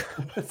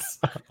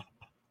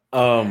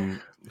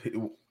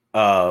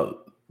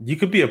 You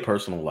could be a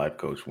personal life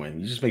coach, Wayne.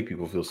 You just make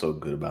people feel so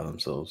good about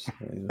themselves.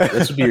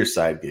 That should be your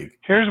side gig.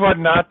 Here's what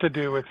not to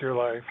do with your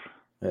life.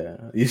 Yeah,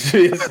 you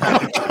should be a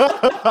side gig.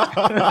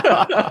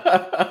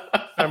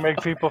 I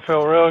make people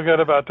feel real good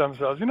about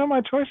themselves.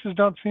 My choices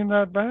don't seem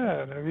that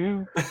bad. Have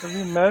you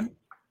met?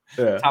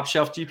 Yeah. Top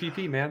shelf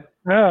GPP, man.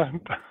 Yeah.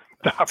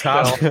 Top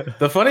shelf.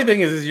 The funny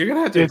thing is you're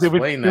gonna have to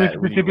explain that.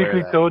 when you wear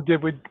Specifically that. told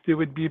it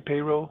would be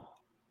payroll.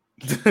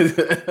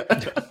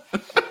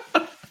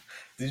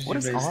 What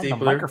is on the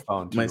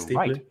microphone to My your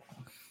stapler? right?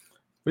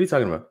 What are you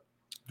talking about?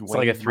 It's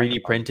like a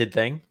 3D printed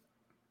thing.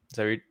 Is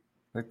that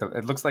what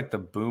It looks like the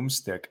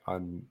boomstick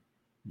on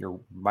your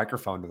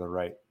microphone to the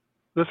right.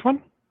 This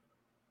one?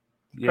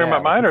 Yeah, Talking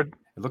about mine or it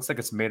looks like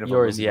it's made of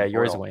yours? Yeah, aluminum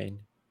yours, foil. Wayne.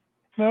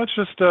 no? It's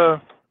just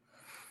a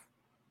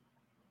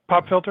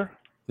pop filter.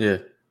 Yeah.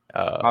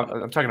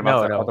 I'm talking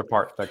about the other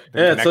part. The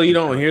Yeah, so you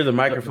don't connection hear the to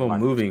microphone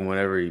moving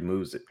whenever he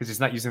moves it. because he's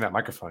not using that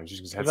microphone. He's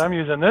using his Because headset. I'm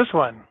using this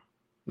one.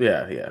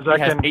 Yeah. 'Cause He I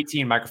has can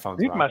 18 microphones.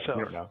 mute on it. myself.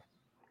 You don't know.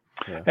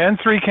 and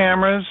 3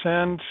 cameras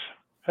and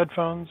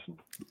headphones.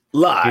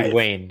 Live. Hey,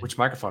 Wayne, Which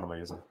microphone am I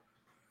using?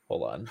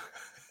 hold on.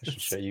 I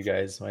should show you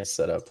guys my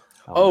setup.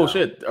 Oh no.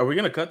 shit! Are we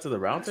gonna cut to the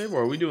roundtable,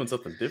 or are we doing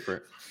something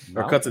different?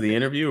 Or No? cut to the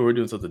interview, or we're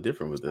doing something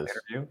different with this?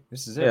 Interview?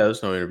 This is it. Yeah,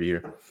 there's no interview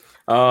here.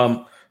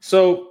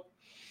 So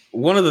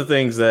one of the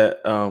things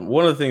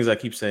I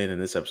keep saying in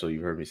this episode,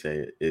 you heard me say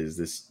it, is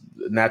this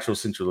natural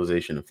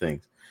centralization of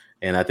things,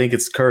 and I think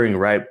it's occurring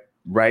right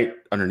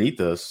underneath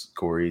us,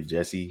 Corey,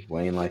 Jesse,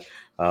 Wayne. Like,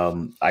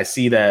 I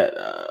see that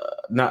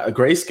not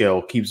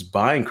Grayscale keeps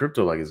buying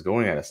crypto like it's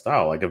going out of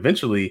style. Like,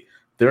 eventually,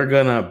 they're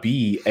gonna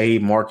be a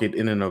market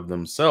in and of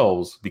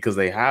themselves because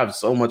they have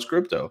so much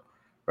crypto,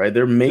 right?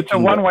 They're making It's a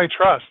one-way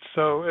trust,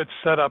 so it's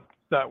set up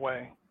that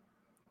way.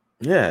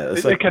 Yeah,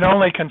 It can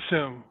only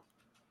consume.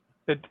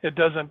 It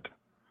doesn't.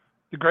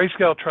 The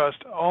Grayscale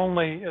Trust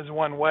only is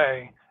one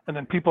way, and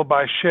then people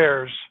buy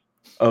shares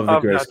of the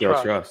of that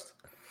Grayscale trust.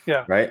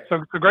 Yeah. Right.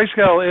 So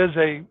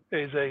Grayscale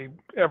is a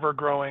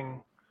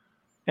ever-growing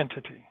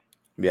entity.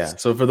 Yeah.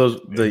 So for those,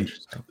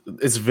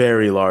 it's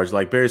very large.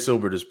 Like Barry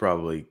Silbert is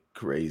probably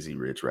crazy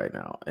rich right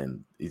now,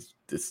 and it's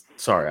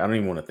sorry, I don't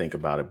even want to think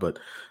about it. But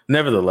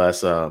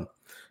nevertheless, I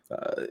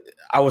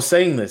was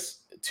saying this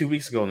 2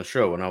 weeks ago on the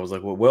show, and I was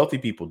like, "What wealthy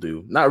people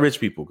do, not rich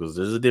people, because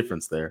there's a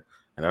difference there."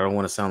 And I don't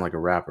want to sound like a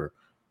rapper,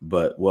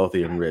 but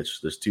wealthy and rich,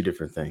 there's two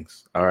different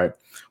things. All right.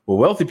 What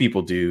wealthy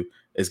people do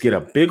is get a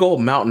big old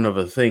mountain of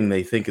a thing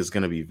they think is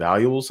going to be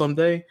valuable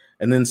someday,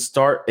 and then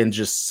start and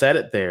just set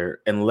it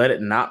there and let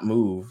it not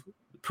move,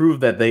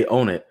 prove that they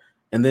own it,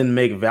 and then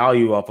make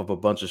value off of a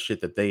bunch of shit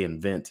that they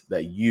invent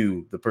that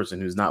you, the person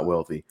who's not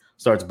wealthy,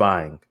 starts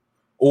buying.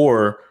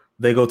 Or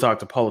they go talk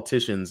to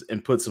politicians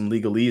and put some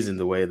legalese in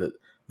the way that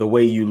the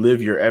way you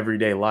live your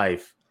everyday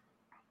life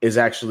is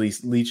actually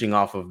leeching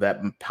off of that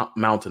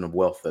mountain of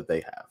wealth that they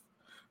have,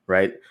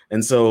 right?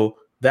 And so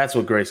that's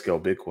what Grayscale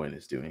Bitcoin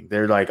is doing.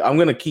 They're like, I'm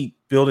going to keep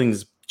building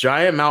this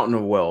giant mountain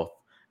of wealth,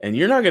 and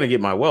you're not going to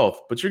get my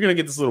wealth, but you're going to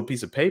get this little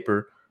piece of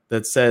paper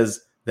that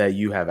says that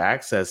you have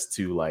access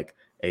to like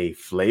a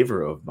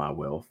flavor of my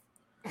wealth.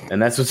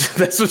 And that's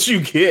what you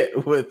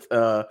get with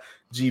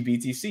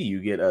GBTC.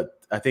 You get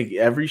I think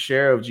every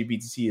share of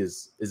GBTC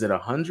is it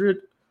 100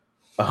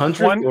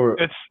 or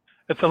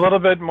It's a little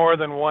bit more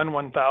than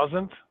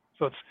 1/1000th.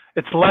 So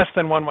it's less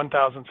than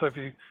 1/1000th. So if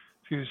you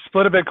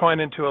split a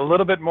Bitcoin into a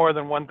little bit more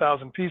than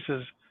 1,000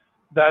 pieces,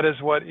 that is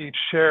what each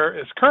share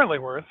is currently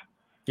worth.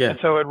 Yeah. And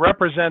so it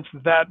represents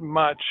that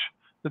much,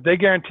 that they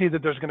guarantee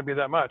that there's going to be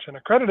that much. And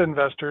accredited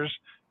investors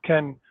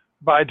can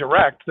buy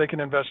direct. They can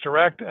invest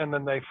direct, and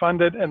then they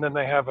fund it, and then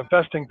they have a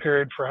vesting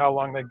period for how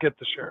long they get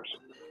the shares.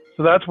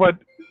 So that's what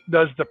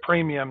does the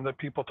premium that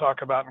people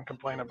talk about and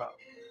complain about.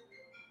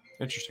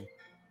 Interesting.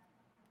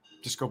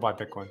 Just go buy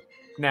Bitcoin.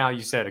 Now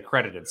you said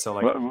accredited, so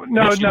like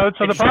no.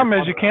 So the problem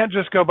is you can't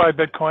just go buy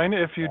Bitcoin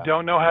if you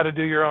don't know how to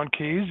do your own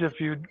keys.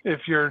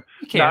 If you're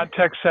not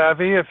tech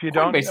savvy, if you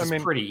don't, Coinbase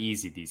is pretty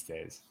easy these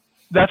days.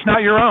 That's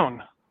not your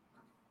own.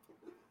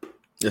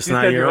 It's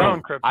not your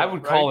own crypto. I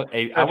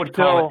would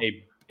call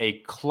it a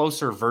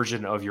closer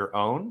version of your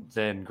own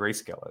than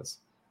Grayscale is.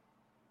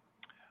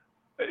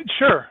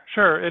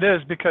 Sure, it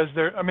is, because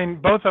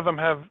both of them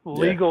have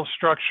legal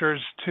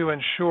structures to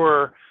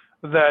ensure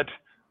that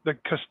the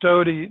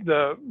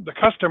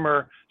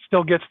customer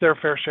still gets their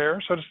fair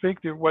share, so to speak,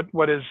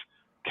 what is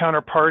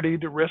counterparty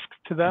to risk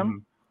to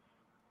them.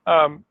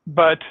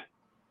 But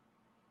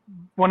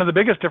one of the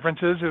biggest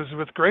differences is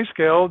with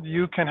Grayscale,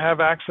 you can have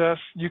access,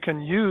 you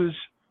can use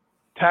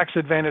tax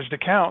advantaged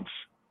accounts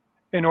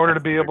in order to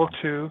be able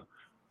to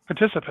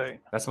participate.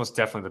 That's most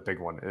definitely the big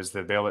one, is the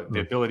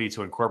ability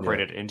to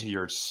incorporate it into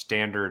your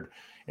standard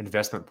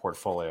investment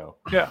portfolio.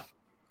 Yeah.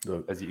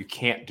 As you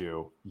can't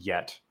do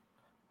yet,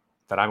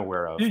 that I'm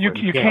aware of. You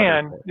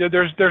can.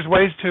 There's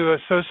ways to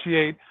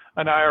associate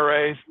an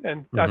IRA,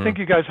 and I think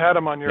you guys had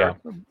them on your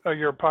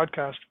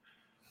podcast,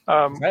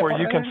 where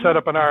you can set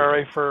up an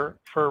IRA for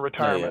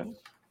retirement.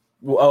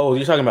 Well,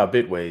 you're talking about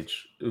Bitwage,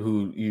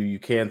 who you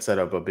can set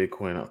up a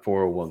Bitcoin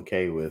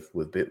 401k with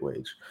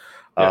Bitwage.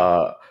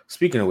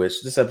 Speaking of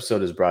which, this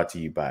episode is brought to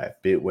you by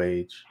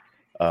Bitwage.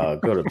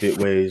 Go to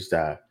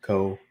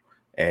bitwage.co.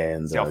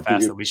 And see how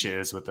fast Alicia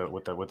is with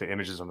the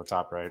images on the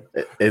top, right?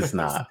 It's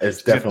not.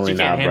 It's definitely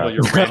not. She can't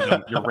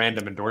handle your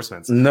random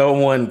endorsements. No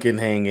one can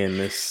hang in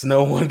this.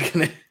 No one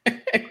can.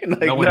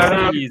 No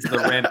one sees the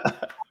random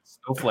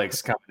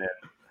snowflakes coming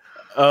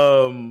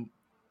in.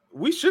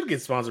 We should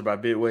get sponsored by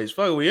Bitwage.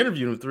 Fuck, we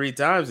interviewed him 3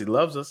 times. He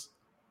loves us.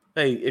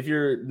 Hey, if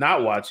you're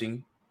not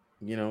watching,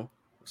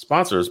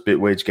 sponsor us,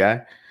 Bitwage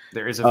guy.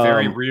 There is a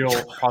very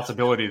real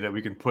possibility that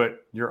we can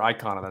put your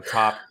icon on the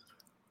top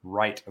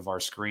right of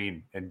our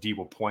screen, and Dee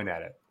will point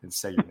at it and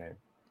say your name.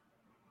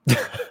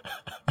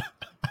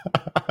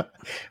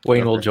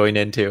 Wayne will join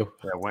in too.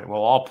 Yeah,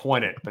 we'll all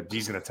point it, but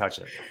Dee's going to touch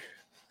it.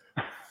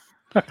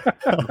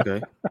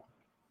 Okay.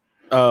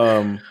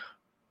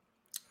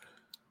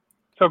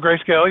 So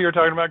Grayscale, you're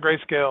talking about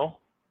Grayscale.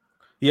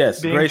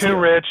 Yes, being Grayscale. Too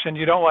rich and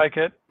you don't like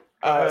it.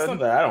 It's not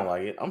that I don't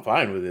like it. I'm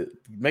fine with it.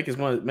 Make as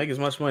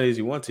much money as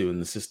you want to in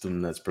the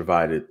system that's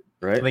provided,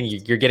 right? I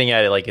think you're getting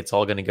at it like it's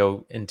all going to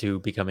go into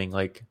becoming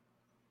like.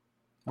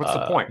 What's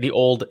the point? The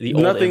old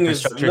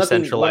infrastructure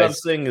centralized. What I'm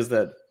saying is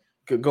that.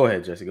 Go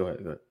ahead, Jesse. Go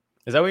ahead.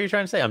 Is that what you're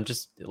trying to say? I'm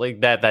just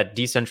like that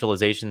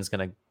decentralization is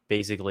going to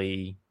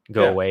basically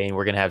go away, and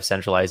we're going to have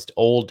centralized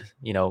old,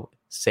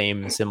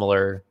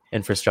 similar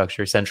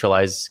infrastructure,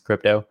 centralized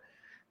crypto.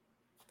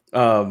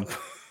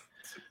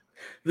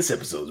 This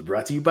episode is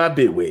brought to you by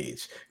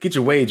Bitwage. Get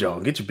your wage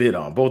on, get your bid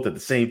on, both at the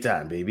same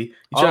time, baby.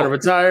 You trying to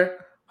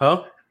retire?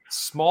 Huh?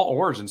 Small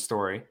origin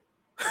story.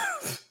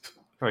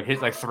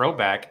 Hit like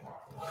throwback.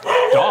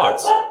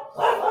 Dogs.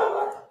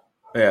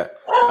 Yeah.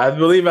 I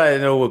believe I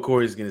know what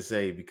Corey's going to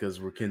say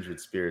because we're kindred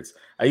spirits.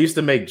 I used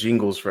to make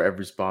jingles for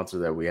every sponsor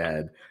that we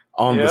had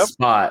on the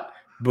spot.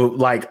 But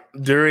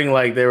during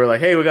they were like,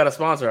 hey, we got a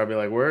sponsor. I'd be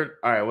like, word?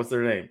 All right, what's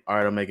their name? All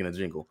right, I'm making a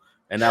jingle.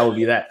 And that would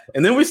be that.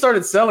 And then we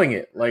started selling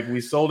it.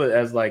 We sold it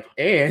as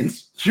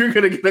and you're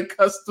going to get a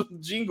custom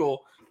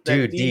jingle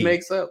that he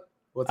makes up.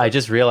 I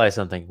just realized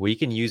something. We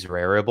can use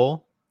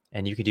Rarible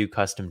and you could do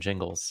custom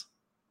jingles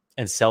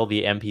and sell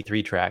the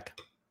MP3 track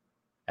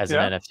as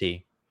an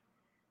NFT.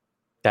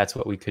 That's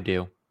what we could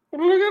do.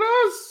 Look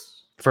at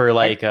us. For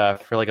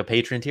a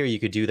patron tier, you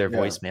could do their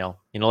voicemail.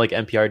 Like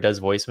NPR does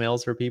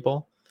voicemails for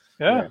people.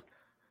 Yeah.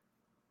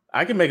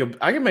 I can make a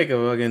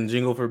fucking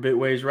jingle for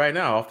Bitwage right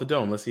now off the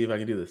dome. Let's see if I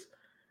can do this.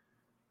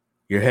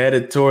 You're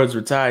headed towards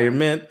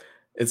retirement.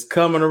 It's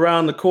coming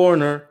around the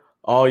corner.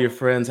 All your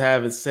friends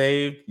have it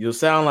saved. You'll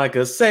sound like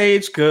a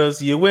sage because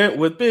you went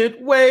with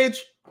Bitwage.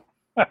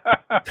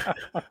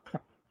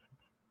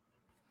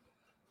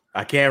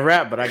 I can't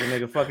rap, but I can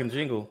make a fucking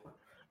jingle.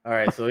 All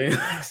right. So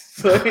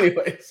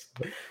anyways,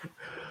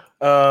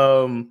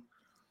 what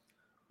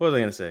was I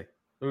gonna say?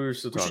 We were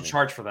still talking. We should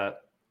charge for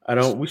that.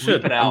 We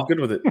should. I'm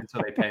good with it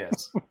until they pay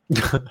us.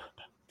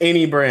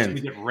 Any brand.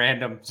 We get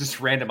random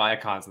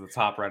icons at the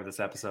top right of this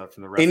episode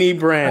from the rest. Any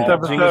brand. This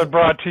episode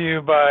brought to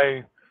you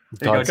by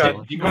Godzilla.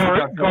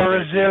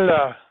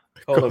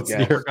 Hold up,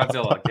 guys.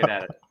 Godzilla, get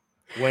at it.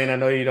 Wayne, I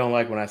know you don't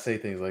like when I say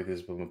things like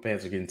this, but my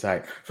pants are getting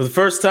tight. For the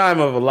first time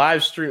of a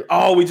live stream,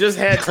 we just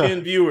had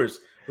 10 viewers.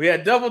 We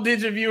had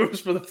double-digit viewers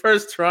for the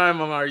first time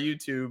on our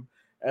YouTube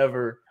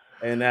ever,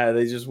 and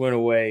they just went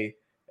away.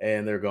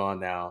 and they're gone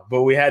now.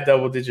 But we had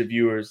double-digit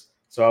viewers,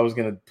 so I was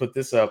gonna put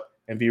this up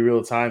and be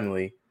real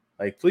timely.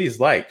 Like, please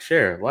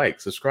share,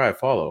 subscribe,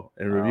 follow,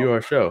 and review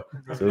our show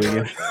so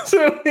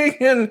we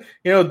can,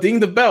 ding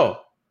the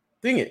bell,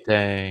 ding it.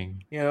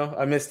 Dang.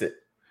 I missed it.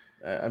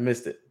 I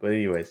missed it. But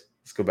anyways,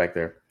 let's go back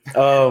there.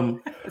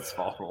 It's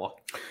awful.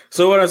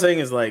 So what I'm saying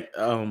is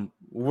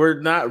we're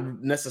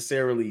not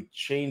necessarily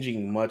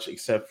changing much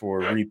except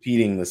for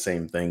repeating the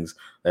same things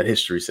that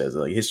history says.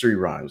 Like history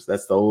rhymes.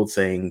 That's the old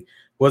saying.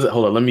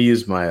 Hold on, let me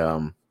use my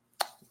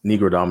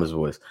Negro Damas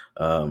voice.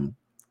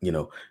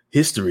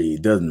 History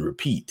doesn't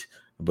repeat,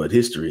 but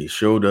history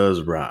sure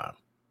does rhyme.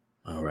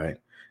 All right.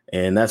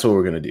 And that's what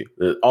we're going to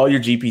do. All your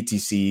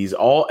GPTCs,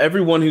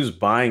 everyone who's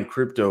buying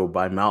crypto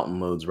by mountain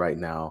loads right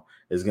now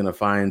is going to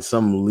find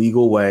some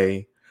legal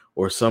way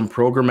or some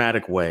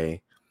programmatic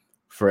way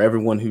for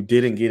everyone who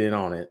didn't get in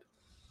on it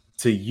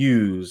to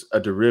use a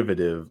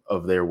derivative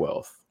of their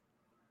wealth.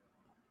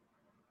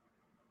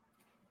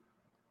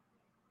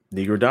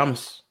 Negro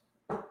Damas.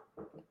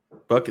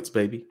 Buckets,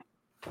 baby.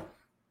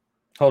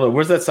 Hold on.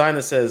 Where's that sign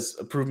that says,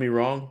 prove me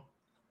wrong?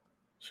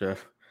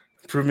 Chef.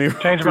 Prove me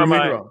Change my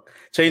mind. wrong.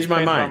 Change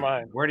my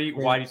mind. Why do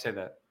you say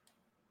that?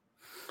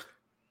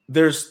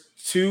 There's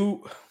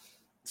two.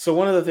 So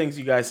one of the things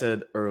you guys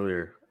said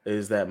earlier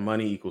is that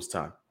money equals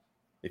time.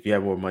 If you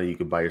have more money, you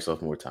can buy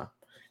yourself more time.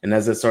 And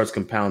as it starts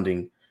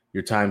compounding,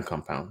 your time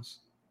compounds,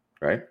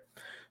 right?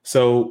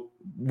 So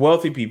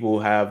wealthy people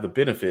have the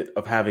benefit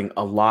of having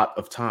a lot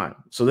of time,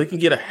 so they can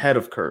get ahead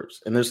of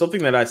curves. And there's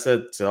something that I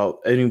said to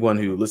anyone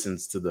who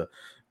listens to the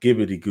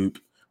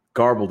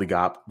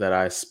garbledygop that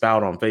I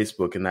spout on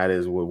Facebook, and that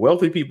is what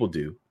wealthy people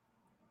do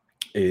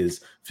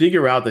is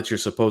figure out that you're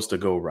supposed to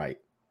go right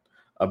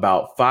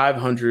about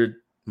 500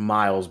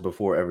 miles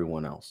before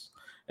everyone else.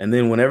 And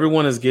then when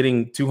everyone is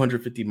getting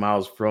 250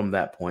 miles from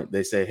that point,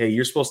 they say, hey,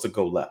 you're supposed to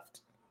go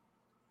left.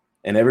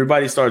 And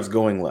everybody starts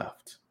going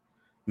left.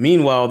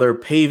 Meanwhile, they're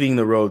paving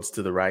the roads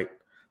to the right.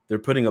 They're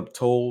putting up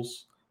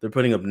tolls. They're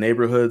putting up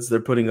neighborhoods. They're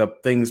putting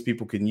up things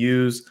people can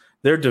use.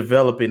 They're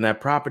developing that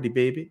property,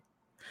 baby.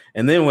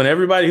 And then when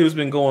everybody who's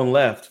been going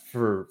left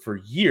for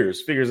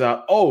years figures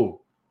out,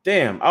 oh,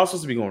 damn, I was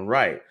supposed to be going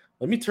right.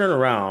 Let me turn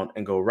around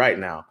and go right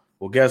now.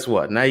 Well, guess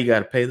what? Now you got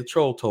to pay the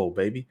troll toll,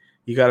 baby.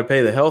 You got to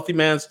pay the healthy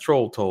man's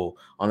troll toll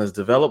on his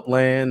developed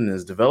land and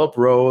his developed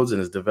roads and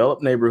his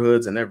developed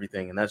neighborhoods and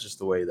everything. And that's just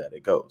the way that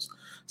it goes.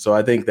 So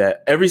I think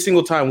that every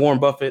single time Warren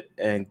Buffett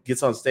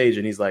gets on stage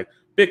and he's like,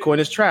 Bitcoin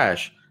is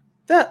trash,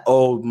 that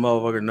old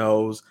motherfucker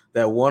knows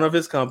that one of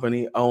his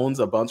company owns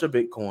a bunch of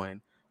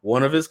Bitcoin.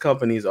 One of his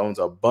companies owns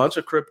a bunch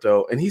of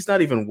crypto, and he's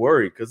not even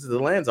worried because the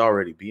land's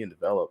already being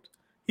developed.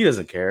 He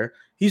doesn't care.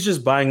 He's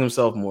just buying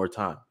himself more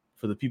time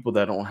for the people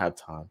that don't have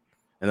time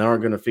and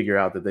aren't going to figure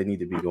out that they need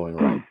to be going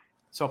right.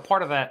 So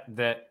part of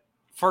that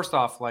first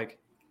off, like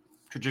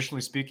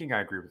traditionally speaking,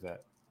 I agree with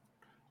that.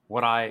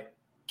 What I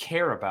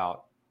care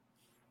about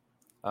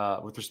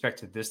with respect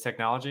to this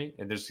technology,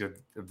 and there's a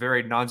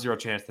very non-zero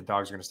chance the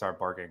dogs are going to start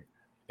barking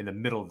in the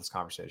middle of this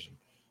conversation,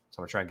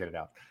 so I'm going to try and get it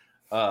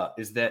out,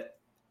 is that,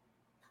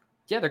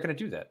 yeah, they're going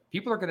to do that.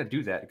 People are going to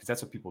do that because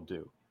that's what people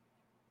do.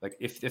 Like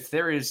if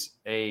there is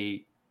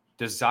a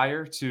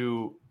desire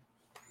to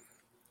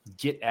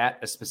get at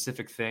a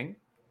specific thing,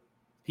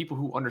 people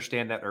who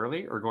understand that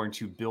early are going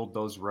to build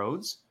those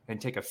roads and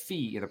take a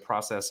fee in the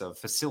process of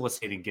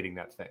facilitating getting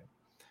that thing.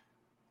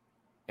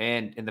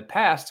 And in the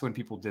past, when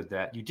people did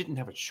that, you didn't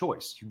have a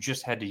choice. You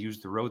just had to use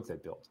the roads they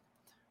built.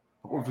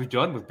 But what we've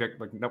done with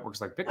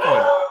networks like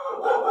Bitcoin,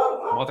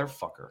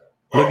 motherfucker.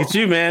 Look at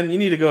you, man. You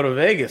need to go to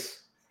Vegas.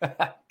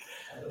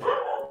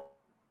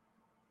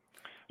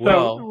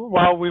 So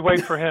while we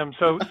wait for him,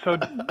 so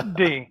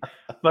D,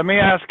 let me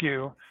ask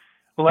you,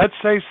 let's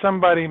say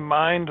somebody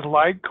mined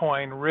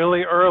Litecoin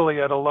really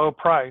early at a low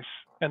price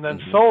and then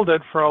sold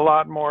it for a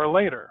lot more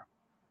later.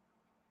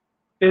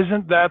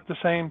 Isn't that the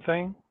same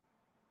thing?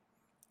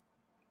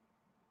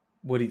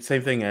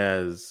 Same thing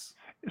as?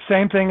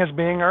 Same thing as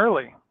being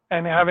early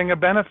and having a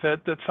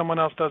benefit that someone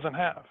else doesn't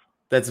have.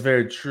 That's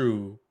very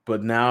true.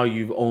 But now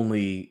you've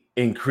only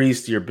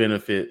increased your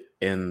benefit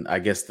in, I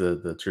guess,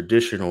 the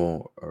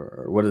traditional,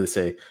 or what do they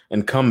say,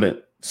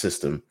 incumbent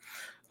system.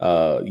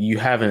 You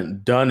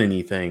haven't done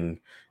anything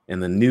in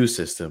the new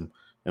system.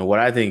 And what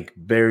I think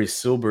Barry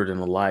Silbert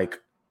and the like,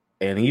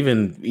 and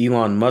even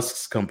Elon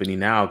Musk's company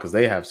now, because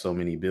they have so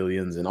many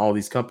billions and all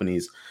these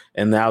companies,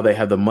 and now they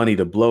have the money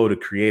to blow to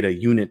create a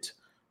unit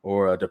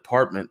or a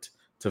department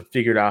to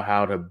figure out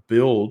how to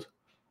build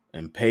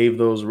and pave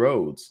those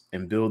roads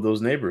and build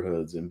those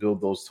neighborhoods and build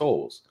those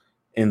tolls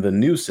in the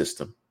new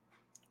system,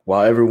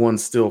 while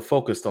everyone's still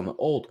focused on the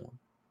old one,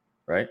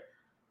 right?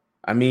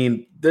 I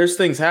mean, there's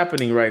things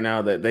happening right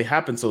now that they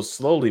happen so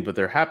slowly, but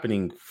they're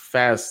happening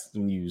fast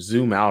when you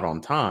zoom out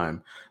on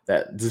time.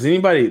 That does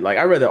anybody, like,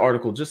 I read that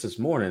article just this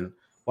morning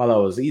while I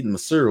was eating my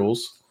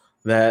cereals,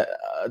 that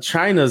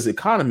China's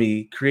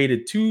economy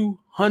created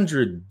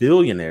 200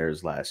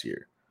 billionaires last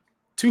year.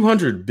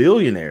 200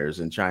 billionaires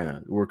in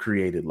China were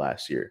created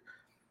last year.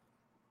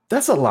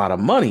 That's a lot of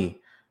money.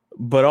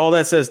 But all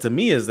that says to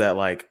me is that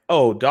like,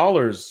 oh,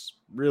 dollars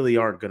really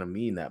aren't going to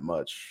mean that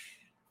much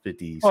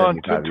 50, Well,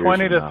 75 years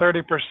 20 from to now.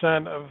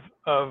 30%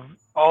 of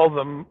all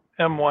the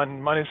M1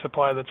 money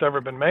supply that's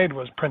ever been made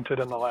was printed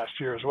in the last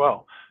year as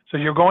well. So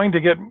you're going to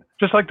get,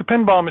 just like the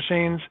pinball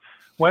machines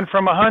went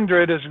from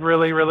 100 is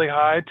really, really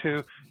high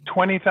to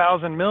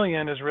 20,000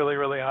 million is really,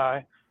 really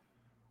high.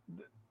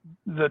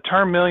 The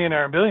term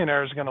millionaire and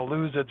billionaire is going to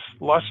lose its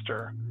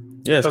luster.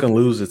 Yeah, it's So- going to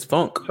lose its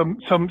funk.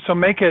 So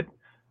make it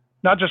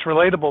not just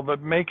relatable,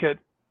 but make it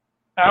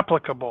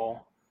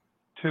applicable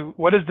to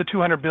what does the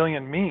 200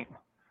 billion mean?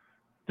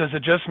 Does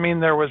it just mean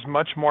there was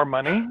much more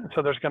money,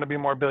 so there's going to be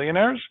more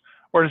billionaires?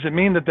 Or does it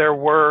mean that there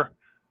were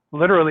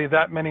literally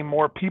that many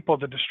more people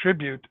to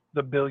distribute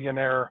the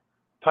billionaire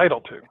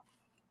title to?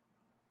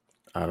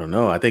 I don't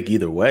know. I think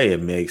either way,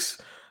 it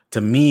makes,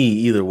 to me,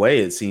 either way,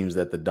 it seems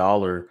that the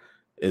dollar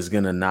is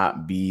going to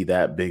not be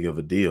that big of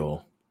a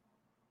deal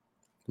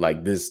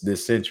like this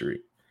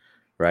century,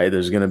 right?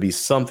 There's going to be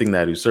something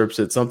that usurps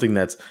it, something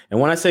that's, and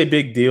when I say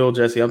big deal,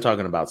 Jesse, I'm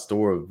talking about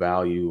store of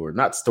value, or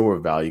not store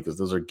of value, because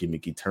those are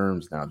gimmicky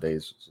terms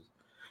nowadays. It's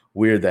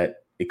weird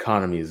that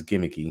economy is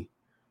gimmicky.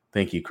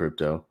 Thank you,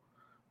 crypto.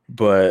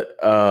 But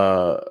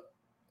Well,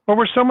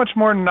 we're so much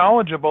more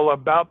knowledgeable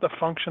about the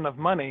function of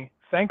money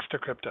thanks to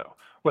crypto.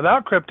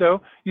 Without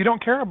crypto, you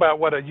don't care about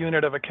what a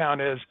unit of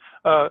account is,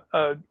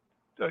 a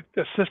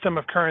system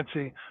of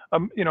currency,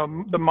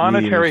 the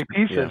monetary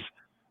pieces, yeah.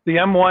 the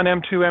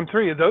M1, M2,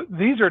 M3.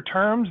 These are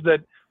terms that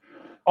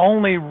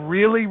only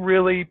really,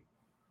 really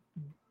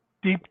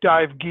deep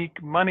dive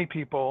geek money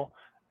people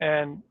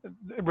and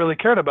really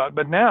cared about.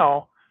 But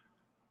now,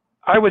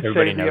 I would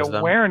Everybody say the knows them.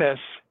 awareness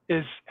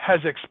has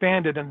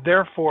expanded, and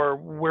therefore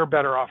we're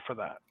better off for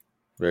that.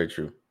 very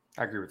true.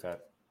 I agree with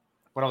that.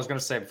 What I was going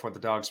to say before the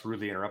dogs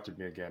rudely interrupted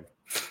me again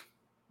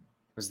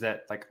was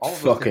that like all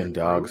of those Fucking things-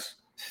 dogs.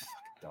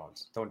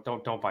 dogs.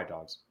 Don't buy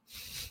dogs.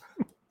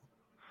 If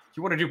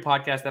you want to do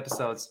podcast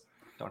episodes,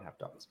 don't have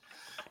dogs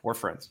or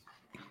friends.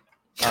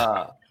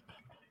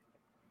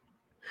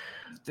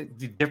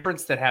 The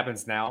difference that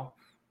happens now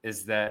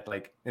is that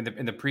like in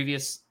the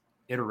previous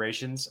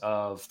iterations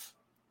of,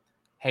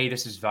 hey,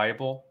 this is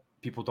valuable,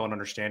 people don't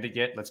understand it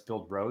yet, let's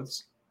build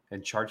roads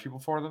and charge people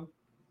for them.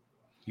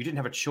 You didn't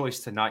have a choice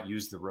to not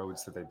use the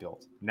roads that they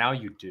built. Now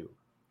you do.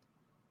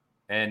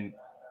 And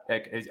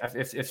like,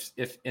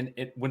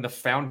 when the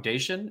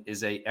foundation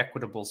is a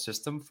equitable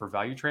system for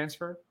value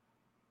transfer,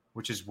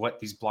 which is what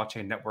these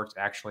blockchain networks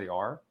actually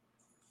are,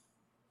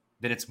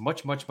 then it's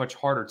much, much, much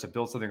harder to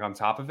build something on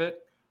top of it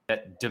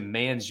that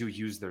demands you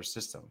use their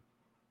system.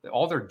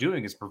 All they're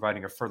doing is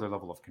providing a further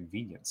level of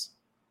convenience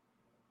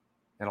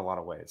in a lot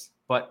of ways.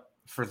 But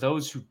for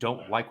those who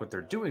don't like what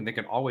they're doing, they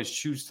can always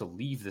choose to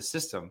leave the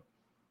system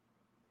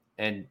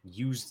and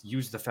use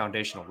the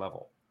foundational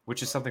level,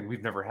 which is something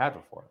we've never had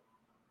before.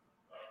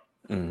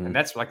 Mhm. And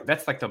that's like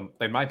the,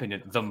 in my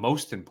opinion, the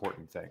most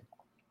important thing,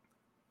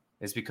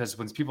 is because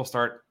when people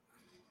start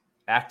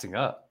acting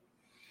up,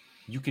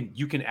 you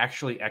can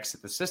actually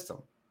exit the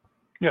system.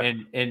 Yeah.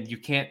 And you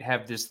can't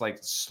have this like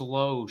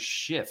slow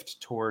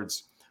shift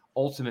towards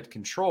ultimate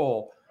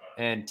control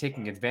and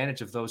taking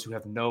advantage of those who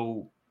have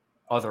no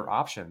other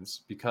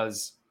options,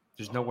 because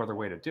there's no other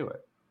way to do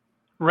it.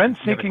 Rent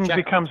You have a seeking check.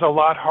 becomes a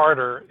lot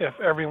harder if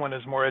everyone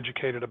is more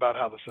educated about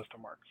how the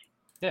system works.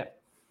 Yeah.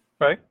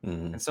 Right?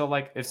 Mhm. And so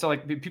like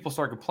people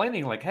start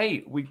complaining like,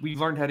 hey, we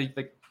learned how to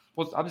like,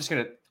 well,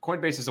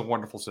 Coinbase is a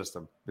wonderful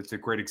system. It's a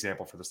great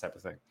example for this type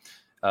of thing.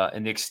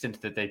 And the extent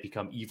that they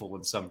become evil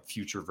in some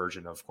future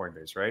version of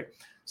Coinbase, right?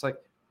 It's like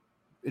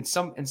in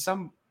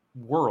some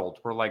world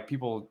where like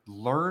people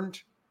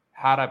learned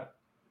how to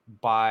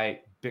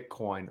buy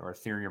Bitcoin or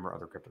Ethereum or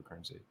other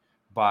cryptocurrency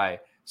by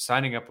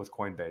signing up with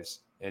Coinbase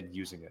and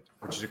using it,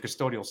 which is a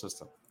custodial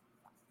system,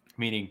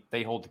 meaning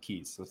they hold the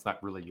keys. So it's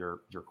not really your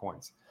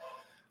coins.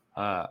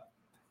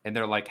 And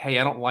they're like, hey,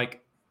 I don't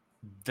like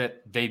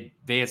that they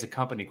as a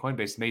company,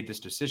 Coinbase, made this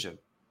decision.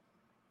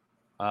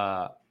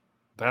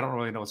 But I don't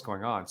really know what's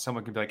going on.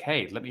 Someone could be like,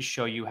 hey, let me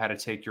show you how to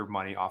take your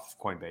money off of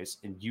Coinbase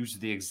and use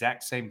the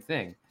exact same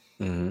thing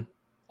Mhm.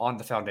 on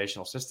the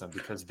foundational system,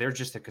 because they're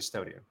just a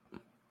custodian.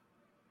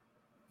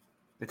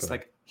 It's Okay.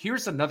 like,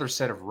 here's another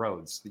set of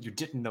roads that you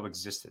didn't know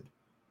existed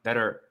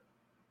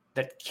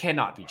that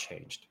cannot be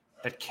changed,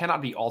 that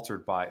cannot be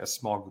altered by a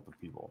small group of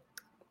people.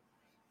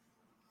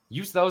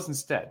 Use those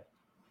instead.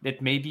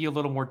 It may be a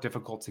little more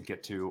difficult to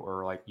get to,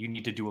 or like you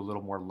need to do a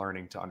little more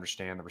learning to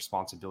understand the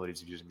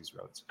responsibilities of using these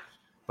roads,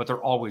 but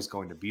they're always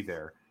going to be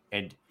there,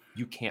 and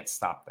you can't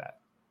stop that,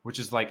 which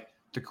is like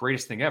the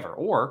greatest thing ever.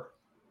 Or,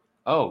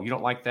 oh, you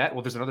don't like that?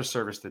 Well, there's another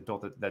service that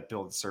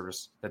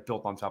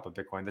built on top of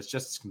Bitcoin that's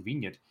just as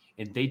convenient,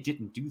 and they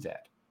didn't do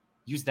that.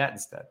 Use that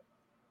instead.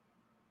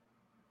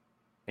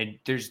 And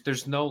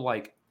there's no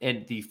like,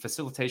 and the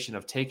facilitation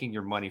of taking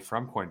your money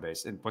from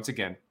Coinbase. And once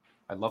again,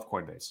 I love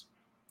Coinbase.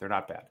 They're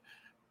not bad.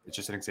 It's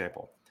just an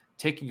example.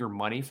 Taking your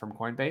money from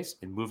Coinbase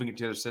and moving it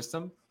to the other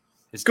system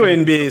is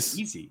Coinbase.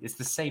 easy. It's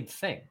the same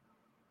thing.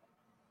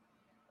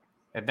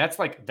 And that's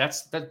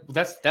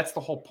the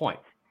whole point.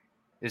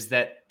 is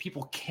that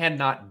people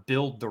cannot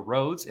build the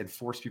roads and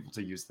force people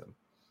to use them.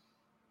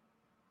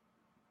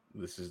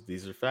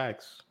 These are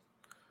facts.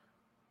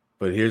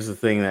 But here's the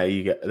thing that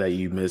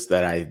you missed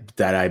that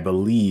I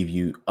believe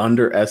you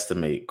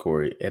underestimate,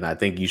 Corey, and I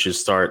think you should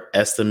start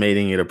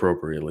estimating it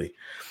appropriately.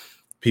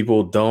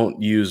 People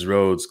don't use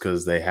roads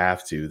because they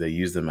have to. They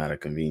use them out of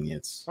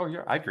convenience. Oh,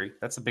 yeah, I agree.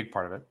 That's a big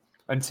part of it.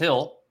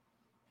 Until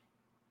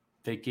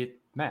they get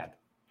mad.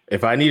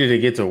 If I needed to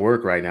get to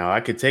work right now, I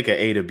could take an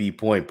A to B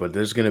point, but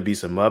there's going to be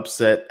some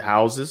upset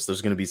houses.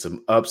 There's going to be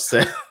some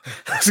upset.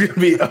 There's going to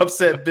be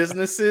upset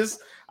businesses.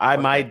 I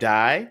might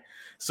die.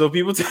 So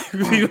people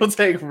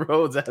take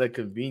roads out of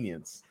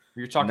convenience. What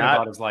you're talking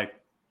about is like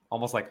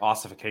almost like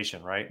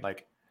ossification, right?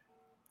 Like,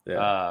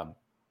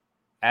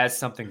 as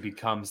something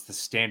becomes the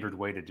standard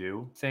way to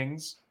do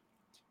things,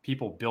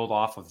 people build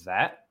off of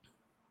that.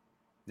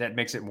 That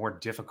makes it more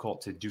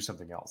difficult to do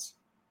something else.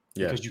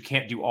 Yeah. Because you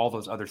can't do all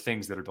those other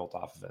things that are built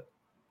off of it.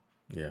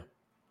 Yeah.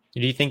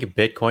 Do you think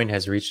Bitcoin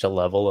has reached a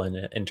level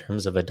in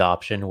terms of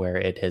adoption where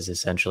it has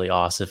essentially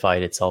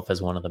ossified itself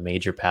as one of the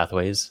major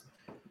pathways?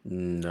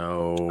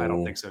 No. I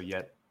don't think so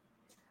yet.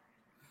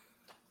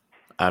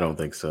 I don't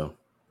think so.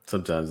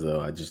 Sometimes,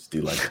 though, I just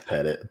do like to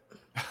pet it.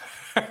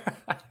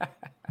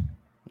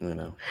 You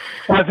know.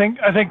 Well, I think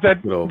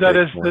that's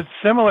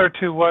similar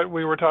to what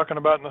we were talking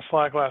about in the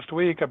Slack last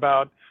week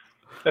about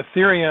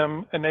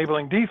Ethereum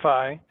enabling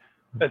DeFi.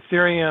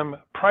 Ethereum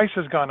price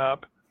has gone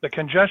up, the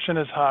congestion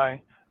is high,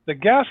 the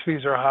gas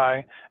fees are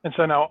high, and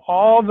so now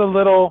all the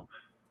little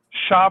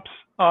shops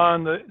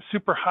on the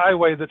super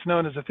highway that's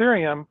known as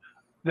Ethereum,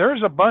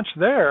 there's a bunch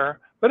there,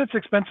 but it's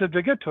expensive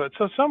to get to it.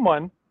 So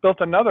someone built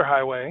another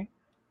highway,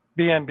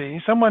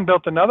 BNB, someone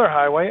built another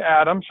highway,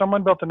 Atom,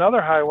 someone built another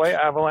highway,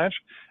 Avalanche,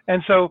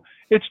 and so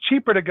it's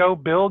cheaper to go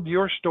build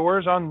your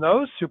stores on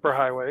those super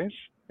highways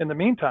in the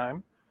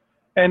meantime,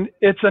 and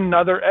it's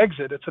another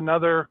exit. It's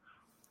another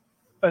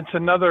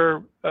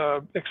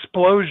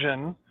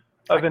explosion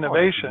of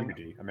innovation.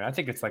 I mean, I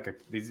think it's like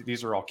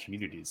these are all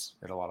communities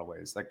in a lot of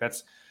ways. Like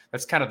that's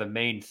kind of the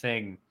main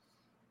thing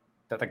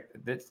that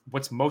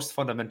what's most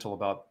fundamental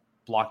about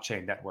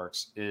blockchain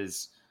networks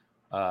is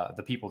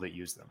the people that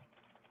use them.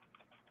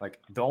 Like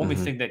the only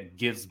thing that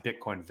gives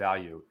Bitcoin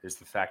value is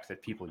the fact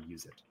that people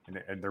use it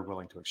and they're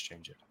willing to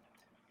exchange it.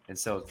 And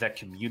so that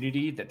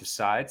community that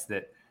decides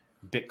that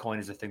Bitcoin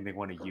is the thing they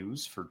want to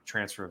use for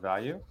transfer of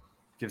value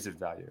gives it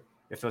value.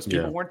 If those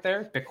people weren't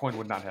there, Bitcoin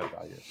would not have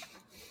value.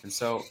 And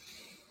so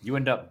you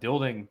end up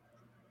building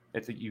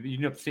it.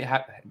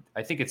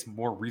 I think it's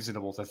more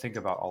reasonable to think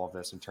about all of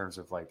this in terms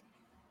of like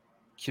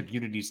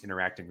communities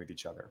interacting with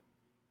each other.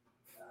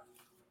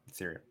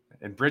 Ethereum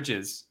and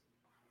bridges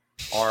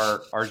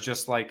are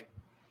just like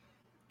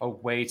a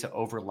way to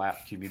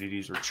overlap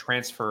communities or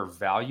transfer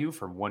value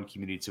from one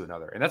community to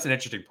another. And that's an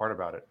interesting part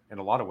about it in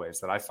a lot of ways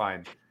that I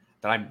find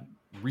that I'm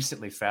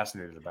recently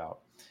fascinated about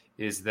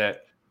is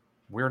that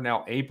we're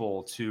now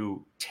able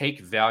to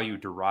take value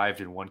derived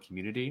in one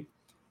community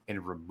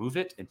and remove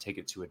it and take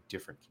it to a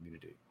different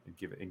community and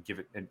give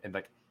it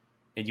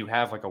and you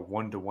have like a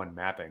one-to-one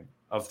mapping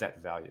of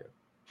that value.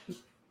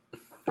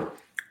 And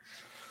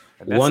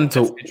that's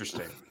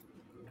interesting.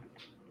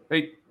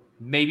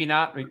 Maybe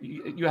not.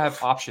 You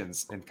have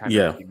options in kind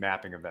of the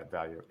mapping of that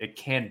value. It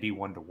can be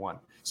one-to-one.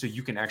 So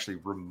you can actually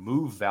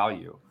remove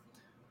value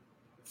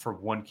from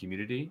one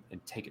community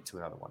and take it to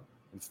another one.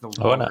 It's no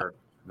longer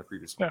in the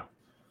previous one. I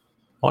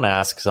want to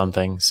ask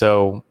something.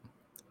 So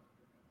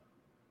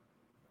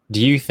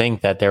do you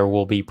think that there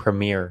will be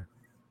premier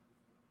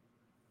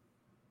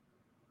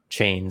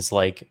chains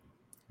like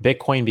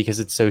Bitcoin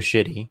because it's so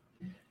shitty?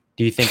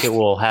 Do you think it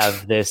will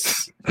have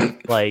this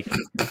like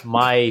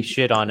my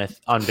shit on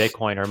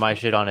Bitcoin or my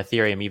shit on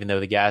Ethereum, even though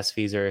the gas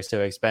fees are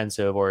so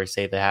expensive, or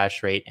say the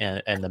hash rate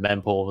and the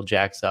mempool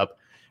jacks up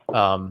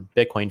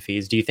Bitcoin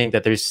fees? Do you think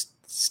that there's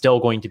still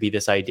going to be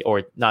this idea,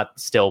 or not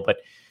still, but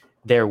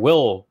there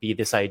will be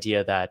this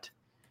idea that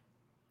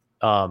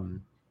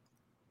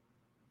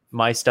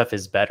my stuff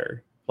is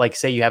better? Like,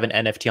 say you have an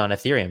NFT on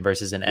Ethereum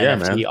versus an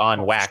NFT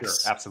on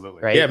Wax. Sure,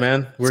 absolutely. Right? Yeah,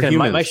 man. We're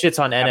humans. My shit's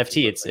on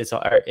NFT. It's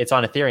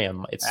on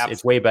Ethereum.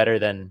 It's way better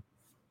than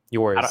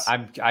yours.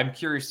 I'm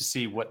curious to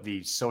see what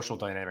the social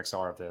dynamics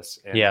are of this.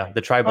 And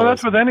the tribal. Well,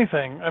 that's with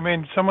anything. I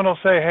mean, someone will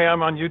say, "Hey,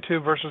 I'm on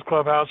YouTube versus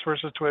Clubhouse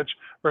versus Twitch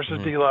versus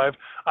DLive.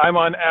 I'm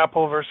on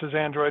Apple versus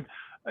Android.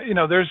 You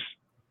know,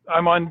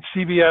 I'm on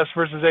CBS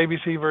versus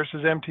ABC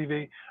versus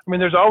MTV. I mean,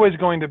 there's always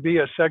going to be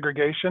a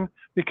segregation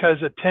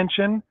because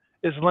attention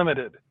is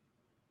limited.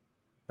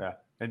 Yeah,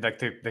 and like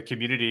the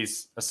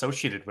communities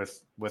associated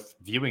with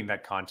viewing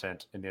that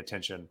content and the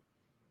attention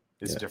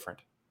is different.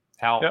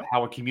 How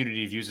a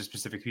community views a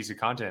specific piece of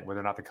content, whether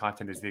or not the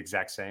content is the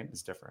exact same,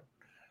 is different.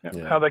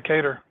 How they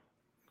cater.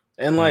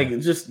 And like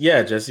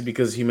Jesse,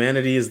 because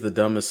humanity is the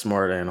dumbest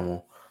smart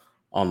animal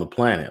on the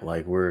planet.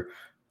 Like we're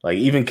like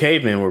even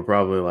cavemen were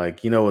probably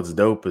like, you know what's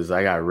dope is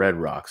I got red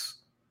rocks.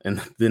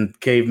 And then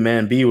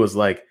caveman B was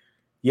like,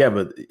 yeah,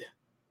 but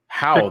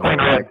how?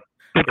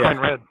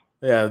 Bitcoin red.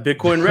 Yeah,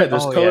 Bitcoin red.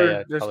 There's Oh, yeah, colored.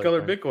 yeah, There's colored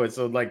colored coin. Bitcoin.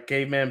 So like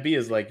Caveman B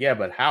is like, yeah,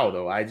 but how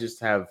though? I just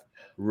have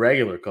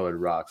regular colored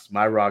rocks.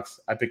 My rocks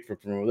I picked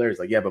from over there. He's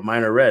like, yeah, but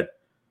mine are red.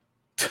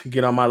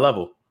 Get on my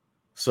level.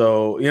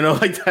 So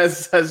like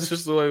that's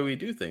just the way we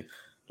do things.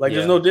 Like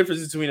there's Yeah. no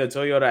difference between a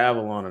Toyota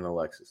Avalon and a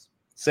Lexus.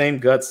 Same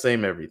guts,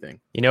 same everything.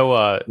 You know,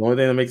 The only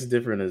thing that makes it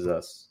different is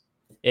us.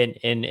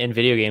 in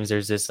video games,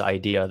 there's this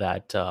idea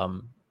that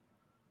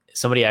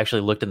somebody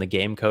actually looked in the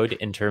game code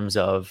in terms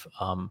of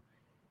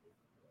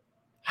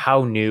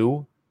how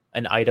new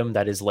an item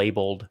that is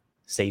labeled,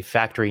 say,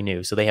 factory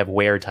new. So they have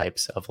wear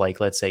types of, like,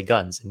 let's say,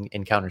 guns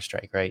in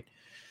Counter-Strike, right?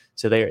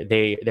 So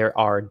there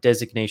are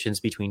designations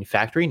between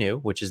factory new,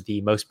 which is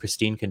the most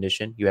pristine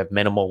condition. You have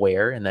minimal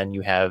wear, and then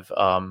you have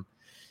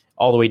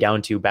all the way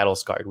down to battle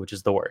scarred, which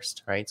is the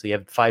worst, right? So you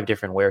have 5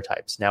 different wear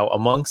types. Now,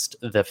 amongst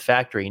the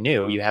factory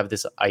new, you have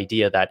this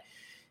idea that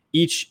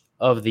each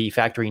of the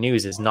factory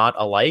news is not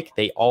alike.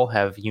 They all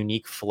have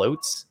unique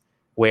floats,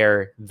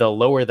 where the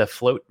lower the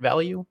float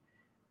value,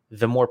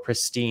 the more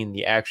pristine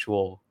the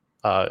actual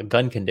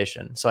gun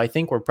condition. So I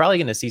think we're probably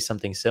going to see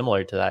something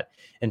similar to that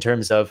in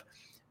terms of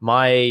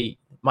my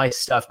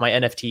stuff. My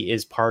NFT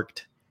is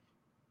parked.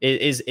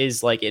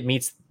 Is like, it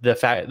meets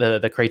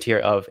the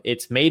criteria of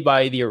it's made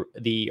by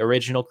the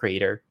original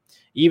creator,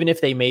 even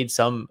if they made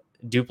some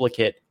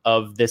duplicate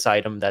of this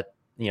item that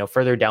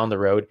further down the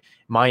road.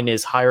 Mine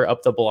is higher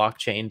up the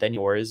blockchain than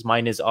yours.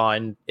 Mine is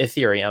on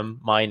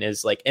Ethereum. Mine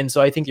is like, and so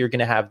I think you're going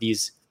to have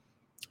these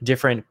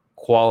different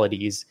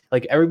qualities.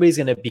 Like everybody's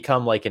going to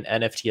become like an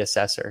NFT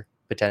assessor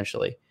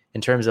potentially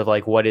in terms of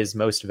like what is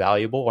most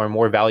valuable or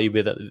more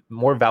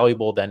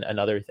valuable than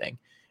another thing.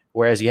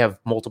 Whereas you have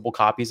multiple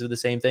copies of the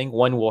same thing,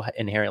 one will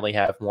inherently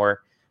have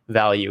more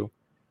value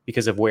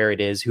because of where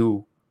it is,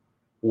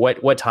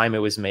 what time it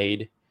was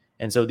made.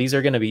 And so these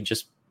are going to be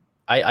just,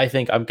 I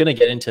think I'm going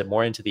to get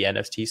more into the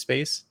NFT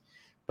space,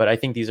 but I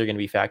think these are going to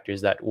be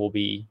factors that will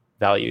be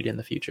valued in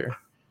the future.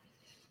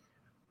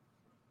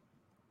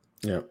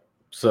 Yeah.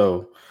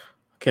 So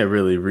I can't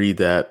really read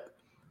that,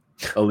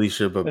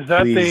 Alicia, but Is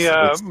that please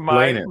the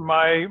explain it.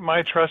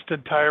 my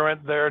trusted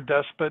tyrant, their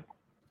despot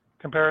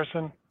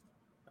comparison?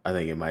 I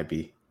think it might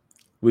be.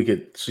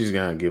 She's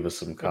gonna give us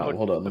some comment.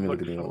 Hold on, let me look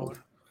at the forward.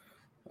 one.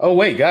 Oh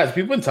wait, guys,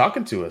 people been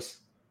talking to us.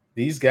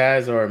 These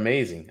guys are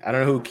amazing. I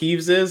don't know who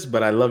Keeves is,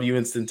 but I love you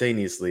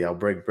instantaneously. I'll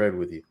break bread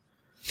with you.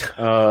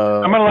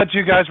 I'm gonna let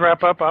you guys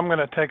wrap up. I'm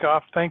gonna take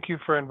off. Thank you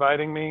for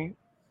inviting me.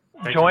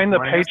 Join the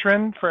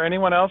Patreon for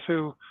anyone else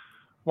who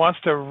wants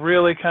to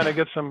really kind of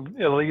get some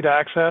elite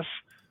access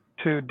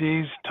to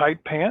D's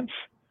tight pants.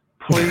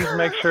 Please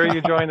make sure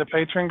you join the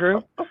Patreon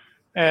group.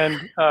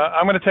 And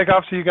I'm going to take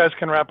off so you guys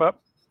can wrap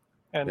up.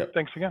 And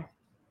Thanks again.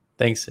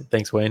 Thanks,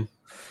 Wayne.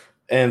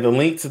 And the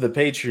link to the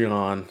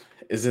Patreon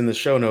is in the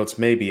show notes.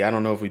 Maybe, I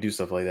don't know if we do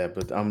stuff like that,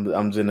 but I'm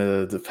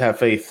gonna have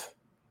faith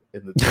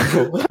in the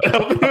people.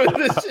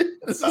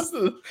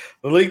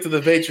 The link to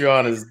the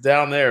Patreon is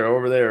down there,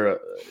 over there.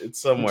 It's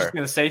somewhere. I'm just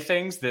going to say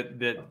things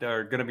that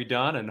are going to be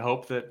done and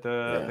hope that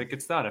it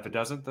gets done. If it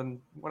doesn't,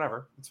 then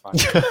whatever. It's fine.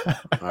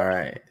 All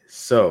right.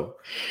 So,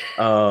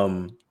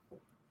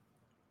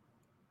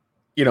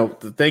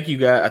 thank you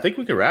guys. I think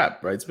we can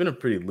wrap, right? It's been a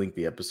pretty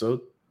lengthy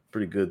episode.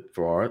 Pretty good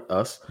for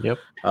us. Yep.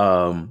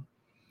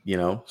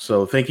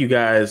 So thank you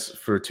guys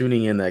for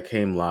tuning in that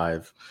came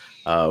live.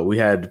 We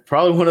had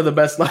probably one of the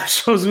best live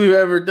shows we've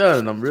ever done,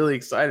 and I'm really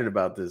excited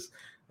about this.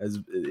 As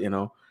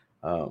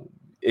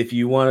if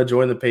you want to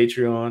join the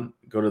Patreon,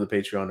 go to the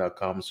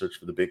patreon.com and search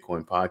for the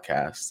Bitcoin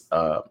Podcast,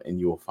 and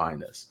you will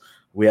find us.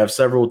 We have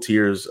several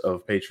tiers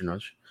of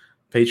patronage.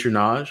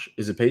 Patronage,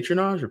 is it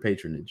patronage or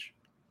patronage?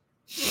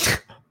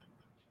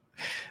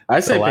 I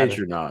say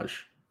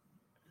patronage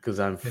because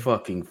I'm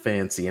fucking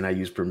fancy and I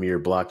use Premier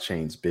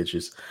blockchains,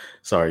 bitches.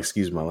 Sorry,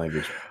 excuse my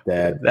language,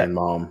 Dad and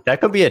Mom. That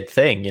could be a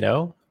thing,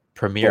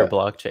 Premier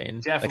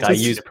blockchain. Definitely. Like I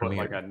use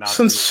Premier.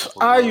 Since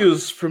I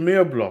use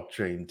Premier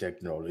blockchain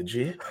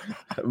technology,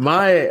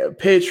 my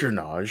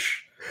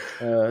patronage.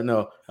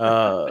 Imagine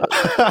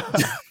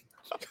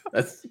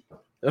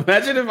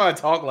if I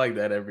talk like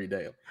that every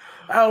day.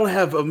 I'll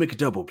have a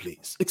McDouble,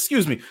 please.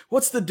 Excuse me.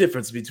 What's the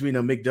difference between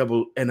a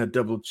McDouble and a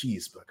double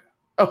cheeseburger?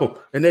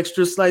 Oh, an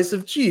extra slice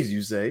of cheese,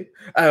 you say?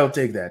 I'll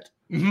take that.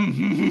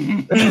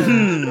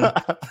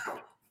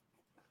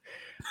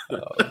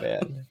 Oh,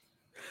 man.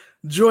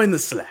 Join the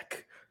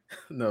Slack.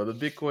 No, the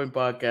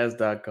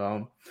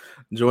BitcoinPodcast.com.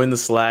 Join the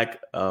Slack.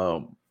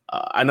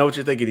 I know what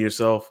you're thinking to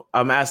yourself.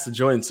 I'm asked to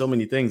join so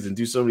many things and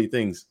do so many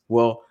things.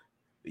 Well,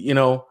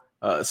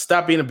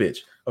 stop being a bitch.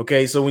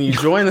 Okay, so when you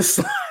join the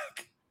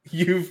Slack,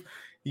 you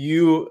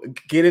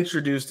get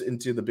introduced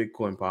into the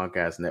Bitcoin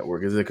Podcast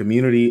Network. It's a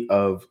community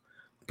of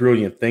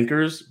brilliant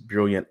thinkers,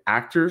 brilliant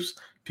actors.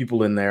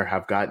 People in there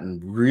have gotten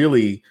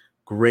really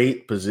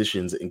great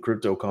positions in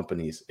crypto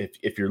companies.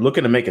 If you're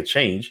looking to make a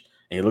change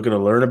and you're looking to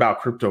learn about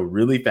crypto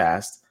really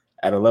fast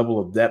at a level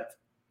of depth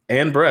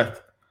and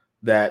breadth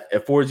that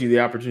affords you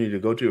the opportunity to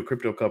go to a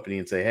crypto company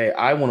and say, hey,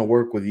 I want to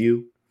work with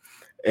you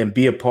and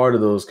be a part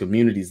of those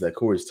communities that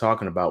Corey's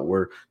talking about,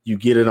 where you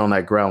get it on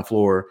that ground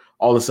floor.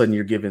 All of a sudden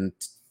you're given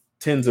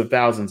tens of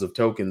thousands of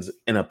tokens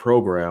in a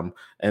program,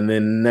 and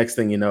then next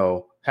thing you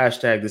know,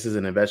 hashtag this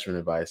isn't investment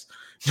advice.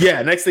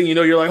 Yeah, next thing you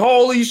know, you're like,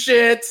 holy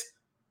shit,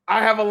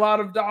 I have a lot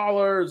of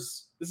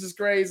dollars. This is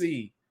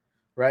crazy,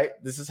 right?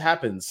 This has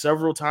happened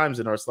several times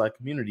in our Slack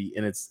community,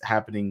 and it's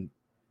happening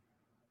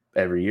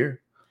every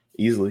year,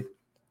 easily.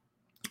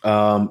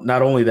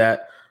 Not only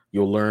that,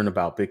 you'll learn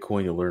about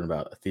Bitcoin, you'll learn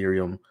about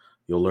Ethereum,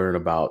 you'll learn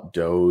about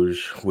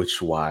Doge.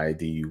 Why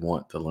do you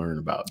want to learn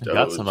about Doge?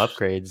 Got some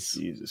upgrades.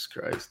 Jesus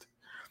Christ.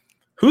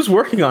 Who's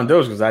working on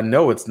Doge? Because I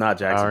know it's not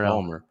Jackson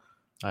Palmer.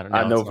 I don't know.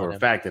 I know for a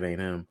fact it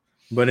ain't him.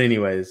 But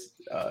anyways,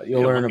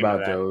 you'll learn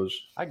about Doge.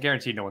 I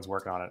guarantee no one's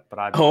working on it, but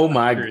I'm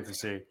curious to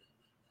see.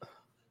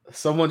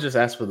 Someone just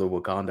asked for the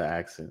Wakanda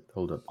accent.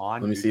 Hold up.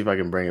 Let me see if I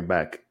can bring it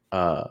back.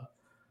 All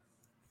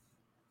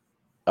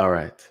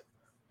right.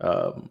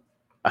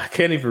 I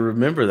can't even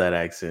remember that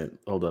accent.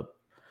 Hold up.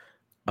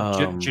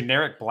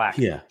 Generic black.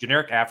 Yeah.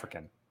 Generic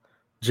African.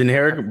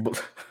 Generic.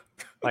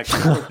 Like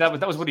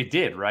that was what he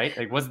did, right?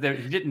 Like was there?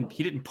 He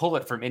didn't pull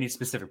it from any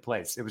specific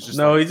place. It was just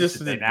he just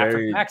an did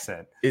African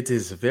accent. It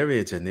is a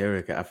very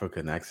generic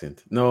African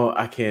accent. No,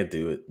 I can't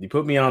do it. You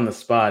put me on the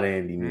spot,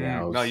 Andy.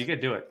 No, you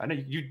can do it. I know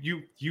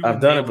you. I've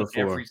done it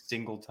before every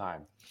single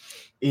time.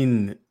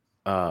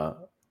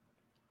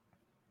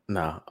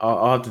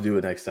 I'll have to do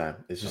it next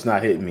time. It's just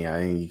not hitting me.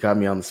 You got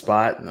me on the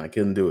spot, and I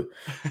couldn't do it.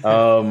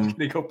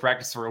 They go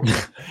practice for a week.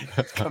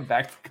 come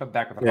back with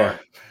a heart.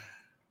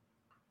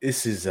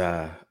 This is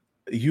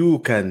you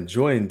can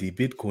join the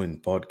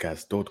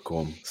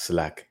bitcoinpodcast.com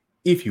Slack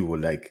if you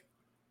would like.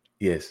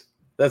 Yes,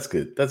 that's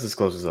good. That's as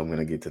close as I'm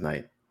gonna get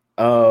tonight.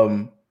 What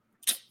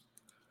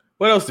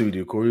else do we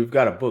do, Corey? We've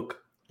got a book,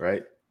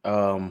 right?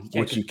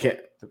 Which you can't.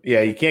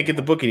 Yeah, you can't get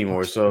the book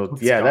anymore. So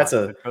yeah, those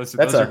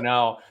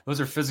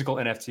are physical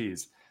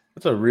NFTs.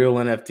 That's a real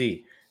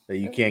NFT that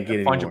you can't get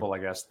anymore. Fungible,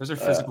 I guess. Those are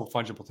physical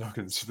fungible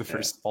tokens for the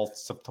first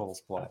false subtotal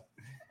supply.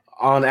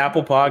 On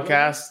Apple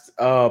Podcasts,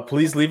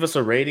 please leave us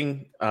a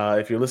rating.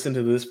 If you're listening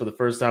to this for the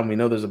first time, we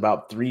know there's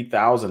about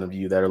 3,000 of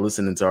you that are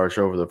listening to our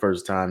show for the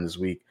first time this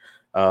week.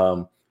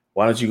 Why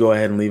don't you go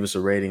ahead and leave us a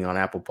rating on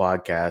Apple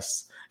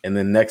Podcasts? And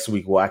then next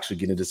week, we'll actually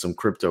get into some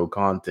crypto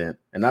content,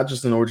 and not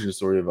just an origin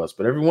story of us,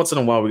 but every once in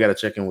a while, we got to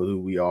check in with who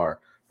we are,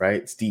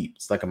 right? It's deep.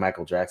 It's like a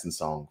Michael Jackson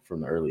song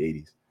from the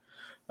early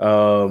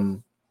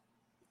 80s.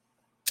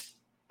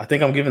 I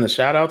think I'm giving the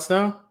shout outs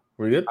now.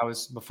 We're good.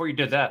 Before you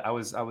did that, I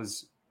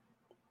was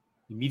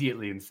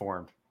immediately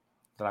informed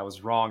that I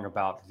was wrong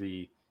about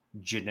the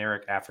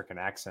generic African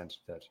accent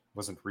that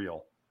wasn't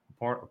real.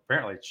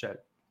 Apparently,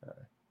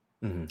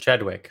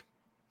 Chadwick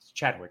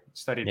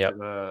studied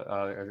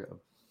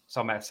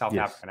some South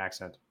African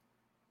accent.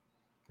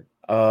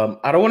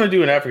 I don't want to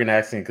do an African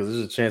accent because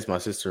there's a chance my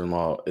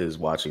sister-in-law is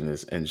watching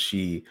this and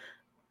she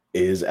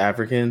is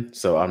African,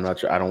 so I'm not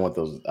sure. I don't want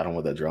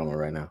that drama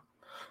right now.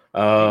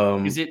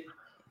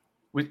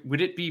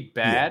 Would it be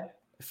bad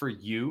for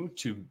you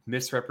to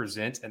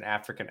misrepresent an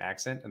African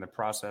accent in the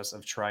process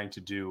of trying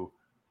to do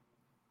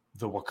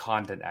the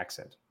Wakandan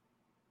accent?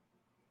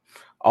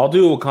 I'll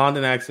do a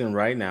Wakandan accent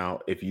right now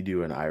if you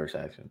do an Irish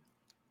accent.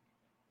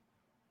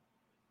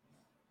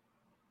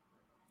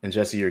 And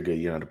Jesse, you're good.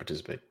 You don't have to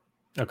participate.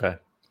 Okay.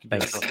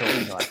 Thanks. I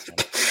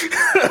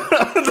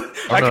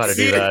know how to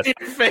do that. In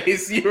your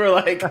face, you were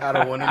like, I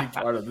don't want any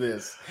part of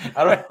this.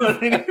 I don't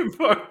want any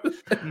part of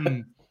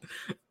this.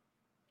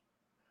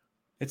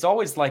 It's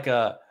always like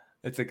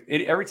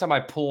every time I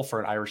pull for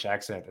an Irish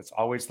accent, it's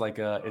always like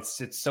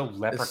it's so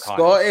leprechaun.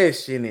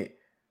 Scottish in it.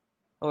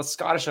 Well,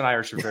 Scottish and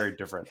Irish are very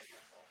different.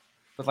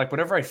 But like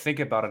whenever I think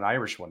about an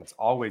Irish one, it's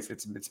always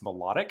it's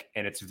melodic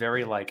and it's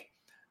very like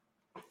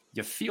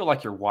you feel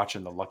like you're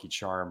watching the Lucky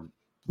Charm,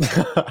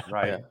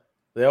 right? Yeah.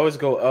 They always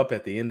go up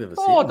at the end of a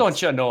sentence.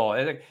 Don't you know?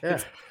 Like,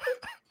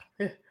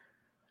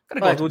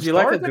 would you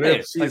like a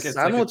grilled cheese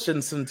sandwich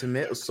and some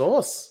tomato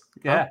sauce?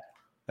 Yeah,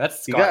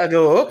 that's you gotta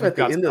go up at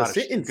the end of the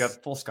sentence. You got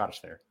full Scottish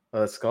there.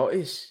 That's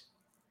Scottish.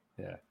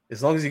 Yeah,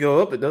 as long as you go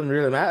up, it doesn't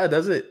really matter,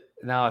 does it?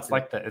 No, it's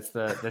like that's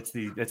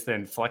the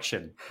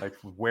inflection, like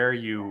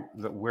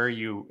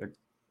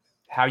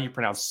how you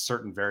pronounce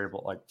certain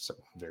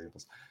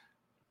variables.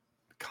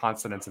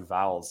 Consonants and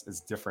vowels is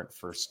different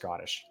for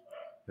Scottish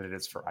than it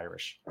is for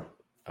Irish.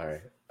 All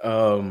right.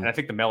 And I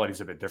think the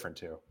melody's a bit different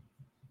too.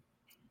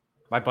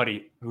 My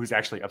buddy, who's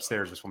actually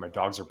upstairs just when my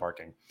dogs are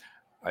barking,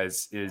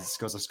 goes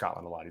to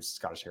Scotland a lot. He's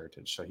Scottish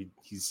heritage. So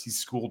he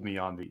schooled me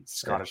on the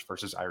Scottish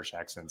versus Irish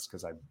accents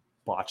because I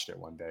botched it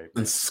one day.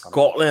 In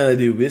Scotland, they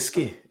do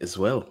whiskey as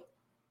well.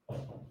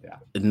 Yeah.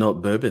 And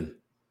not bourbon.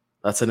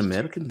 That's an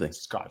American thing.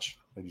 Scotch.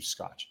 They do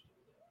Scotch.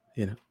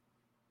 You know.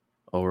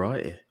 All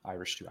right.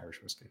 Irish do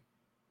Irish whiskey.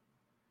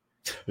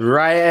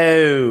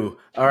 Right.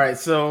 All right.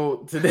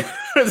 So today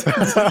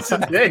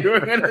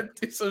we're gonna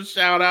do some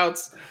shout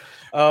outs.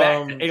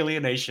 Back to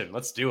alienation.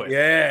 Let's do it.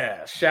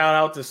 Yeah. Shout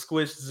out to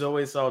Squished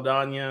Zoe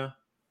Saldana.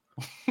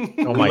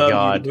 Oh my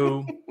God.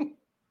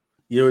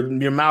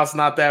 Your mouth's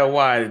not that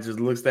wide. It just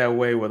looks that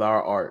way with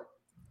our art.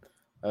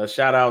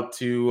 Shout out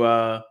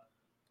to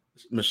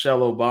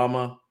Michelle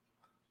Obama.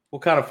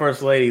 What kind of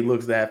first lady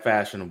looks that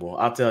fashionable?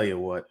 I'll tell you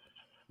what.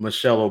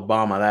 Michelle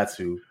Obama, that's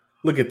who.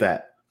 Look at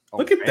that.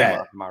 Look at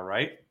that. Am I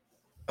right?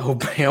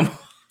 Obama.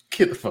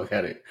 Get the fuck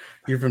out of here.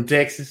 You're from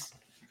Texas?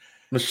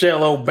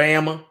 Michelle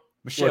Obama.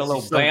 Michelle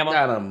What, she's some Obama.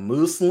 kind of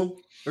Muslim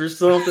or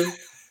something?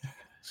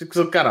 She's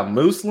some kind of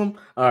Muslim?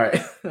 All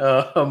right.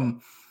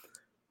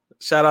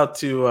 Shout out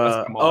to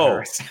That's Kamala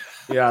Harris.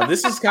 yeah,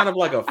 this is kind of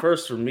like a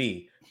first for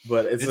me,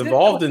 but it's Is it?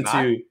 evolved No, it's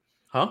into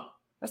huh?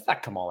 That's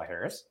not Kamala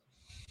Harris.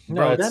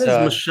 Bro, that is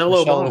Michelle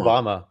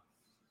Obama.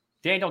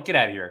 Daniel, get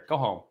out of here. Go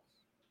home.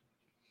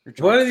 You're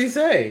What drunk. did he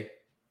say?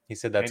 He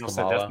said that's Daniel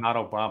Kamala. said that's not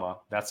Obama.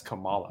 That's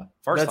Kamala.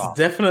 First That's off,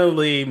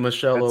 definitely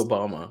Michelle That's-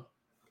 Obama.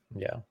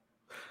 Yeah.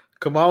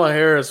 Kamala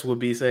Harris would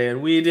be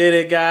saying, "We did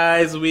it,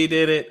 guys. We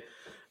did it.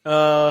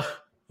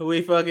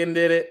 We fucking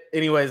did it."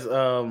 Anyways,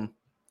 what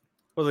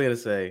was I gonna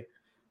say?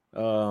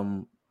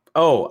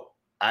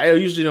 I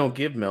usually don't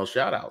give Mel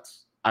shout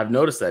outs. I've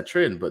noticed that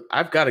trend, but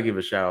I've got to give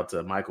a shout out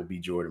to Michael B.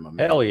 Jordan, my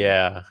man. Hell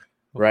yeah.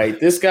 Right?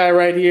 This guy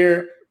right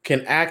here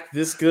can act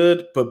this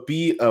good, but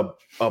be a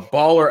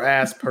baller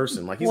ass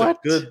person. Like he's What?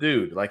 a good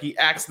dude. Like he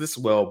acts this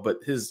well, but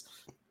his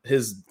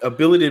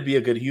ability to be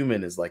a good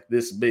human is like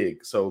this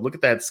big. So look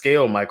at that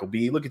scale, Michael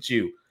B. Look at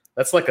you.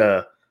 That's like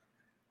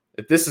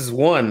if this is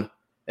 1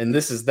 and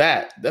this is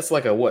that's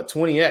like a what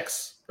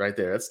 20x right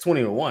there. That's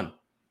 20 to 1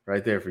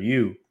 right there for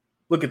you.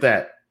 Look at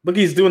that. Look,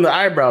 he's doing the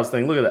eyebrows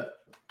thing. Look at that.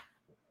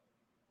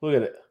 Look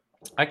at it.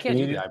 I can't Can do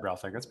you the do- eyebrow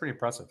thing. That's pretty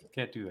impressive. I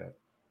can't do that.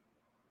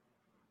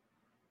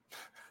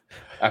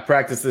 I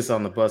practiced this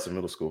on the bus in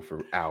middle school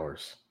for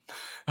hours.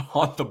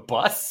 On the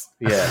bus?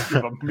 Yeah. You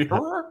have a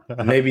mirror?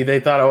 Maybe they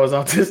thought I was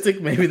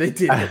autistic. Maybe they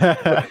didn't.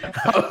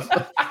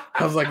 I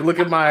was like, look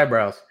at my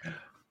eyebrows.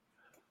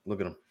 Look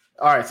at them.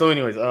 All right. So,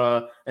 anyways,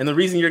 and the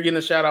reason you're getting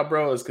a shout out,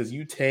 bro, is because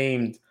you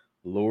tamed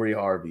Lori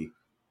Harvey.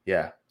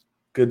 Yeah.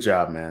 Good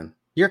job, man.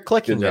 You're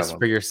clicking Good job, this man.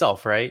 for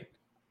yourself, right?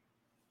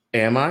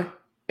 Am I?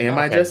 Am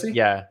I, Okay. Jesse?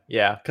 Yeah,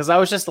 yeah. Because I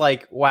was just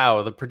like,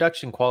 wow, the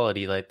production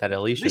quality like that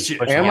Alicia's Alicia,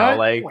 pushing am out. I?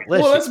 Like,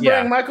 Well, let's bring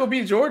yeah. Michael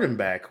B. Jordan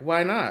back.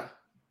 Why not?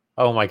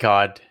 Oh my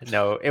God,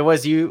 no! It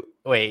was you.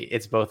 Wait,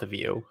 it's both of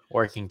you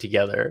working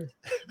together.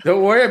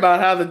 Don't worry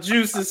about how the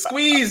juice is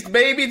squeezed,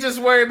 baby. Just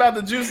worry about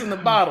the juice in the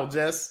bottle,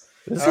 Jess.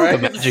 This All is right.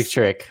 a magic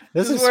trick.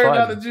 This Just is worry fun.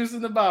 about the juice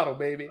in the bottle,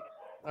 baby.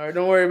 All right,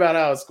 don't worry about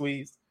how it's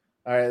squeezed.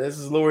 All right, this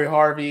is Lori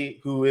Harvey,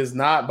 who is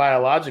not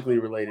biologically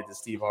related to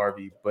Steve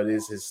Harvey, but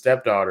is his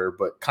stepdaughter,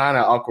 but kind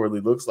of awkwardly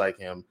looks like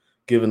him,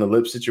 given the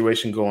lip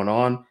situation going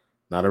on.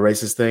 Not a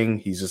racist thing.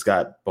 He's just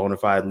got bona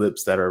fide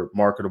lips that are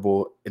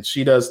marketable, and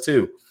she does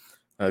too.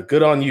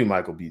 Good on you,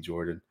 Michael B.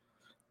 Jordan.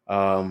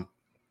 I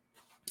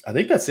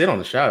think that's it on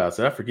the shout outs.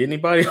 Did I forget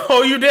anybody?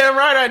 Oh, you damn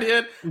right I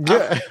did.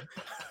 Yeah.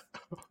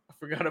 I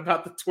forgot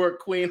about the twerk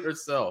queen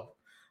herself.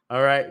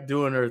 All right,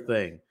 doing her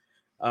thing.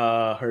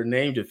 Her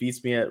name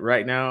defeats me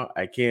right now.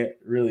 I can't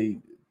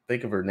really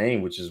think of her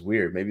name, which is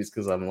weird. Maybe it's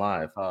because I'm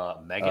live.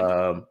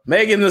 Megan.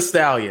 Megan Thee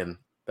Stallion.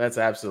 That's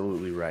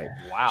absolutely right.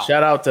 Wow.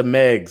 Shout out to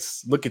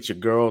Megs. Look at you,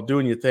 girl,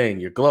 doing your thing.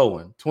 You're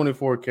glowing.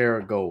 24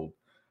 karat gold.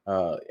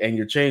 And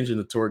you're changing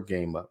the twerk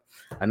game up.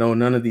 I know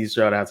none of these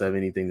shout outs have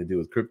anything to do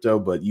with crypto,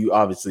 but you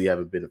obviously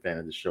haven't been a fan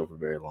of the show for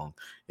very long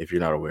if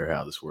you're not aware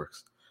how this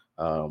works.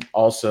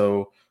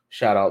 Also,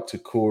 shout out to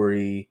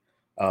Corey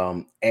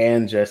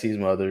and Jesse's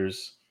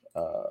mothers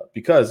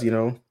because, you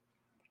know,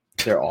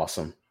 they're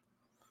awesome.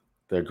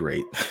 They're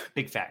great.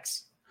 Big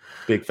facts.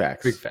 Big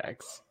facts. Big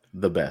facts.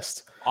 The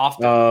best.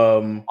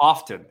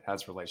 Often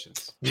has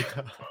relations.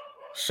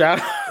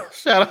 Shout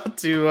out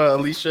to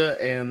Alicia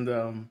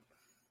and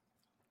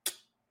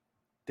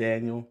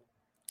Daniel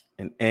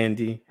and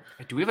Andy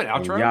Do we have an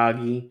and outro?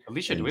 Yagi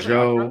Alicia, and do we have an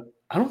Joe. outro?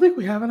 I don't think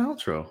we have an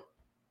outro.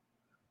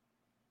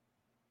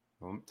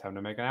 Well, time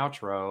to make an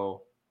outro.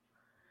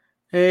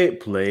 Hey,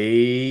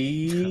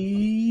 play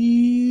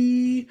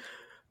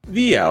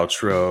the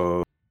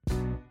outro.